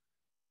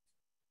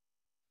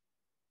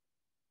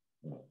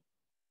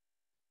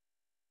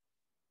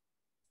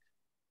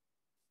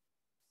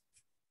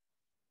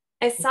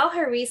 I saw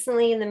her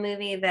recently in the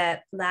movie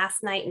that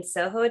Last Night in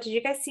Soho. Did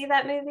you guys see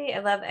that movie? I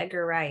love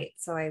Edgar Wright,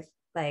 so I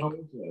like. How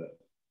was that?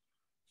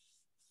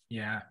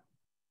 Yeah.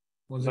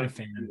 Wasn't a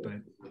fan,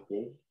 but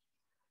Good.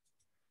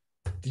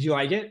 did you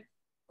like it?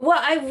 Well,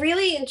 I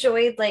really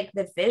enjoyed like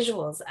the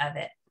visuals of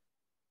it.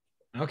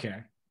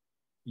 Okay.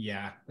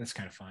 Yeah, that's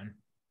kind of fun.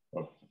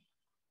 Oh.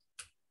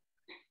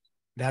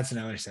 That's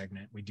another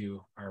segment. We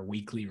do our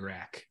weekly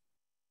rec.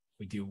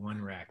 We do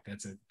one rec.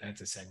 That's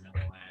a segment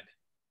we'll add.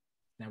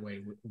 That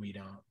way we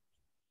don't.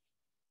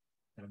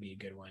 That'll be a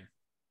good one.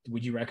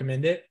 Would you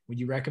recommend it? Would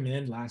you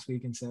recommend Last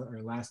Night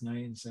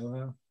in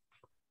Soho?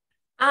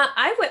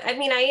 I would. I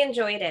mean, I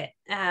enjoyed it.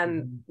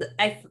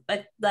 I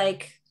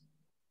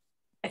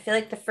feel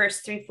like the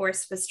first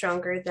 3/4 was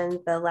stronger than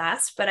the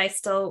last, but I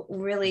still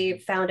really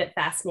found it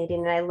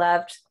fascinating, and I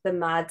loved the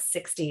mod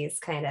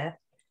 60s kind of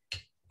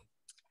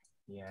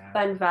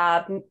fun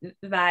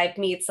vibe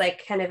meets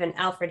like kind of an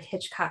Alfred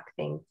Hitchcock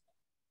thing.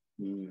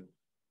 Mm.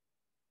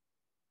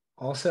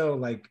 Also,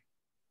 like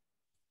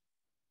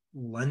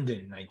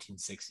London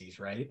 1960s,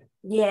 right?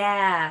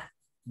 Yeah.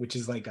 Which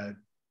is like a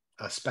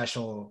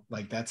special,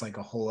 like that's like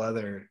a whole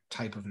other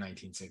type of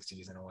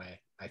 1960s in a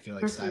way. I feel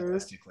like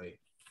stylistically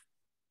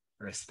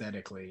or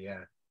aesthetically,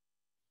 yeah.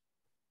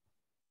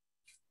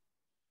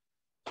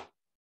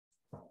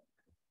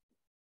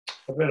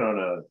 I've been on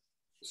a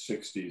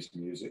 60s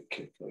music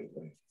kick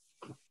lately.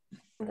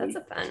 That's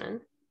a fun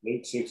one.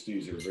 Late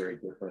 60s are very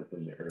different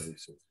than the early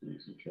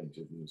 60s in terms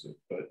of music,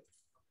 but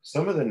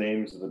some of the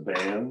names of the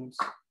bands,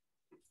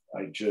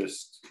 I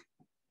just,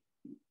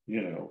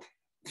 you know,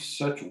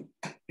 such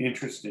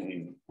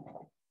interesting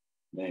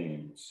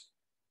names.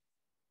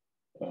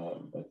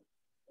 But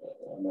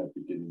I might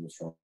be getting this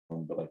wrong,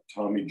 but like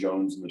Tommy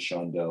Jones and the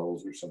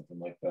Shondells or something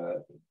like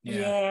that.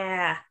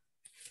 Yeah.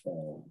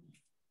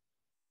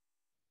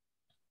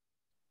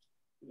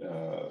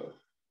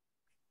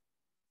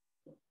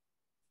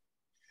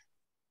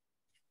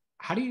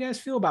 how do you guys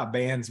feel about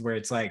bands where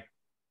it's like,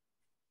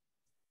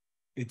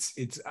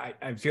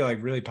 I feel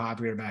like really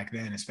popular back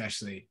then,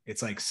 especially.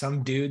 It's like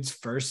some dude's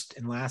first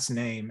and last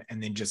name,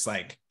 and then just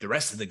like the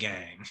rest of the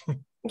gang.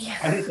 Yeah.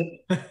 I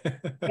think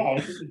it's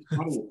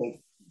funny. It's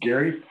like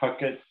Gary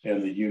Puckett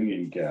and the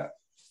Union Gap,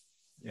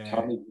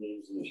 Tommy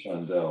James and the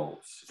Shondells.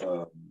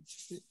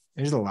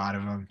 There's a lot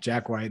of them.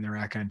 Jack White and the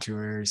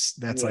Raconteurs.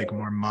 That's like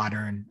more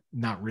modern,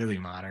 not really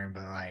modern,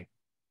 but like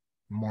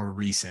more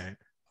recent.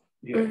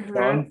 Yeah,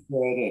 John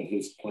Fred and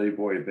his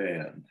Playboy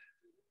band.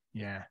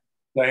 Yeah.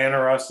 Diana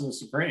Ross and the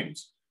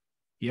Supremes.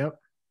 Yep.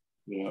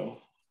 You know,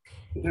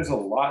 but there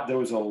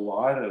was a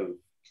lot of,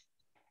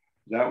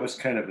 that was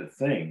kind of a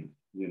thing,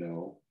 you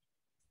know,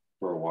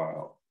 for a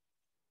while.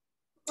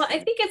 Well, I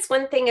think it's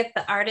one thing if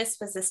the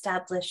artist was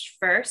established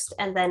first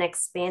and then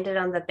expanded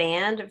on the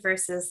band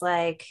versus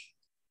like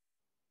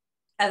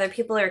other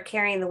people are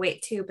carrying the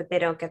weight too, but they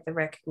don't get the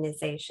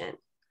recognition.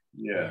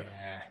 Yeah.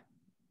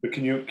 But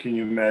can you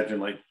imagine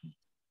like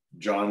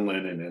John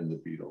Lennon and the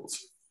Beatles?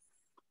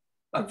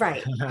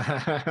 Right.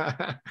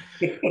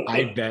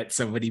 I bet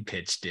somebody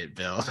pitched it,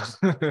 Bill.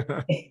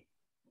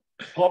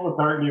 Paul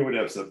McCartney would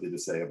have something to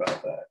say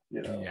about that,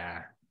 you know.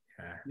 Yeah.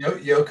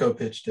 Yoko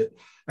pitched it.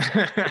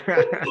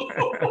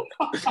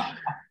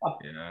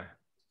 Yeah.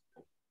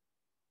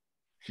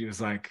 She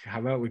was like, how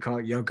about we call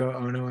it Yoko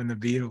Ono and the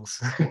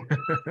Beatles?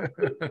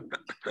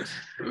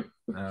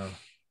 No.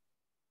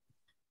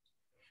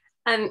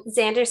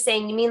 Xander's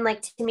saying, you mean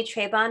like Timmy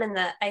Trebon and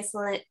the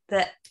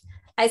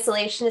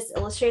isolationist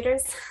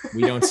illustrators?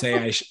 we don't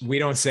say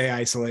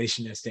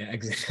isolationist,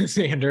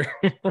 Xander.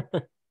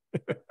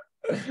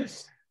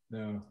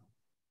 No.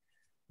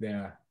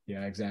 Yeah,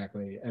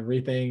 exactly.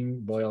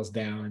 Everything boils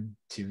down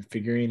to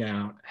figuring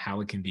out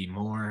how it can be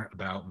more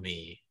about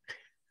me.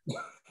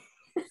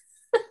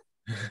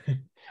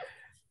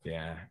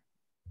 Yeah.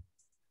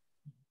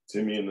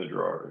 Timmy in the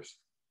drawers.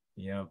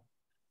 Yep.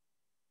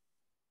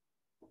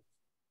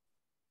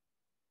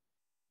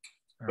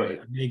 All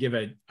right, I'm gonna give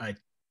a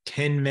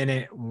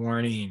 10-minute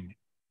warning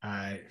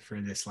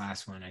for this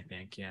last one, I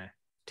think. Yeah,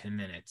 10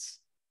 minutes.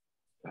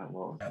 That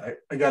long.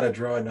 I gotta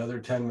draw another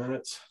 10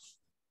 minutes.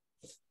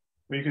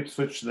 Well, you could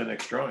switch to the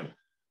next drawing.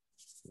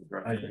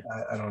 I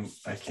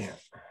can't.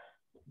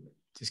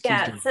 Just keep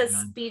Yeah, doing it says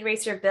man. Speed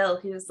Racer Bill,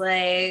 who's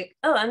like,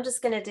 oh, I'm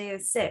just gonna do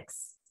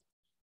 6.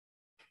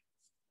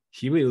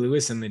 Huey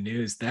Lewis in the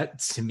News. That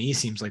to me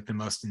seems like the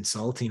most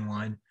insulting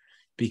one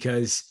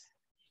because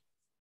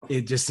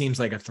it just seems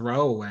like a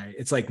throwaway.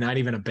 It's like not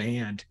even a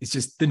band. It's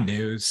just the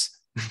news.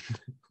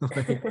 Tom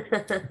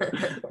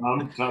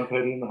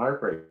Petty and the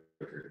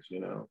Heartbreakers,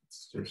 you know.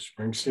 It's just,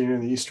 Springsteen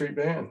and the E Street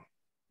Band.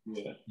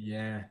 yeah.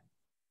 Yeah.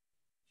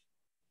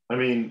 I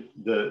mean,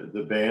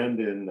 the band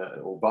in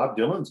Bob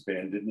Dylan's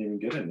band didn't even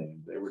get a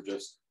name. They were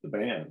just the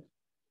band.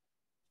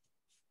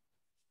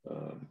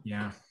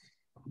 Yeah.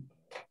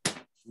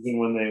 Even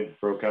when they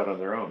broke out on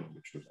their own,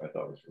 which I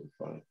thought was really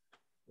funny.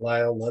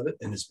 Lyle Lovett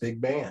and his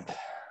big band.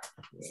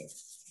 Yeah.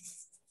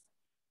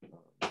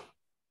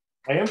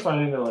 I am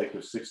finding that like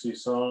with 60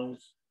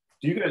 songs,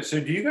 do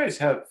you guys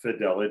have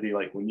fidelity?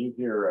 Like when you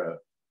hear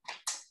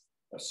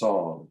a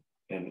song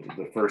and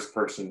the first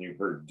person you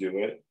heard do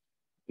it,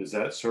 does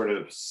that sort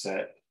of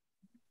set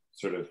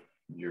sort of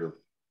your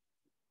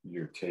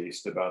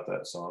taste about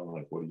that song?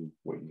 Like what you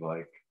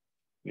like,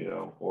 you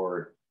know,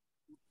 or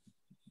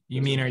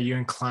You mean, are you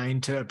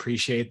inclined to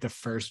appreciate the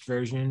first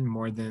version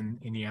more than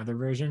any other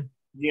version?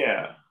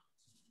 yeah.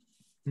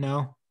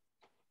 No,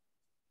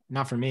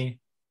 not for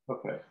me.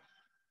 Okay.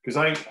 Because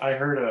I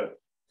heard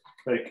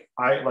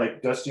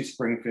like Dusty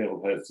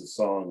Springfield has the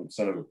song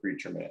Son of a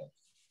Preacher Man.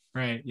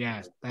 Right.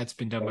 Yeah. That's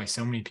been done by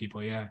so many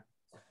people. Yeah.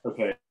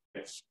 Okay.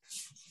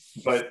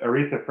 But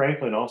Aretha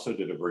Franklin also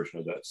did a version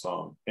of that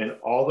song. And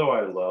although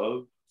I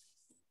love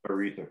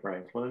Aretha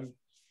Franklin,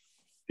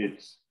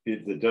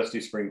 the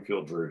Dusty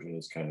Springfield version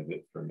is kind of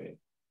it for me.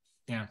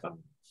 Yeah.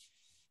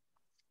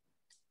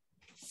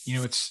 You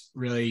know, it's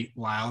really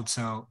wild.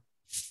 So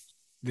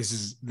this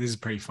is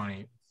pretty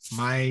funny.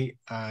 My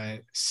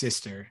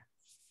sister,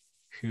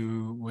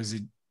 who was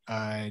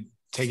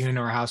taken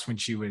into our house when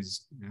she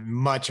was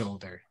much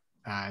older,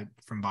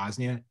 from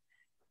Bosnia,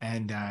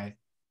 and I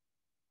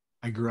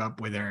grew up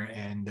with her,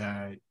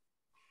 and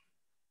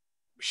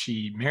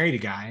she married a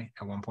guy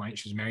at one point.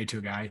 She was married to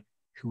a guy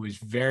who was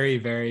very,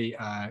 very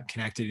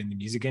connected in the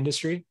music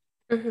industry,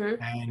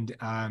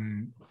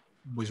 and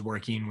was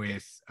working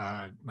with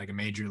like a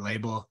major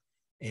label,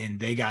 and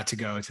they got to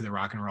go to the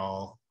Rock and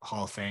Roll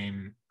Hall of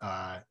Fame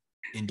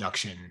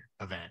induction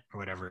event or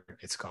whatever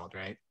it's called,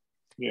 right?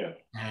 Yeah.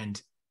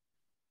 And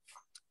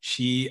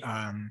she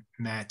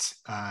met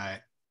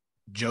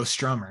Joe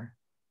Strummer,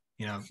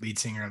 you know, lead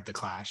singer of The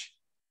Clash.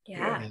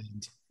 Yeah.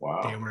 And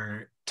Wow. they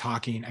were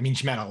talking. I mean,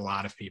 she met a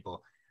lot of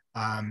people.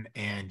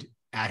 And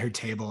at her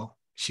table,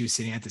 she was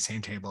sitting at the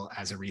same table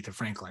as Aretha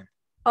Franklin.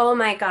 Oh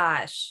my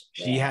gosh.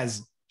 She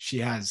has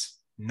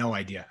no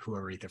idea who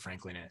Aretha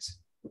Franklin is.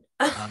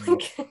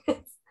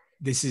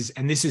 This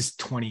is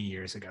 20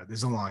 years ago. This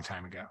is a long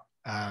time ago.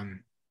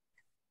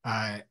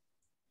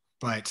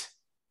 But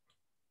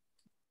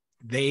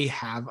they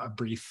have a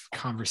brief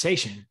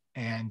conversation,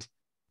 and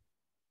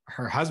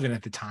her husband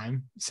at the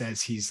time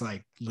says he's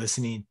like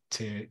listening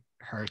to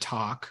her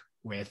talk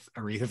with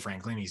Aretha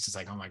Franklin. He's just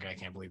like, oh my God, I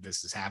can't believe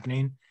this is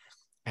happening.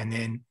 And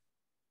then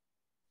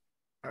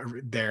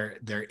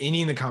they're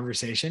ending the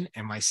conversation,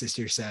 and my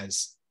sister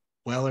says,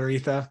 well,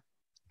 Aretha,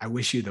 I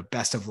wish you the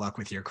best of luck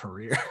with your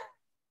career.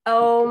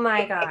 Oh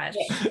my gosh.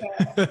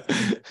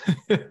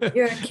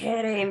 You're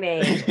kidding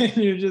me. And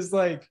you're just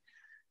like,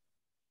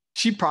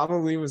 she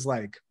probably was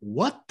like,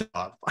 what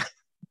the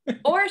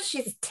Or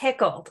she's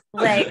tickled,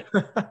 like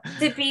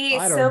to be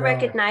I don't so know.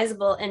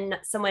 recognizable and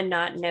someone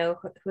not know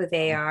who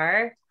they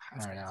are.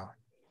 I don't know.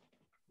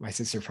 My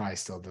sister probably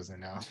still doesn't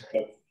know.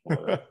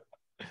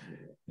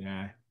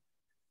 Yeah.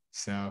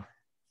 So,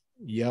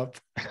 yep.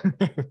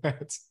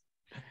 That's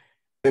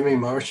Amy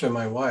Marcia,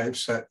 my wife,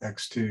 sat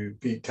next to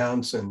Pete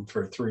Townsend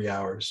for 3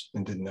 hours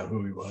and didn't know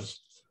who he was.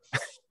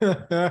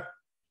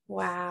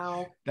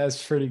 Wow.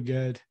 that's pretty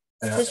good.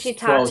 Did she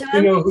talk to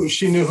him?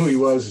 She knew who he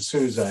was as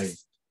soon as I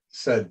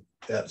said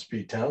that's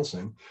Pete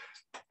Townsend,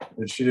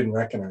 but she didn't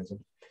recognize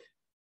him.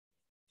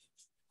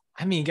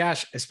 I mean,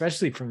 gosh,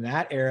 especially from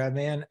that era,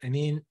 man. I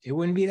mean, it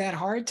wouldn't be that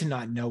hard to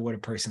not know what a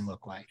person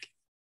looked like.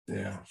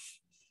 Yeah.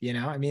 You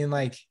know, I mean,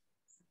 like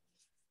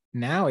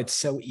now it's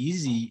so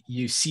easy.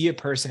 You see a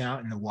person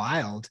out in the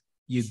wild,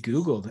 you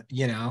Google them,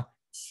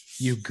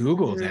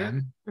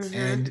 them,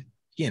 and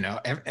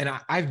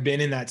I've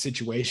been in that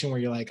situation where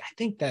you're like, I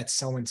think that's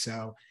so and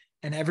so,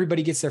 and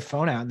everybody gets their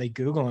phone out and they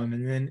Google them,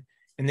 and then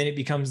it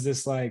becomes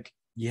this like,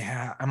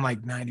 yeah, I'm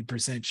like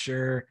 90%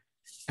 sure.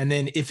 And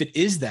then if it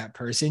is that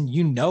person,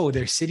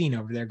 they're sitting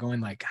over there going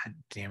like, God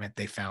damn it,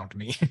 they found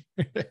me.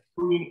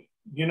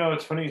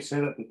 It's funny you say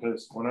that,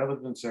 because when I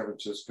lived in San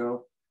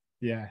Francisco,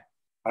 yeah,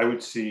 I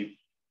would see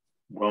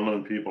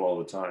well-known people all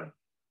the time.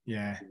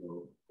 Yeah.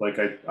 Like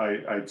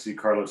I'd see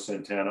Carlos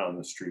Santana on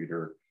the street,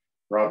 or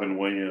Robin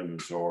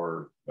Williams,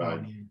 or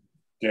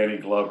Danny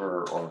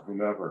Glover, or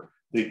whomever.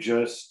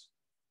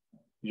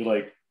 You're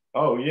like,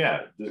 oh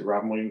yeah,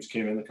 Robin Williams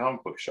came in the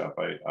comic book shop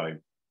I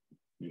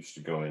used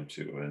to go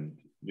into, and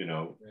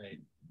right.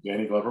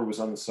 Danny Glover was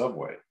on the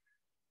subway,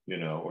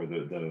 or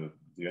the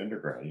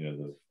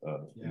underground,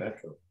 the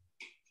metro.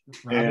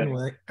 Robin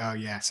Williams. Oh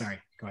yeah, sorry.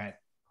 Go ahead.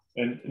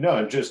 And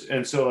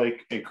so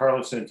like in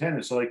Carlos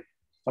Santana, so like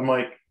I'm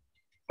like,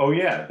 oh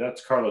yeah,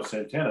 that's Carlos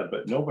Santana,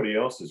 but nobody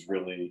else is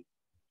really.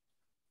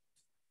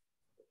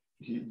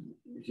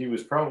 He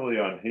was probably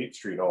on Haight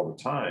Street all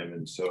the time,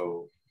 and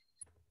so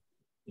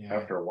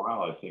after a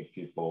while, I think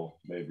people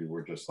maybe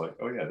were just like,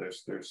 oh yeah,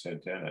 there's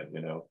Santana,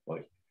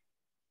 like.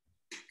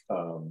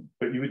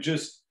 But you would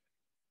just.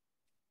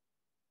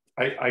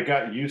 I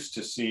got used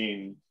to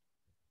seeing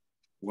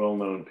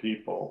well-known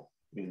people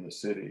in the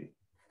city.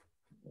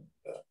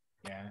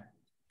 Yeah.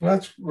 Well,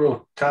 that's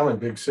real common,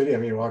 big city. I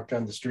mean, you walk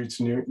down the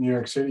streets in New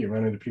York City, you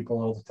run into people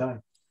all the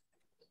time.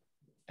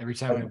 Every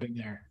time I've been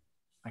there.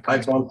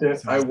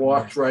 I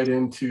walked right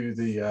into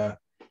the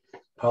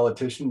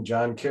politician,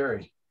 John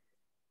Kerry,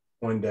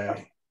 one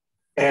day.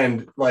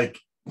 And like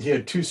he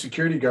had two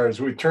security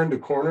guards. We turned the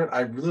corner.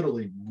 I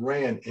literally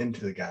ran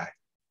into the guy.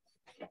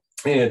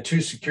 And he had two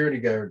security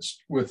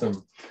guards with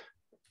him.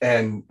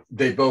 And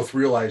they both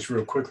realized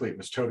real quickly it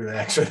was totally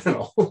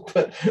accidental.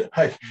 But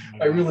I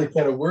really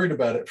kind of worried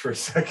about it for a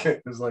second.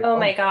 It was like, oh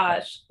my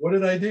gosh, what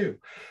did I do?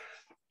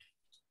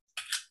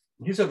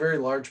 He's a very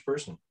large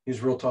person.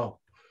 He's real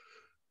tall.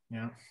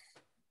 Yeah.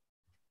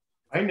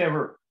 I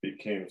never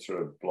became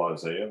sort of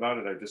blasé about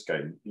it. I just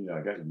got,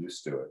 I got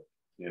used to it.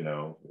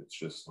 It's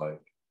just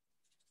like.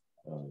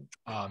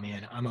 Oh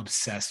man, I'm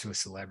obsessed with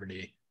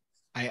celebrity.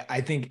 I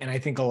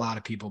think a lot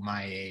of people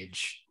my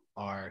age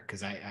are,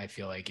 because I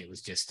feel like it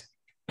was just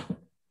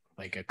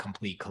like a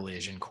complete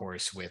collision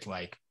course with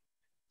like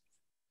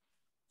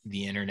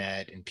the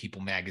internet and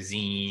People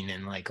magazine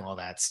and like all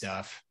that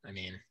stuff. I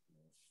mean,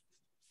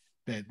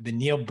 the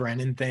Neil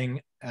Brennan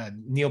thing,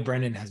 Neil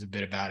Brennan has a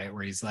bit about it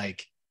where he's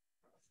like,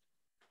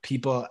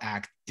 people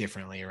act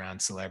differently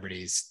around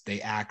celebrities. They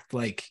act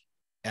like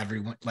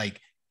everyone, like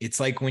it's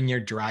like when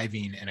you're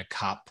driving and a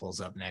cop pulls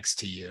up next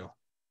to you.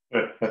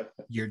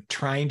 You're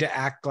trying to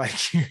act like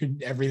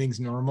everything's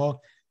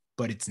normal,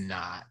 but it's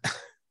not.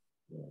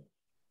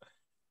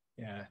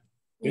 Yeah.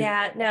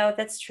 Yeah, no,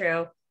 that's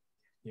true.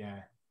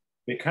 Yeah.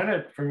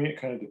 For me,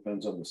 it kind of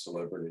depends on the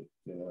celebrity,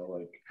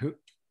 like who.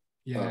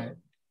 Yeah.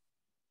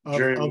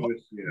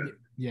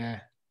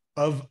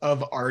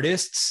 Of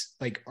artists,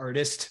 like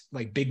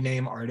big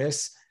name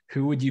artists,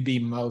 who would you be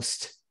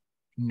most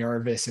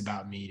nervous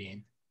about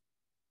meeting?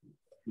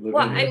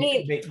 Well, I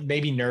mean,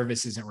 maybe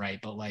nervous isn't right,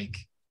 but like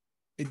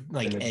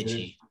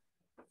edgy.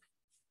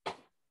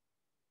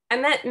 I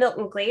met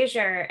Milton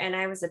Glaser and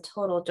I was a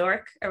total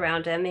dork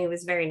around him. He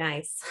was very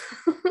nice.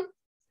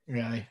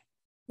 Really?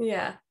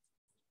 Yeah.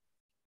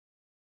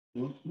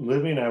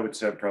 Living, I would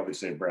probably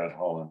say Brad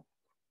Holland.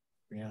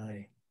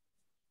 Really?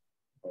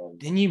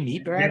 Didn't you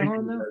meet Brad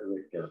Holland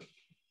though?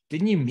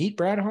 Didn't you meet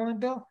Brad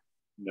Holland, Bill?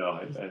 No,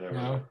 I never.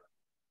 No.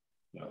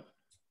 No.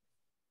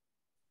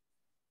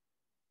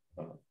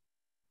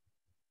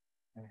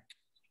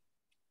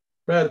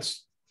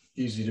 Brad's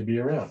easy to be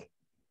around.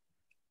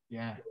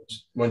 Yeah.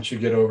 Once you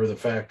get over the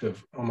fact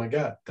of, oh my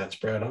God, that's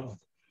Brad Hall.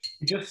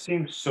 He just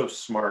seems so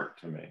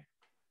smart to me.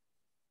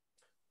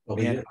 Well,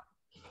 Man,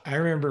 I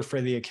remember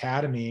for the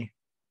academy,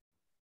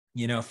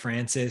 you know,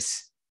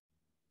 Francis,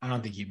 I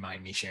don't think you'd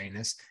mind me sharing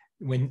this.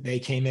 When they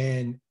came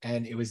in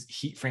and it was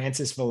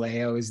Francis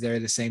Vallejo was there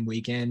the same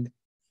weekend,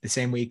 the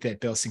same week that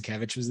Bill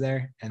Sienkiewicz was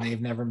there, and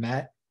they've never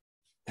met.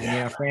 And, you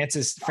know,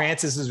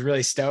 Francis was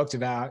really stoked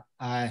about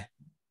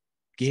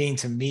getting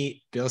to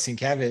meet Bill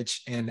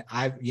Sienkiewicz. And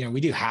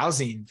we do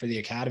housing for the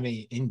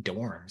academy in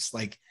dorms.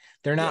 Like,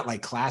 they're not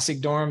like classic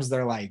dorms.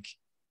 They're like,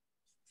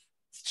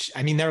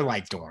 they're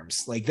like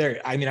dorms. Like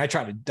I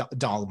try to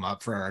doll them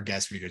up for our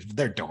guest readers, but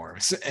they're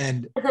dorms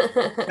and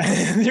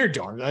they're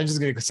dorms. I'm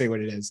just going to say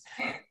what it is.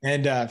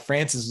 And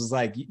Francis was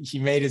like, he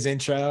made his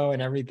intro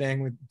and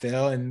everything with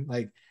Bill, and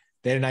like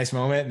they had a nice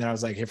moment. And then I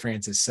was like, hey,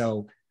 Francis,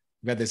 so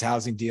we got this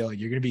housing deal.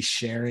 You're going to be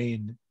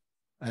sharing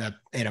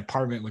an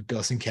apartment with Bill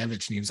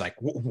Sienkiewicz. And he was like,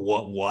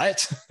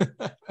 what?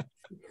 I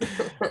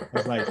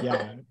was like,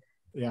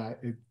 yeah.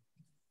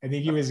 I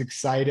think he was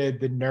excited,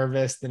 then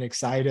nervous, then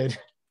excited.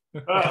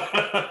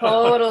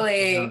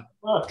 Totally.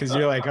 Because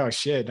you're like, oh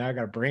shit, now I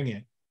gotta bring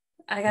it.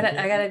 I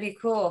gotta be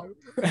cool.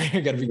 I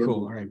gotta be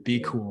cool. All right,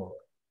 be cool.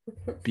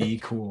 Be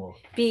cool.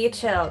 Be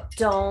chill.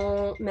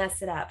 Don't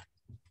mess it up.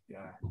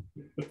 Yeah.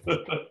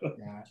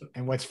 Yeah.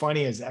 And what's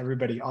funny is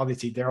all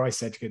these they're always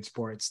such good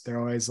sports. They're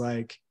always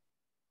like,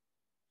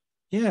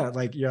 yeah,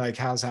 like you're like,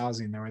 how's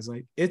housing? They're always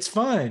like, it's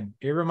fun.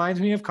 It reminds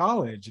me of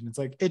college. And it's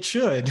like, it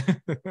should.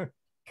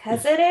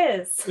 Because it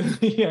is.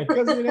 Yeah,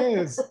 because it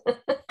is.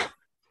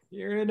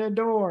 You're in a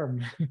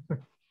dorm.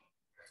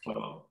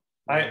 Well,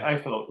 I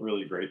felt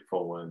really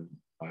grateful when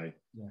I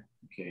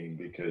came,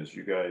 because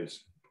you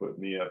guys put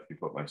me up, you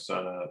put my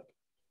son up.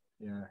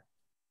 Yeah.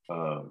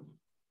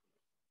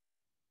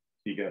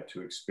 He got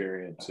to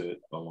experience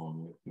it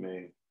along with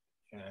me.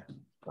 Yeah.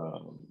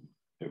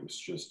 It was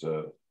just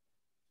a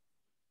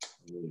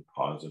really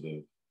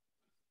positive.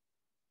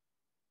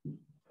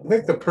 I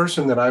think the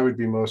person that I would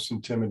be most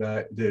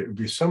intimidated, it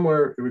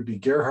would be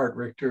Gerhard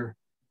Richter,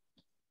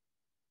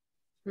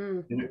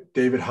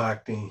 David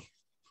Hockney.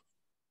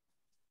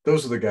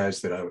 Those are the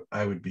guys that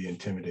I would be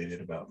intimidated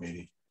about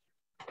meeting.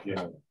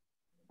 Yeah,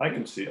 I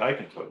can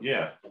tell.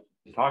 Yeah,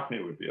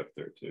 Hockney would be up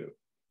there too.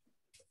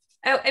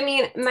 Oh, I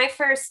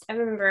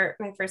remember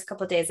my first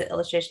couple of days at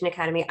Illustration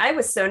Academy. I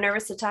was so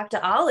nervous to talk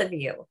to all of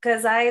you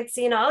because I had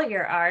seen all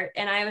your art,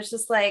 and I was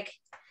just like,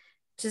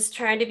 just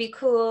trying to be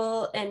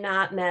cool and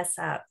not mess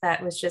up.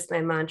 That was just my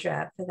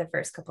mantra for the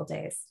first couple of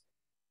days.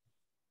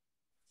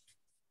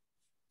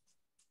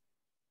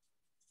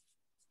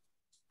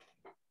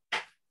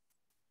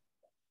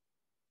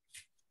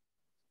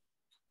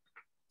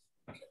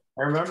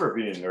 I remember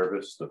being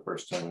nervous the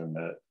first time I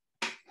met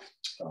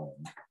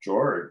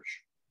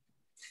George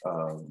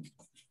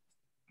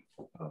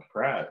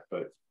Pratt,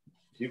 but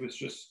he was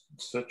just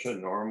such a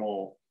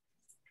normal,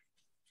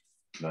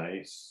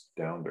 nice,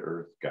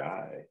 down-to-earth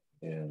guy,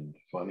 and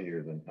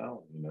funnier than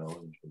hell,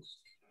 and just,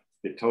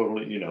 it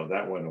totally,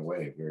 that went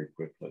away very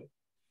quickly.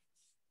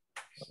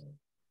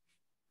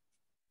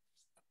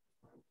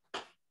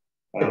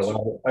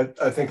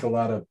 I think a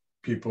lot of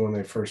people, when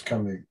they first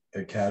come to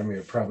the academy,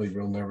 are probably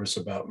real nervous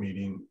about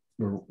meeting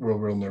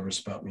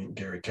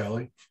Gary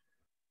Kelly.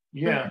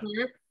 Yeah.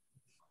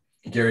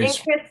 Gary's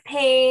and Chris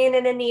Payne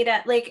and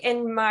Anita,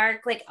 and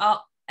Mark,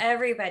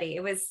 everybody.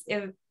 It was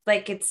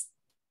it's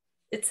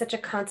such a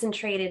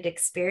concentrated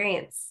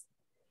experience.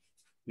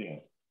 Yeah,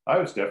 I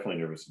was definitely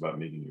nervous about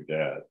meeting your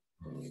dad.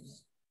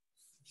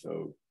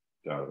 So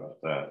doubt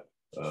about that.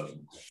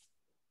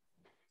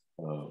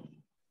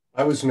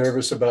 I was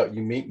nervous about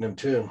you meeting him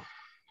too.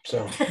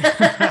 So sick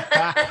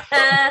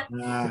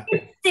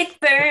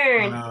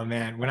burn. Oh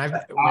man,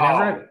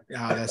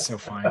 that's so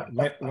funny.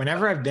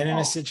 Whenever I've been in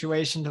a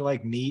situation to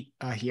meet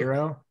a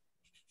hero,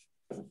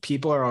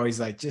 people are always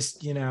like, just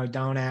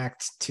don't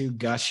act too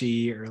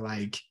gushy or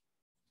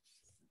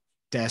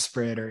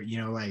desperate or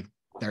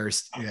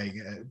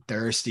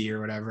thirsty or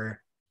whatever.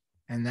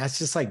 And that's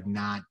just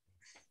not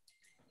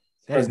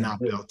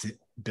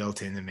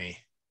built into me.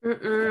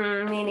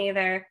 Me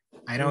neither.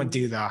 I don't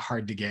do the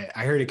hard to get.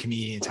 I heard a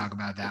comedian talk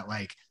about that.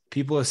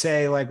 People will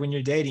say, when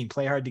you're dating,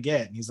 play hard to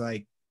get. And he's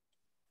like,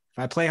 if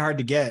I play hard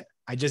to get,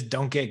 I just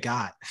don't get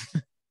got.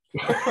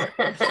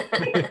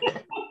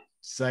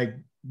 It's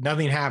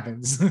nothing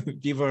happens.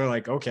 People are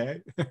like,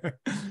 okay.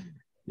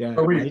 Yeah.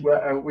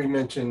 We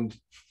mentioned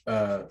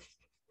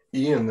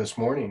Ian this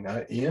morning.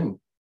 Ian,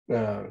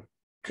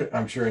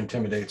 I'm sure,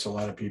 intimidates a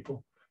lot of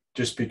people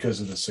just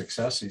because of the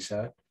success he's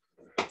had.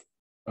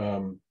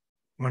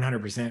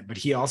 100%. But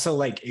he also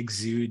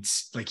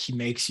exudes, he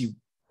makes you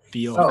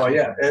feel. Oh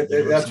yeah,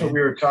 that's what we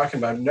were talking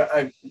about.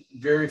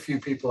 Very few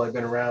people I've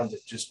been around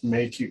that just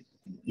make you.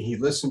 He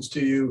listens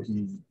to you.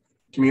 He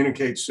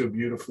communicates so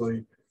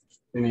beautifully,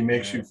 and he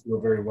makes you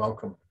feel very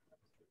welcome.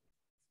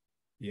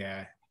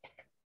 Yeah.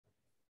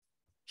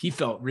 He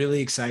felt really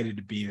excited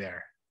to be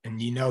there,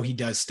 and he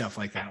does stuff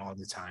like that all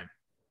the time.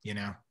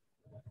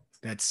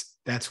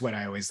 That's what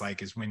I always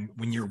like, is when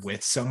you're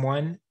with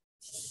someone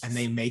and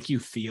they make you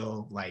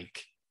feel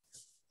like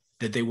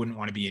that they wouldn't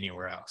want to be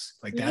anywhere else.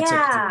 Like that's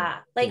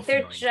like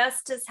they're feeling.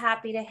 just as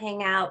happy to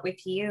hang out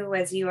with you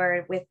as you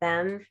are with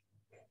them.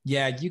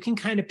 Yeah, you can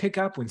kind of pick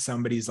up when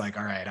somebody's like,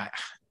 all right,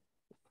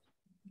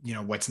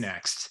 what's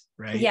next,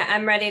 right? Yeah,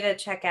 I'm ready to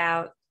check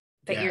out,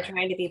 but Yeah. you're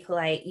trying to be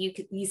polite.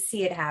 You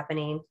see it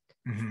happening.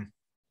 Mm-hmm.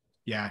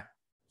 Yeah.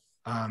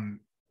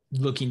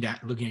 Looking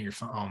at your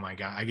phone. Oh my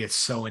God, I get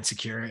so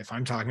insecure if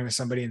I'm talking to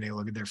somebody and they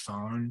look at their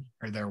phone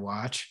or their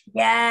watch.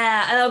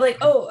 Yeah, and I'm like,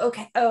 oh,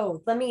 okay.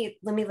 Oh, let me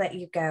let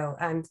you go.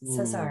 I'm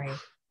so sorry.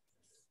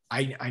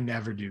 I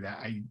never do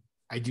that.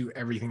 I do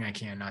everything I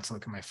can not to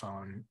look at my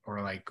phone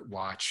or like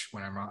watch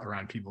when I'm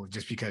around people,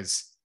 just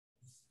because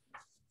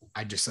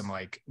I just am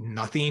like,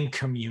 nothing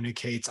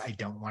communicates I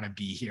don't want to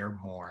be here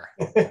more.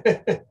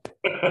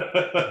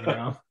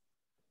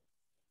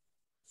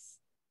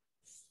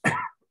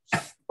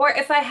 Or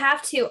if I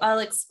have to, I'll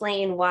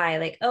explain why.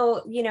 Like,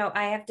 oh,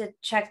 I have to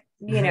check,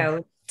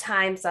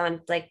 times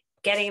on like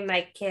getting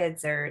my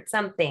kids or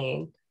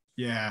something.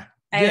 Yeah.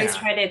 I always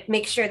try to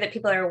make sure that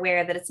people are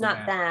aware that it's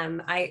not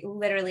them. I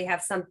literally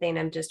have something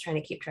I'm just trying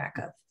to keep track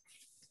of.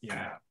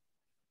 Yeah.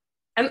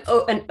 I'm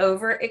an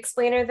over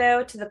explainer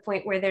though, to the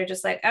point where they're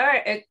just like, all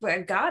right, I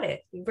got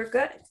it. We're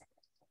good.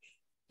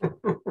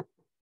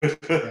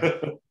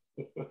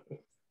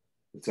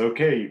 It's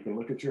okay. You can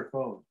look at your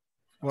phone.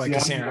 Well, like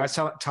Cassandra, I was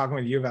talking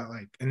with you about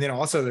like, and then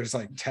also there's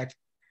like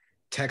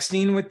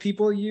texting with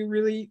people you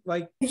really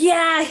like.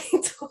 Yeah.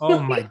 Totally. Oh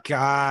my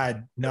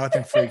God.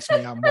 Nothing freaks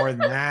me out more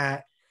than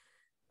that.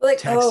 Like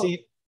texting,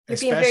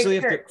 especially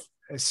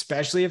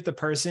if the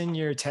person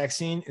you're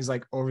texting is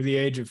like over the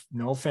age of,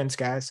 no offense,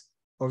 guys,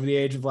 over the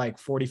age of like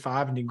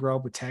 45 and you grow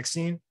up with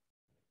texting.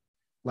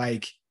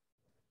 Like,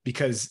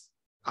 because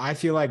I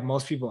feel like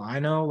most people I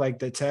know, like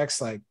the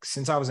text, like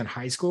since I was in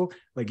high school,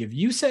 like if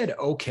you said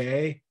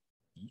okay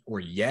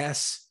or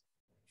yes,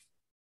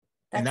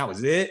 and that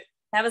was it.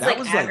 That was like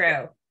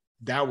aggro.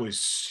 That was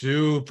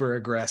super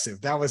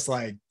aggressive. That was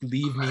like,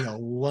 leave me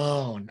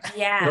alone.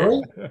 Yeah.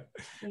 Really?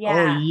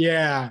 Yeah. Oh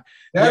yeah.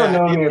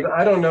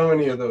 I don't know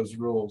any of those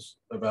rules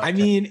about. I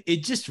mean,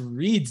 it just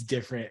reads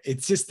different.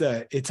 It's just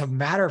it's a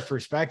matter of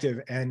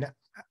perspective. And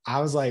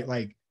I was like,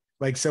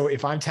 so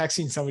if I'm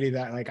texting somebody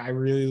that like I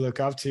really look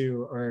up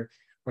to, or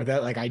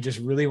that like I just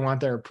really want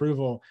their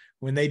approval,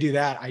 when they do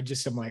that, I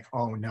just am like,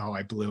 oh no,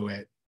 I blew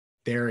it.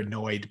 They're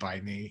annoyed by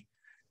me.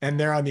 And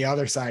they're on the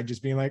other side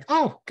just being like,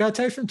 oh, got a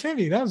text from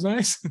Timmy. That was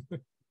nice.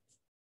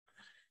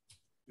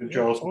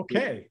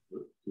 Okay.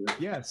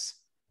 Yes.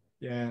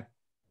 Yeah.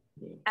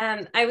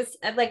 I was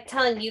like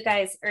telling you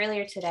guys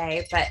earlier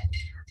today, but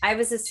I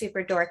was a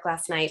super dork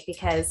last night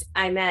because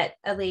I met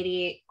a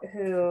lady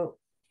who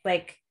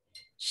like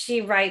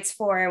she writes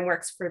for and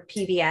works for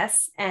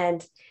PBS.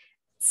 And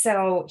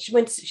so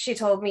when she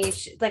told me,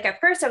 like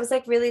at first I was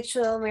like really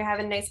chill and we were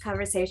having a nice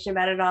conversation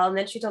about it all. And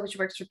then she told me she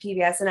works for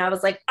PBS and I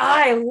was like,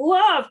 I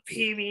love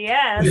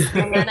PBS.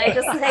 And then I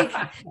just like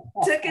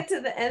took it to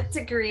the nth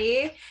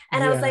degree.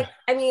 And I was like,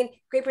 I mean,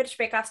 Great British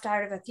Bake Off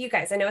started with you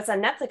guys. I know it's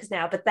on Netflix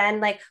now, but then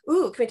like,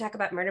 ooh, can we talk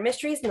about murder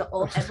mysteries and the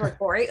old Edward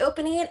Gorey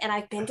opening? And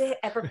I've been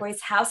to Edward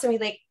Gorey's house and we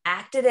like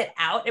acted it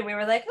out and we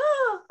were like,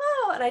 oh.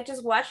 And I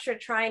just watched her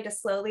trying to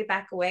slowly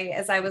back away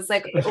as I was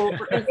like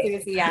over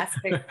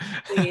enthusiastically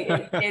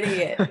an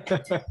idiot.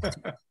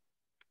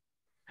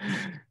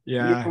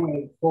 Yeah.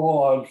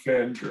 Full on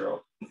fangirl.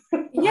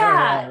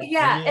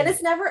 Yeah. And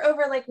it's never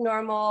over like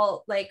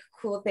normal, like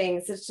cool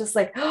things. It's just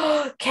like,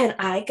 oh, can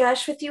I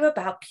gush with you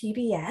about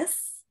PBS?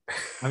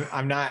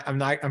 I'm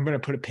going to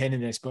put a pin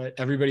in this, but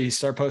everybody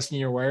start posting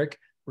your work.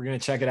 We're going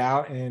to check it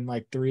out in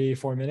like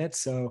 3-4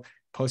 minutes. So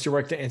post your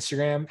work to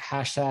Instagram,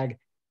 hashtag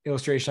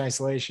illustration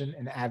isolation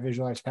and add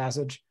visual arts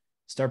passage.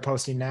 Start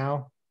posting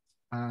now.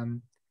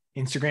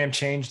 Instagram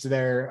changed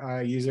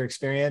their user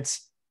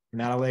experience. We're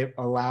not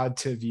allowed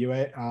to view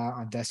it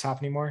on desktop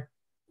anymore.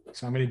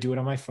 So I'm going to do it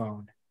on my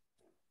phone.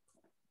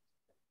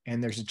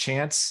 And there's a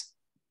chance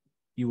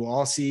you will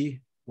all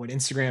see what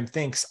Instagram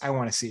thinks I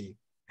want to see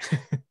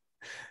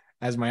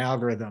as my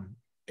algorithm.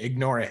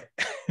 Ignore it.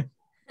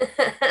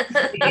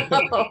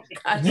 Oh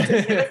gosh,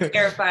 it's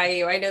terrifying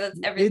you. I know that's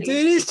everything. It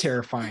is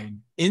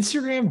terrifying.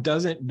 Instagram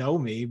doesn't know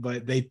me,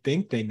 but they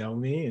think they know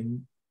me,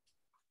 and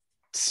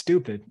it's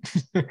stupid.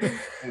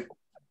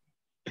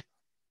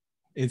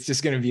 It's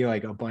just gonna be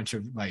like a bunch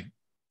of like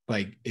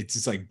it's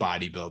just like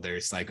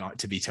bodybuilders, like,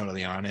 to be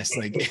totally honest.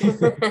 Like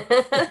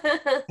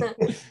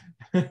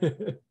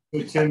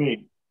So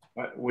Timmy,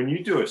 when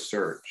you do a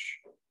search,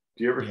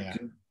 do you ever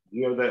do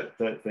you have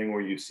that thing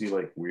where you see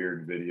like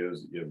weird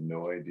videos that you have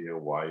no idea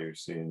why you're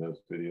seeing those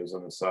videos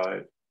on the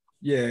side?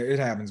 Yeah, it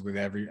happens with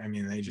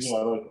they just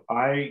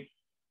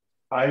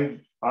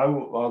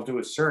I'll do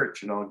a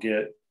search and I'll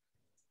get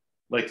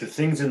like the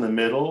things in the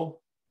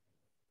middle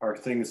are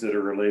things that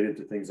are related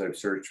to things I've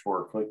searched for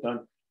or clicked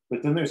on.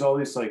 But then there's all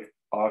these like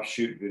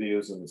offshoot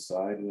videos on the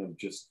side, and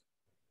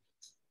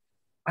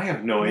I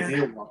have no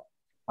idea why.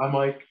 I'm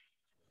like,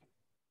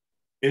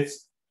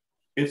 it's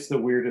the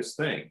weirdest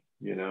thing.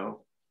 you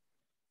know?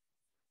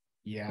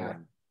 Yeah.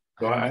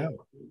 So I I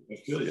know.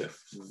 feel you.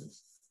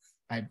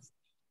 I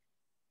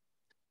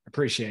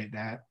appreciate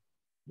that.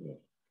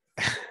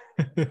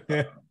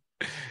 Yeah.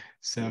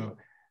 So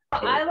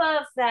I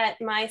love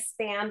that my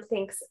spam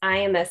thinks I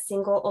am a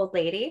single old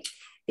lady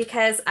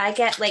because I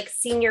get like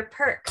senior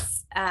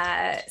perks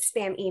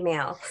spam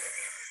email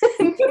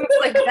and things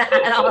like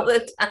that all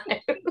the time.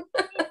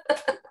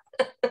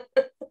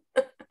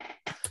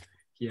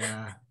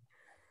 yeah.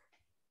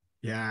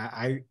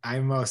 I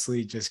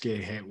mostly just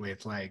get hit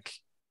with like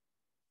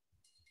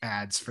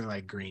ads for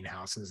like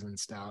greenhouses and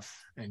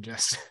stuff, and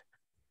just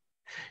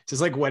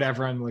like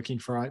whatever I'm looking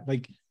for,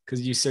 like,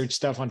 because you search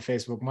stuff on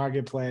Facebook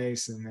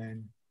Marketplace and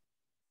then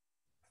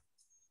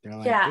they're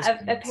like, Yeah, this I've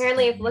one's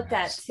apparently I've looked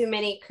at greenhouse. too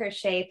many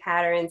crochet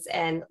patterns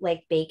and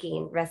like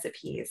baking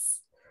recipes.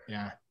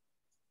 Yeah.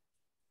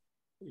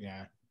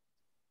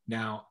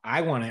 Now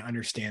I want to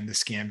understand the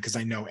scam because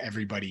I know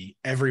everybody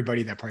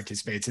that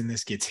participates in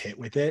this gets hit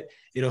with it.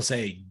 It'll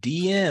say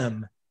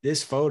DM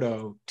this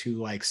photo to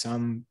like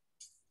some,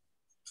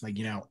 like,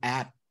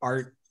 at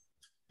art,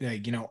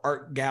 like,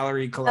 art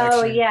gallery collection.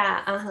 Oh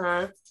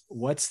yeah,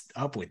 What's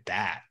up with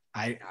that?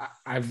 I've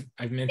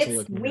meant to it's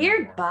look into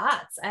weird more.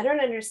 bots. I don't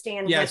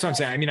understand. Yeah, that's what I'm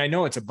saying. I mean, I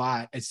know it's a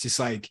bot. It's just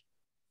like,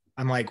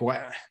 I'm like,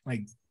 what?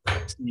 Like,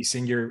 you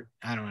sing your,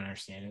 I don't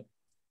understand it.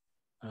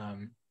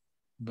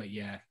 But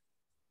yeah.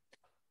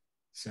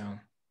 So,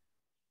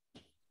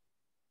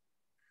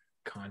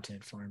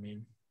 content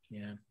farming.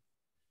 Yeah.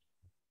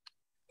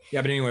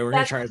 Yeah, but anyway, we're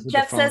gonna try this with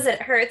Jeff the phone. says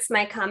it hurts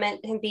my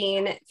comment him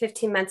being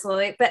 15 months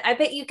old, but I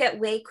bet you get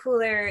way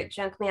cooler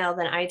junk mail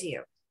than I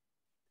do.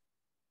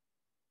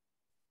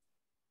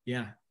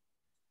 Yeah.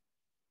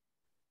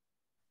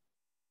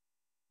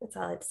 That's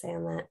all I'd say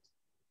on that.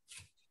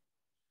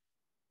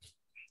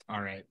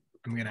 All right.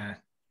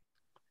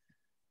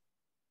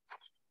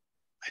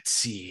 Let's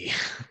see.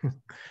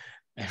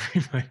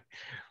 Everybody,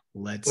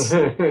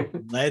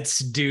 let's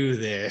do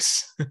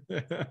this.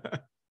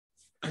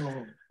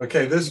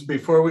 Okay, I'm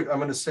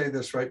going to say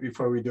this right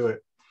before we do it.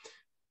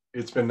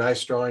 It's been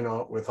nice drawing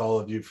out with all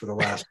of you for the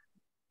last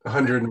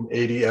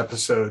 180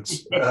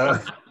 episodes.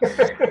 Well,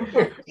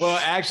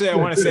 actually, I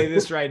want to say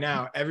this right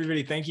now.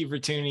 Everybody, thank you for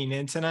tuning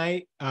in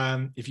tonight.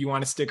 If you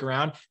want to stick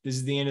around, this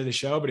is the end of the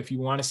show, but if you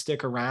want to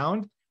stick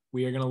around,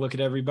 we are going to look at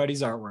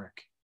everybody's artwork.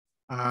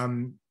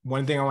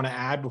 One thing I want to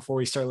add before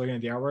we start looking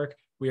at the artwork,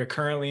 we are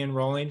currently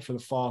enrolling for the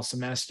fall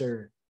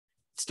semester.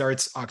 It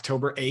starts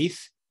October 8th.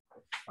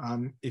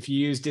 If you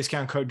use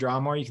discount code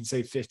DRAWMORE, you can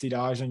save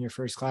 $50 on your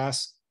first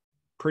class.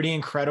 Pretty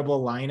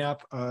incredible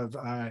lineup of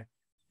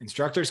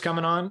instructors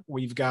coming on.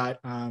 We've got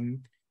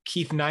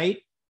Keith Knight,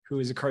 who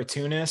is a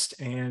cartoonist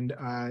and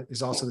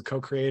is also the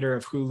co-creator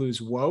of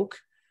Hulu's Woke.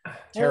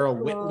 Tara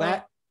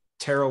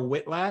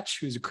Whitlatch,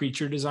 who's a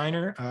creature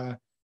designer,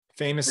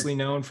 famously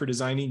known for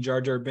designing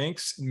Jar Jar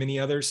Binks and many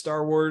other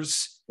Star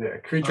Wars. Yeah,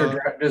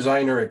 creature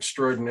designer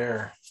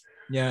extraordinaire.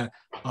 Yeah.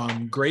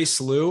 Grace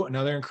Liu,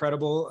 another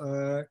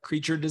incredible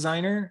creature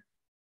designer.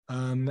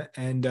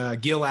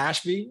 And Gil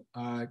Ashby,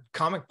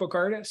 comic book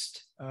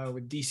artist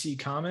with DC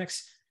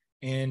Comics.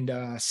 And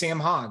Sam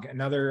Hogg,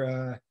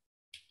 another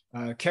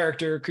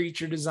character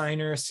creature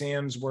designer.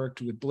 Sam's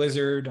worked with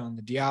Blizzard on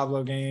the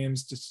Diablo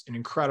games, just an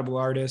incredible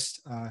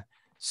artist.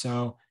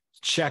 So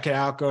check it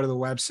out, go to the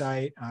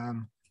website.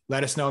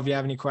 Let us know if you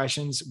have any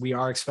questions. We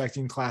are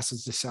expecting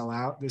classes to sell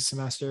out this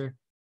semester.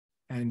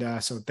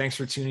 And so thanks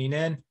for tuning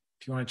in.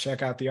 If you want to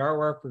check out the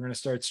artwork, we're going to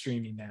start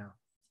streaming now.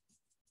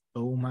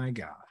 Oh my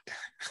God.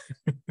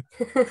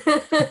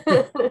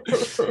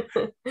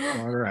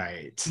 All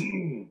right.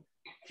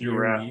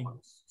 Here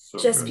so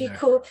just good. be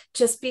cool.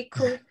 Just be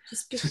cool.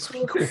 Just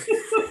be cool.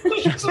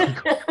 Just be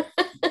cool.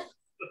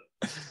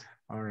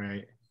 All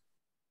right.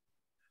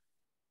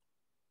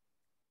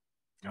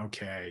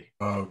 Okay.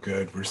 Oh,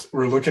 good.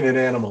 We're looking at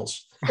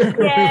animals.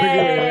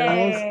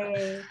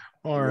 Yay.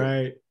 All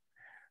right.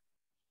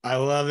 I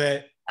love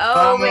it.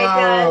 Oh my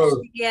gosh.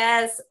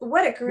 Yes.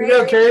 What a great. You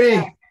know,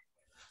 Katie.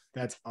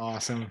 That's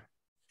awesome.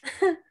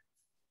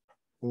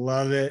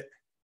 Love it.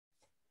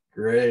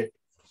 Great.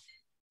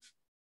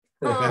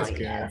 That's Oh, good.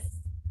 yes.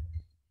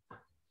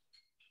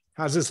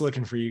 How's this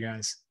looking for you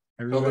guys?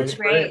 Everybody looks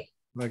Great.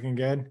 looking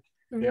good?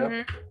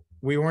 Mhm.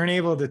 We weren't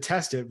able to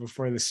test it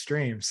before the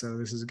stream, so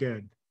this is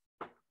good.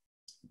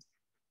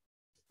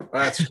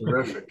 That's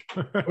terrific.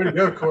 Way to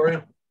go,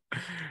 Corey.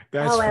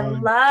 That's I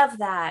fun. love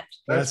that.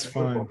 That's That's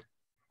fun. beautiful.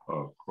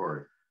 Oh,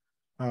 Corey.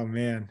 Oh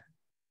man,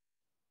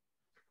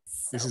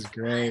 this is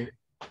great.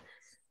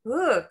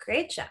 Ooh,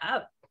 great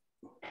job.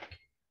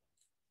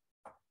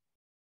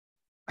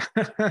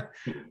 Elena,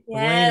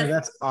 Yes.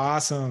 that's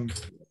awesome.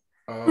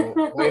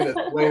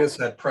 Oh, Lena's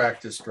had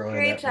practice drawing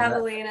Great that. job,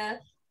 Elena.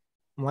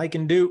 I'm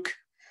liking Duke.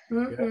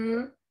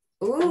 Mhm.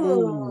 Ooh,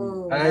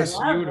 Ooh, that's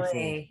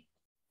lovely.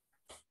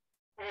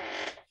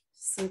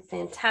 Some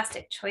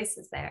fantastic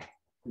choices there.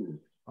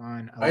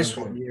 Fun. I Nice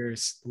love one. the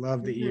ears.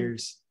 Love the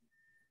ears.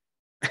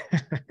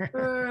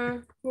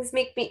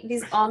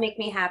 These all make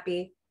me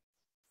happy.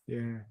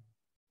 Yeah.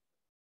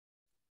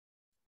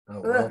 Oh,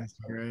 Ooh. well, That's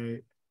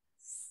great.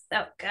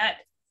 So good.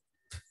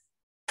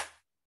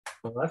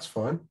 well, that's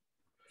fun.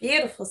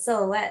 Beautiful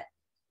silhouette.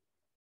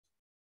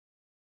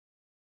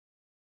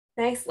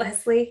 Nice,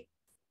 Leslie.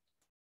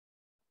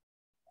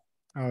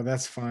 Oh,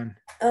 that's fun.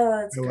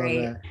 Oh, that's I love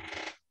great. that.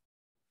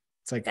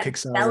 It's like Got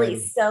pixel belly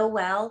ready. so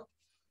well.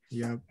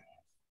 Yep.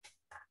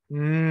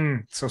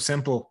 So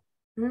simple,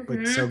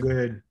 but so Mhm.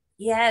 good.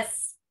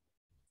 Yes.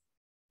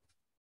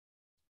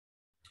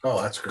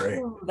 Oh, that's great.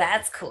 Ooh,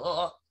 that's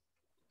cool.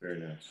 Very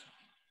nice.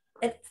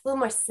 It's a little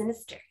more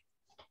sinister.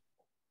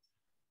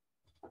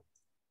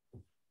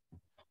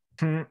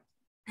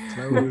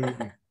 Slowly.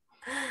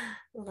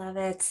 Love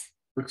it.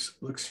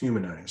 Looks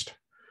humanized.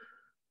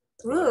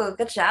 Ooh,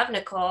 good job,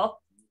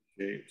 Nicole.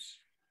 Shapes.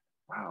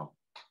 Wow.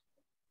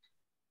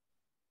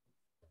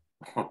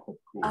 Oh, cool.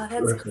 Oh,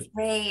 that's Terrific.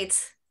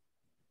 great.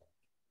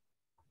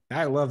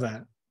 I love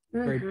that.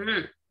 Very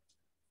Mhm.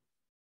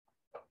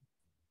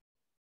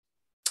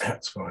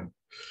 That's fun.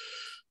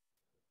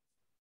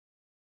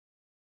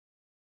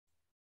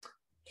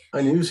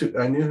 I knew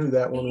who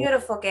that one was.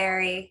 Beautiful,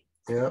 Gary.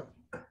 Yeah.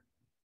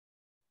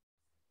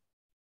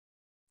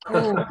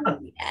 Oh,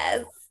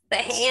 yes. The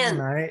so hands.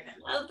 nice.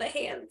 Love the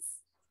hands.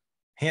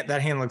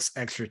 That hand looks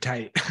extra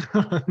tight.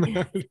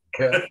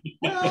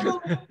 Yeah.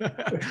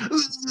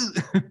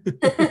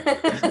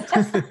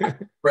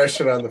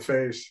 Pressure on the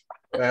face.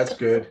 That's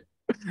good.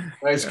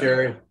 Nice,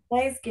 Gary.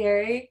 Nice,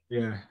 Gary.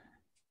 Yeah.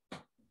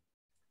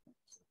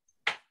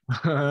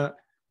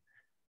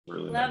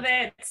 Really Love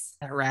nice. it.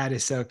 That rat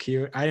is so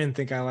cute. I didn't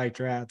think I liked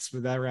rats,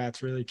 but that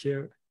rat's really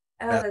cute.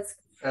 Oh, That- that's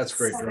That's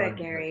great so drawing.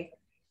 good, Gary.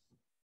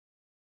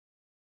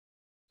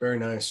 Very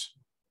nice.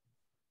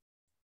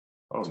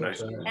 Oh,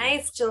 nice. Okay.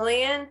 Nice,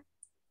 Julian.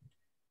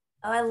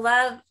 Oh, I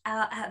love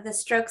the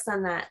strokes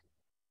on that.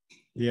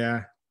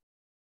 Yeah.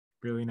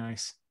 Really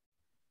nice.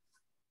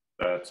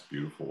 That's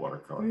beautiful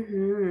watercolor.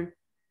 Mm-hmm.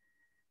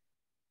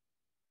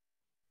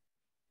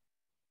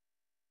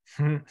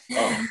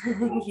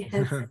 Oh,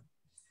 Yes.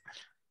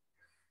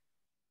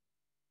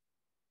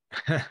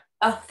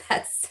 Oh,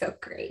 that's so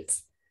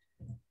great.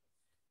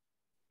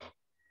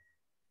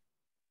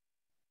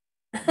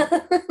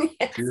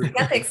 Yes, you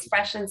got the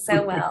expression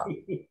so well.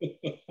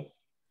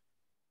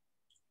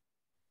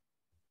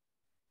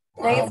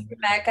 Wow. Nice,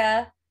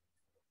 Rebecca.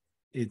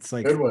 It's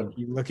like Good one.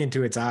 you look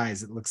into its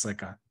eyes, it looks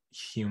like a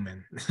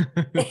human.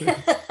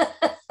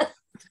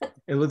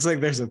 It looks like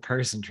there's a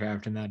person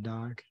trapped in that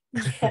dog.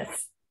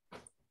 Yes.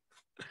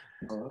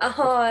 Oh,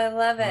 I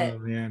love it. Oh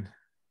man.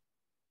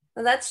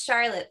 Well, that's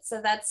Charlotte.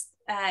 So that's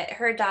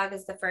her dog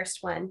is the first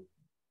one.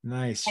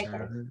 Nice, Okay.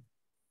 Charlotte.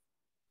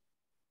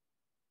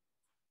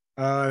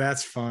 Oh,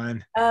 that's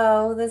fun.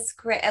 Oh, that's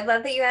great. I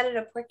love that you added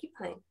a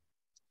porcupine.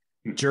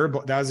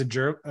 Gerbil. That was a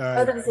gerbil.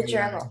 Oh, that was a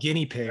gerbil.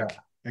 Guinea pig.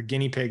 A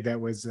guinea pig that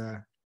was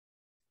In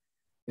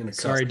a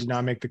sorry, custom. did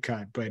not make the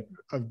cut, but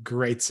a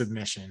great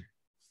submission.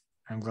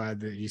 I'm glad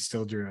that you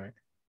still drew it.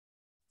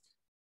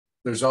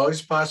 There's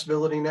always a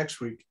possibility next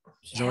week.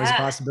 There's always a Yeah.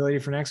 possibility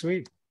for next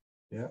week.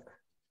 Yeah.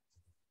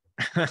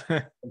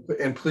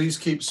 And please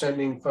keep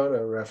sending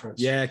photo reference.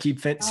 Yeah, keep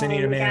sending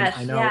Oh them my in. gosh,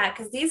 I know. yeah,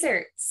 because these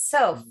are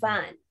so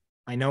fun.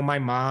 I know my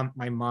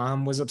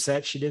mom was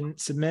upset she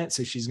didn't submit,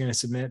 so she's gonna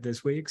submit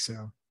this week.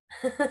 So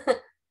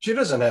She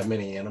doesn't have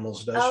many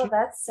animals, does Oh, she?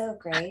 that's so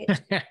great.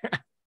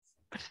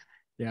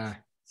 yeah,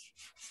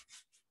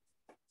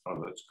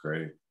 Oh, that's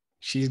great.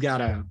 she's got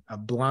a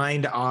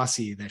blind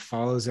Aussie that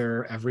follows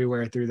her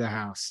everywhere through the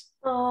house.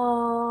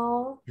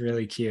 Oh,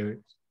 Really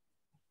cute.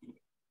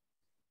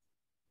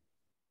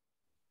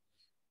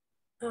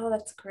 oh,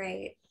 that's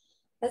great.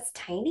 That's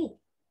tiny.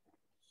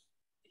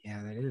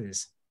 Yeah, that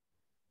is.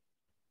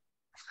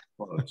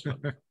 Oh, that's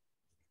fun.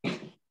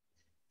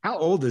 How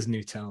old is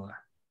Nutella?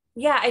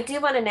 Yeah, I do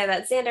want to know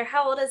that. Xander,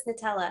 how old is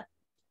Nutella?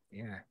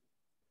 Yeah.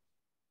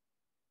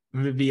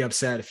 I'm gonna be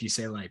upset if you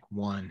say like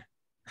 1.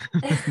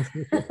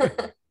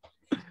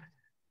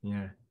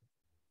 Yeah.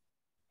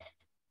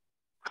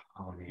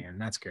 Oh man,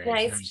 that's great.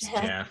 Nice, Nice,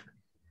 Jeff. Jeff.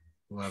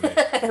 Love it.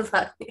 I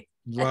love you.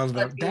 Love love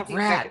that. you That too,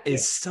 rat thank you.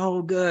 is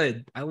so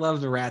good. I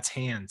love the rat's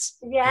hands.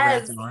 The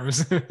Yes. rat's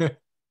arms.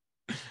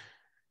 This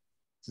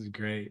is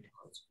great.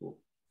 That's cool.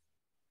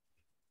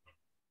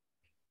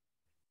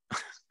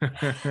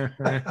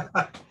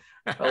 I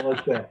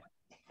like that.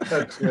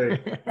 That's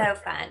great. So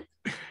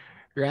fun.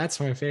 Rat's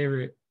my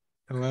favorite.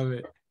 I love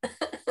it.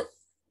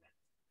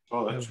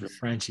 Oh, I that's love really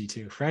Frenchie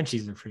too.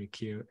 Frenchies are pretty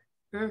cute.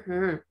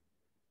 Mm-hmm.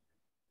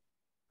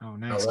 Oh,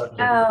 nice. that's Oh,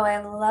 good.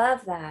 I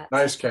love that.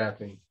 Nice,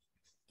 Kathy.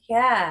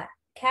 Yeah,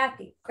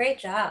 Kathy, great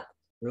job.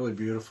 Really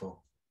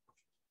beautiful.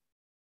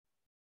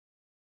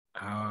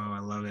 Oh, I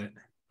love it.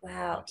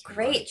 Wow, That's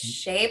great right.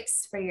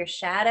 shapes for your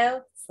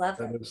shadow. It's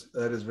lovely.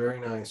 That is very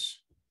nice.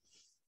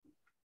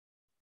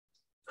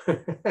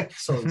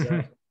 So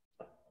exactly.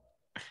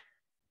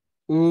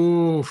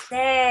 Ooh,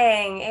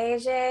 Dang,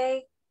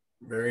 AJ,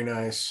 Very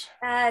nice.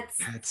 that's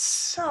that's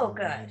so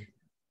good.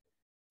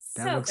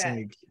 That So looks good.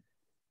 like,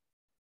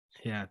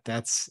 yeah,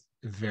 that's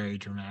very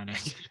dramatic.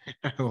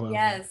 I love it.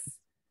 Yes.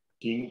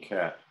 King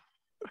cat.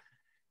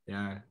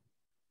 Yeah.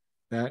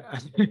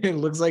 That it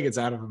looks like it's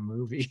out of a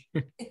movie.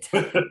 It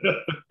does.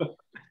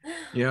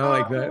 You know,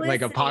 like the like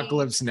Felicity.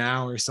 Apocalypse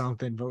Now or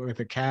something, but with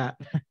a cat.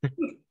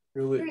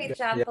 Really, Great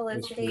job, yeah,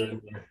 Felicity.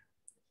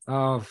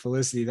 Oh,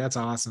 Felicity, that's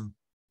awesome.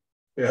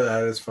 yeah,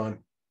 that is fun.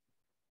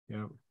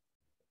 Yep.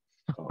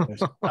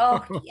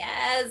 Oh,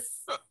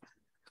 yes.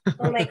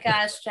 Oh my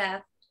gosh,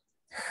 Jeff.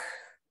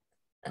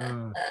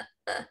 Oh,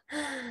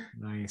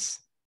 nice.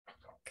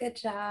 Good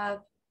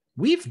job.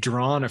 We've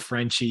drawn a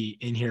Frenchie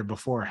in here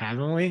before,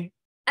 haven't we?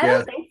 I Yeah.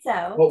 don't think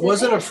so. Well, it Did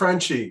wasn't they? a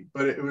Frenchie,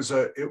 but it was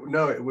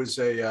it was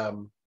a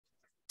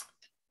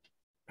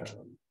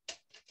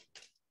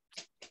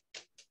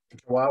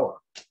Chihuahua.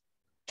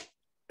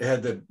 It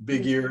had the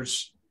big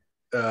ears.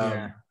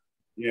 Yeah.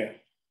 Yeah.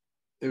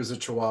 It was a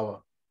Chihuahua.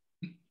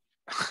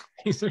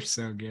 These are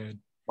so good.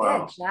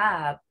 Wow. Good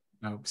job.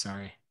 Oh,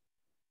 sorry.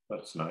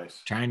 That's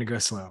nice. Trying to go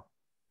slow.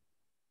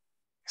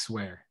 I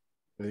swear.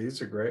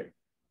 These are great.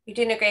 You're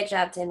doing a great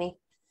job, Timmy.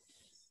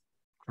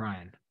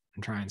 Trying.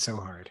 I'm trying so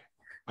hard.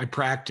 I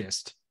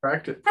practiced.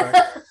 Practice.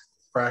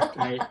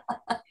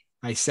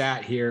 I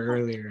sat here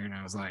earlier and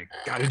I was like,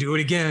 gotta do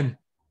it again.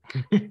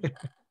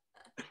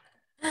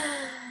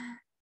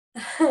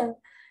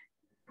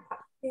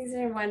 These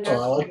are Oh,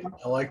 wonderful.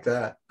 I like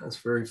that. That's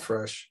very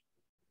fresh.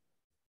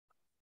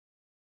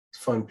 It's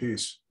a fun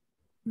piece.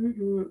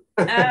 Mhm.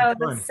 Oh, that's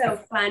Fun. so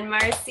fun,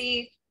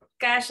 Marcy.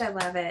 Gosh, I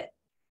love it.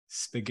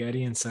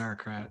 Spaghetti and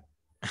sauerkraut.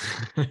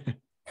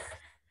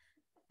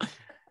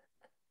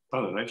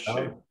 Oh, nice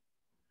shape.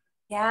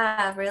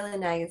 Yeah, really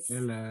nice.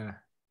 Nutella.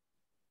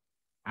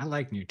 I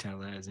like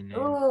Nutella as a name.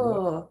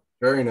 Ooh,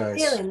 Very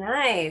nice. really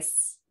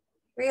nice.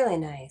 Really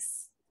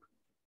nice.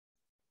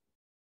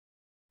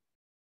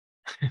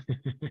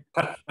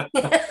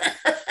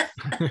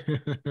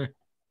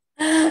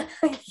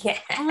 Yeah.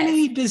 How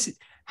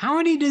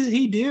many does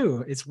he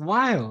do? It's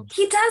wild.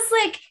 He does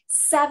like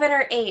 7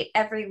 or 8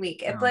 every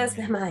week. It Oh, blows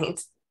man. my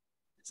mind.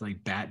 It's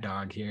like Bat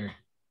Dog here.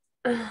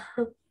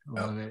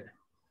 Love it.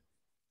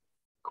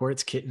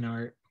 Court's kitten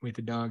art with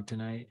the dog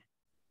tonight.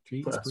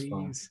 Treats, That's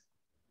fun. please.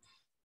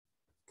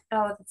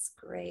 Oh, that's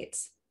great.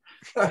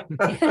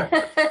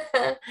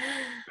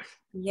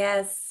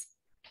 Yes.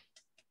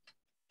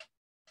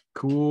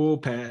 Cool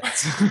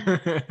pets.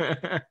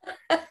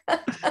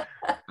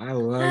 I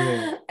love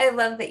it. I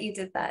love that you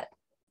did that.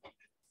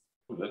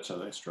 Ooh, that's a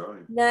nice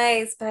drawing.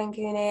 Nice,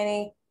 Pinecone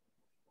Annie.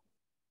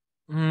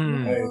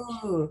 Mm.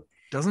 Ooh,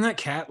 Doesn't that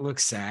cat look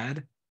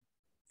sad?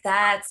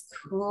 that's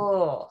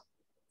cool.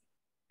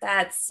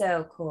 That's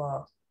so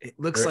cool. It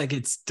looks like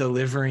it's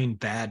delivering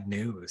bad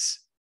news.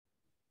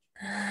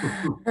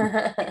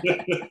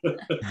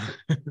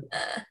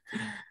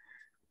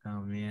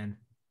 Oh man.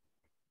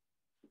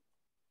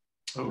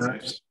 Oh,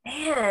 nice.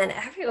 Man,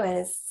 everyone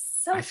is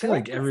so I feel good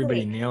like this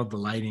everybody week. nailed the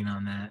lighting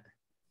on that.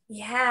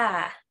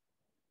 Yeah.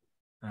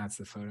 That's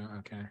the photo.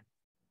 Okay.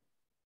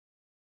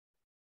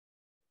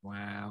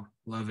 Wow.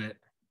 Love it.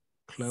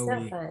 So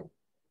Chloe. fun.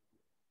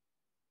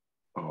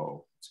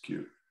 Oh, it's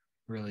cute.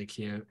 Really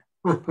cute.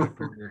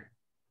 Piper.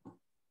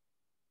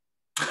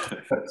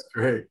 That's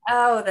great.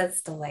 Oh,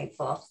 that's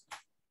delightful.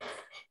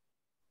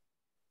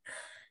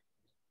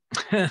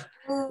 That's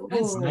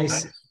Ooh.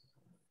 nice.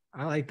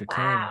 I like the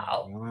color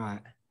Wow. a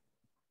lot.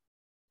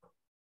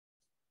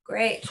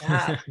 Great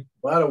job.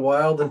 A lot of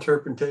wild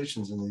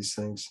interpretations in these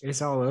things.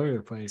 It's all over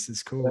the place.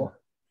 It's cool.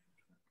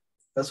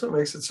 That's what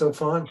makes it so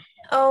fun.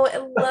 Oh, I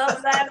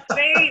love that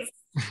face.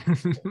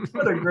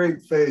 What a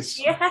great face.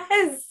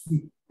 Yes.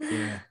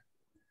 Yeah.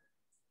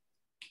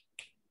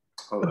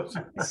 Oh, that's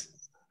nice.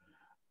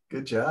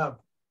 Good job.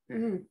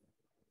 Mhm.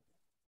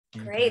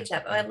 Great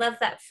job. Oh, I love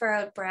that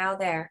furrowed brow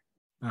there.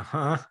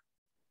 Uh-huh.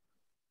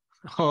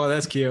 Oh,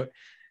 that's cute.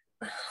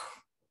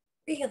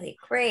 Really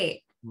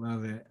great.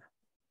 Love it.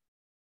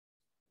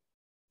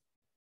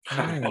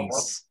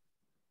 Nice.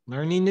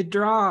 Learning to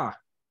draw.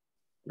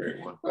 Great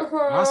one. Oh,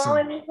 Awesome.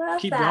 I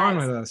love Keep that. drawing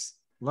with us.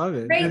 Love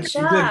it. Great You did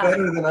job.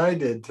 better than I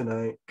did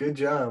tonight. Good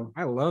job.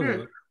 I love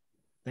it.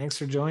 Thanks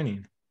for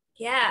joining.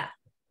 Yeah.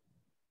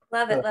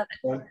 Love it. Love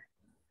it.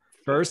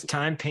 First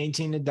time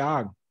painting a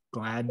dog.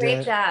 Glad Great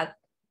to job.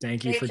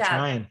 thank you Great for job.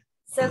 trying.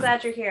 So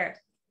glad you're here.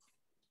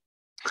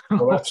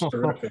 Well, that's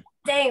terrific.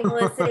 Dang,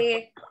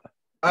 Felicity.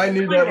 I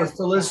knew that was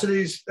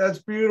Felicity's. That's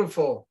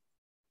beautiful.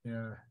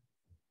 Yeah.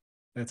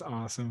 That's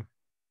awesome.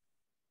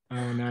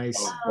 Oh, nice.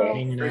 Oh,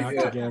 Hanging out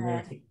yeah.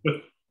 together.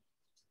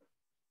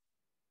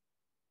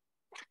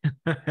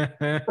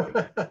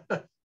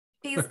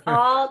 These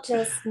all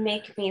just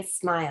make me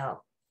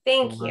smile.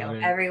 Thank you, Love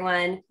it.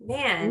 everyone.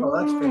 Man. Oh,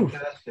 that's Ooh.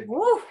 fantastic.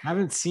 Woo.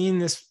 Haven't seen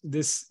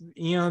this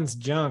Eon's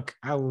junk.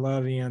 I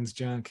love Eon's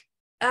junk.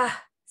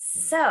 Ah,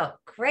 so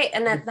great.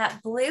 And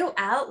that blue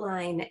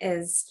outline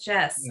is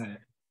just Yeah.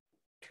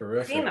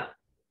 Terrific. primo.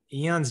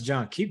 Eon's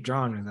junk. Keep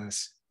drawing with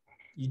us.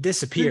 You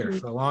disappear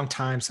for a long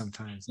time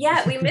sometimes.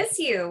 Yeah, we miss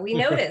you. We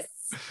notice.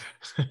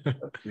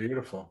 That's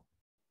beautiful.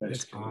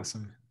 That's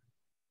awesome.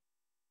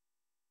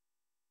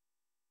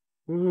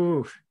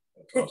 Ooh,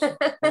 That's awesome.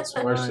 That's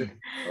Marcy.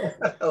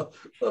 Love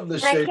the And I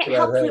shape can't of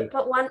help that you head.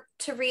 but want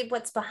to read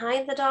what's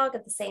behind the dog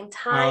at the same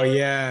time. Oh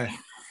yeah.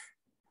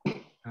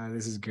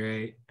 This is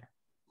great.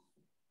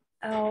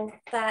 Oh,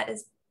 that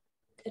is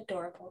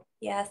adorable.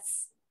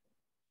 Yes.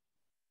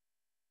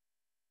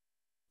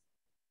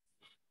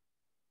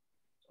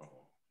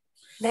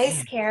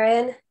 Nice,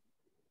 Karen.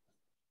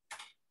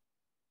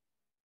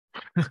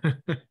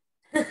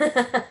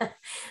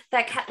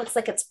 That cat looks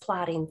like it's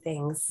plotting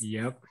things.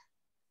 Yep.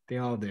 They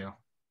all do.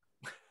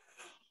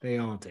 They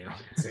all do.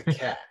 It's a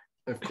cat.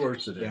 Of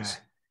course it is. Yeah.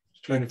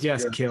 Trying It to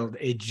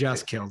figure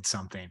just killed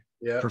something.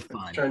 Yeah, for it's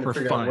fun. trying to For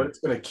figure out fun. what it's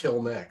going to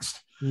kill next.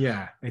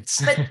 Yeah.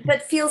 It's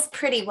But feels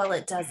pretty while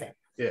it does it.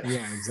 Yeah.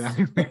 yeah,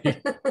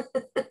 exactly.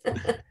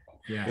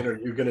 Yeah. And are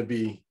you going to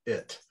be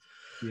it?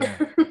 Yeah.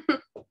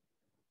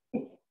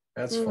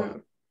 That's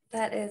fun.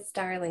 That is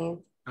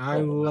darling. I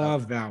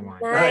love that one.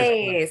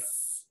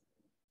 Nice.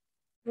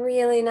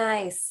 Really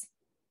nice.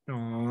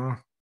 Aw.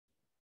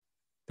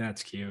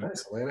 That's cute.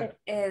 Nice, Elena.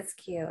 It is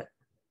cute.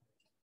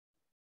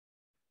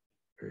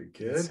 Very It's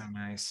good. so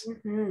nice.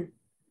 Mhm.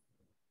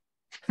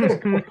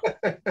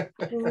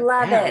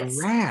 Love That it.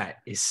 rat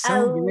is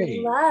so I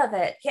great. love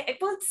it. Yeah,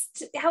 well,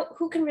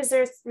 who can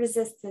resist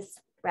this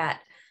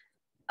rat?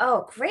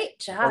 Oh, great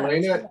job.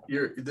 Elena,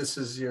 this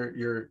is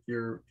your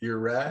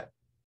rat.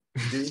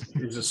 Duke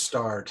is a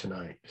star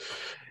tonight.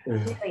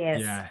 Really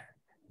is. Yeah.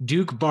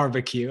 Duke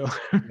Barbecue.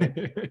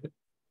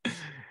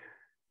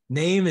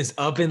 Name is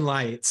Up in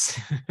Lights.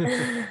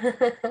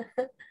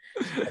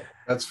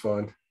 That's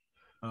fun.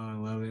 Oh, I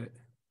love it.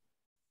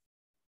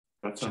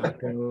 That's all.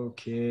 Choco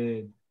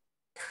Kid.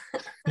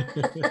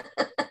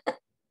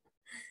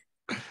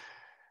 Oh,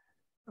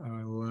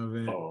 I love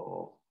it.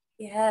 Oh,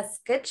 Yes,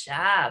 good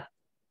job.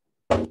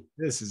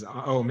 This is,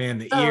 oh man,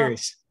 the Oh,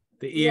 ears.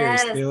 The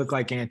ears, yes. they look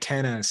like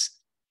antennas.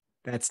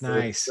 That's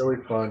nice. It's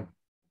really fun.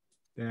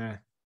 Yeah.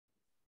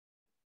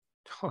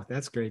 Oh,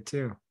 that's great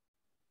too.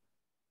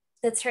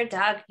 It's her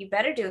dog. You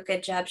better do a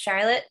good job,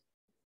 Charlotte.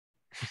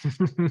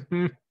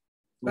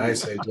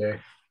 Nice, AJ.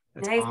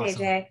 That's Nice,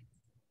 awesome. AJ.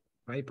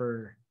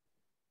 Viper.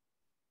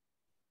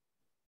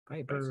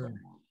 Viper.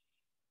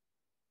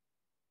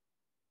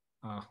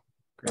 Oh,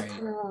 great.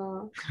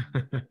 Oh,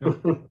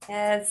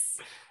 yes.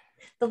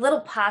 The little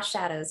paw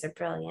shadows are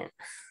brilliant.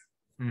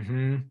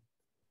 Mm-hmm.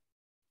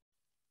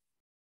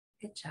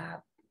 Good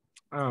job.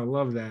 Oh, I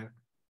love that.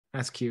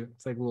 That's cute.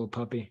 It's like a little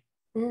puppy.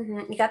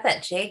 You got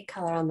that jade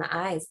color on the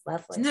eyes.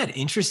 Lovely. Isn't that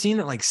interesting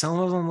that like some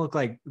of them look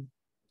like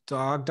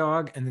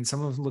dog, and then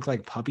some of them look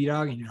like puppy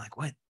dog, and you're like,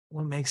 what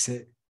makes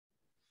it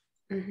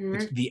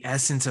Mhm, the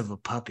essence of a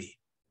puppy?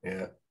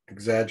 Yeah.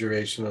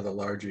 Exaggeration of the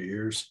larger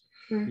ears,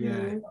 mhm.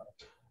 Yeah.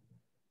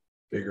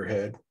 bigger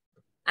head.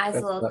 Eyes a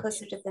That's little nuts.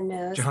 closer to the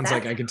nose. John's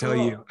like, I can tell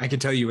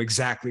you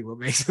exactly what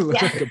makes it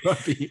look Yeah. like a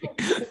puppy.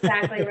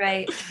 Exactly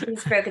right. He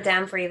just broke it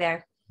down for you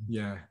there.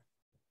 Yeah.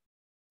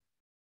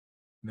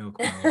 Milk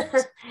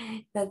bones.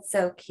 That's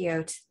so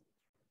cute.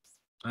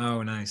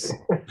 Oh, nice.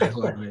 I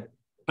love it.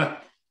 oh,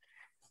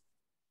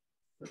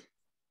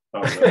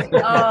 that's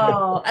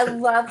Oh, I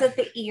love that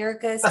the ear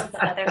goes to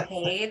the other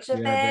page of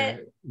Yeah,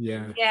 it.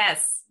 yeah.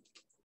 Yes,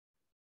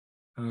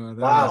 Oh, that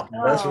Wow, is-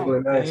 that's Oh,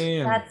 really nice.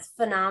 Damn. that's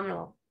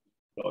phenomenal.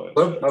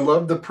 I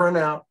love the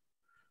printout.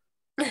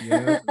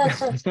 Yeah.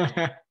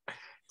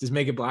 Just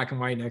make it black and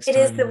white next It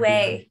time. is the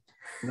way.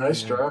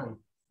 Nice Yeah. drawing.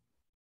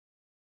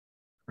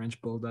 French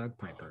Bulldog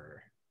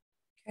Piper.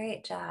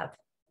 Great job.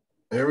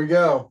 There we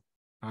go.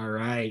 All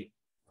right.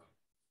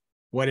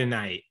 What a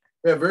night.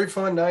 Yeah, very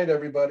fun night,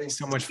 everybody.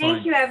 So much fun.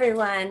 Thank you,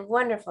 everyone.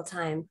 Wonderful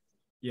time.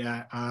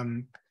 Yeah.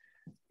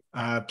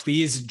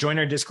 Please join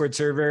our Discord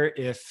server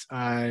if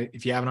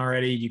you haven't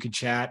already. You can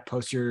chat,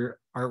 post your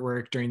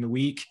artwork during the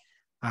week,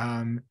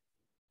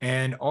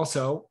 and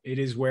also it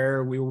is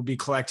where we will be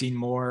collecting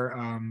more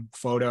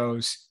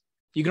photos.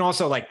 You can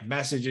also like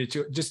message it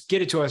to, just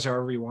get it to us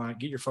however you want.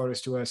 Get your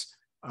photos to us,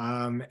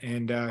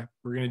 and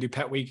we're gonna do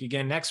Pet Week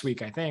again next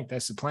week. I think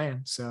that's the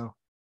plan. So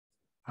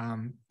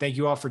thank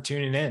you all for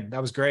tuning in.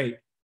 That was great.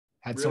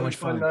 Had so Really much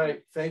fun.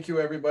 night. Thank you,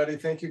 everybody.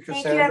 Thank you,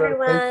 Thank Cassandra. you,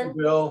 Thank everyone.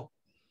 you, Bill.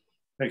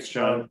 Thanks,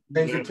 John.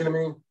 Thank you,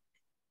 Timmy.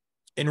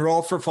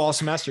 Enroll for fall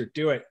semester.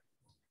 Do it.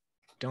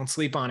 Don't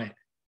sleep on it.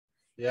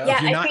 Yeah. Yeah.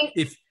 If you're I not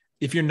think-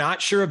 if you're not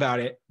sure about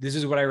it, this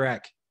is what I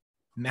rec.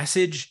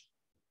 Message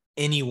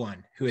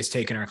anyone who has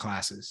taken our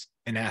classes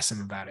and ask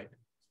them about it.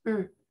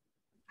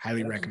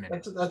 Highly recommend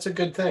it. That's a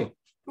good thing.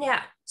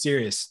 Yeah.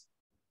 Serious.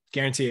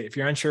 Guarantee it. If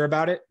you're unsure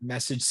about it,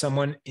 message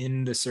someone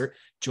in the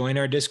join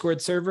our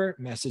Discord server,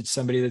 message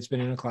somebody that's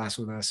been in a class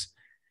with us,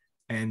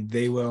 and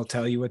they will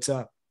tell you what's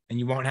up. And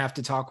you won't have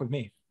to talk with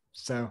me.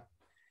 So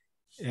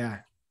yeah.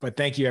 But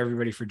thank you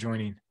everybody for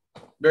joining.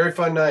 Very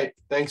fun night.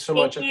 Thanks so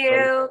much. Thank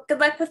everybody. you. Good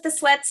luck with the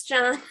sweats,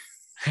 John.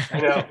 I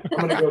know.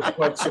 I'm gonna go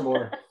sweat some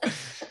more.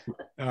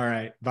 All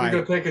right. I'm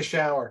gonna Bye. take a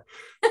shower.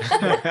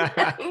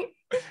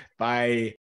 Bye.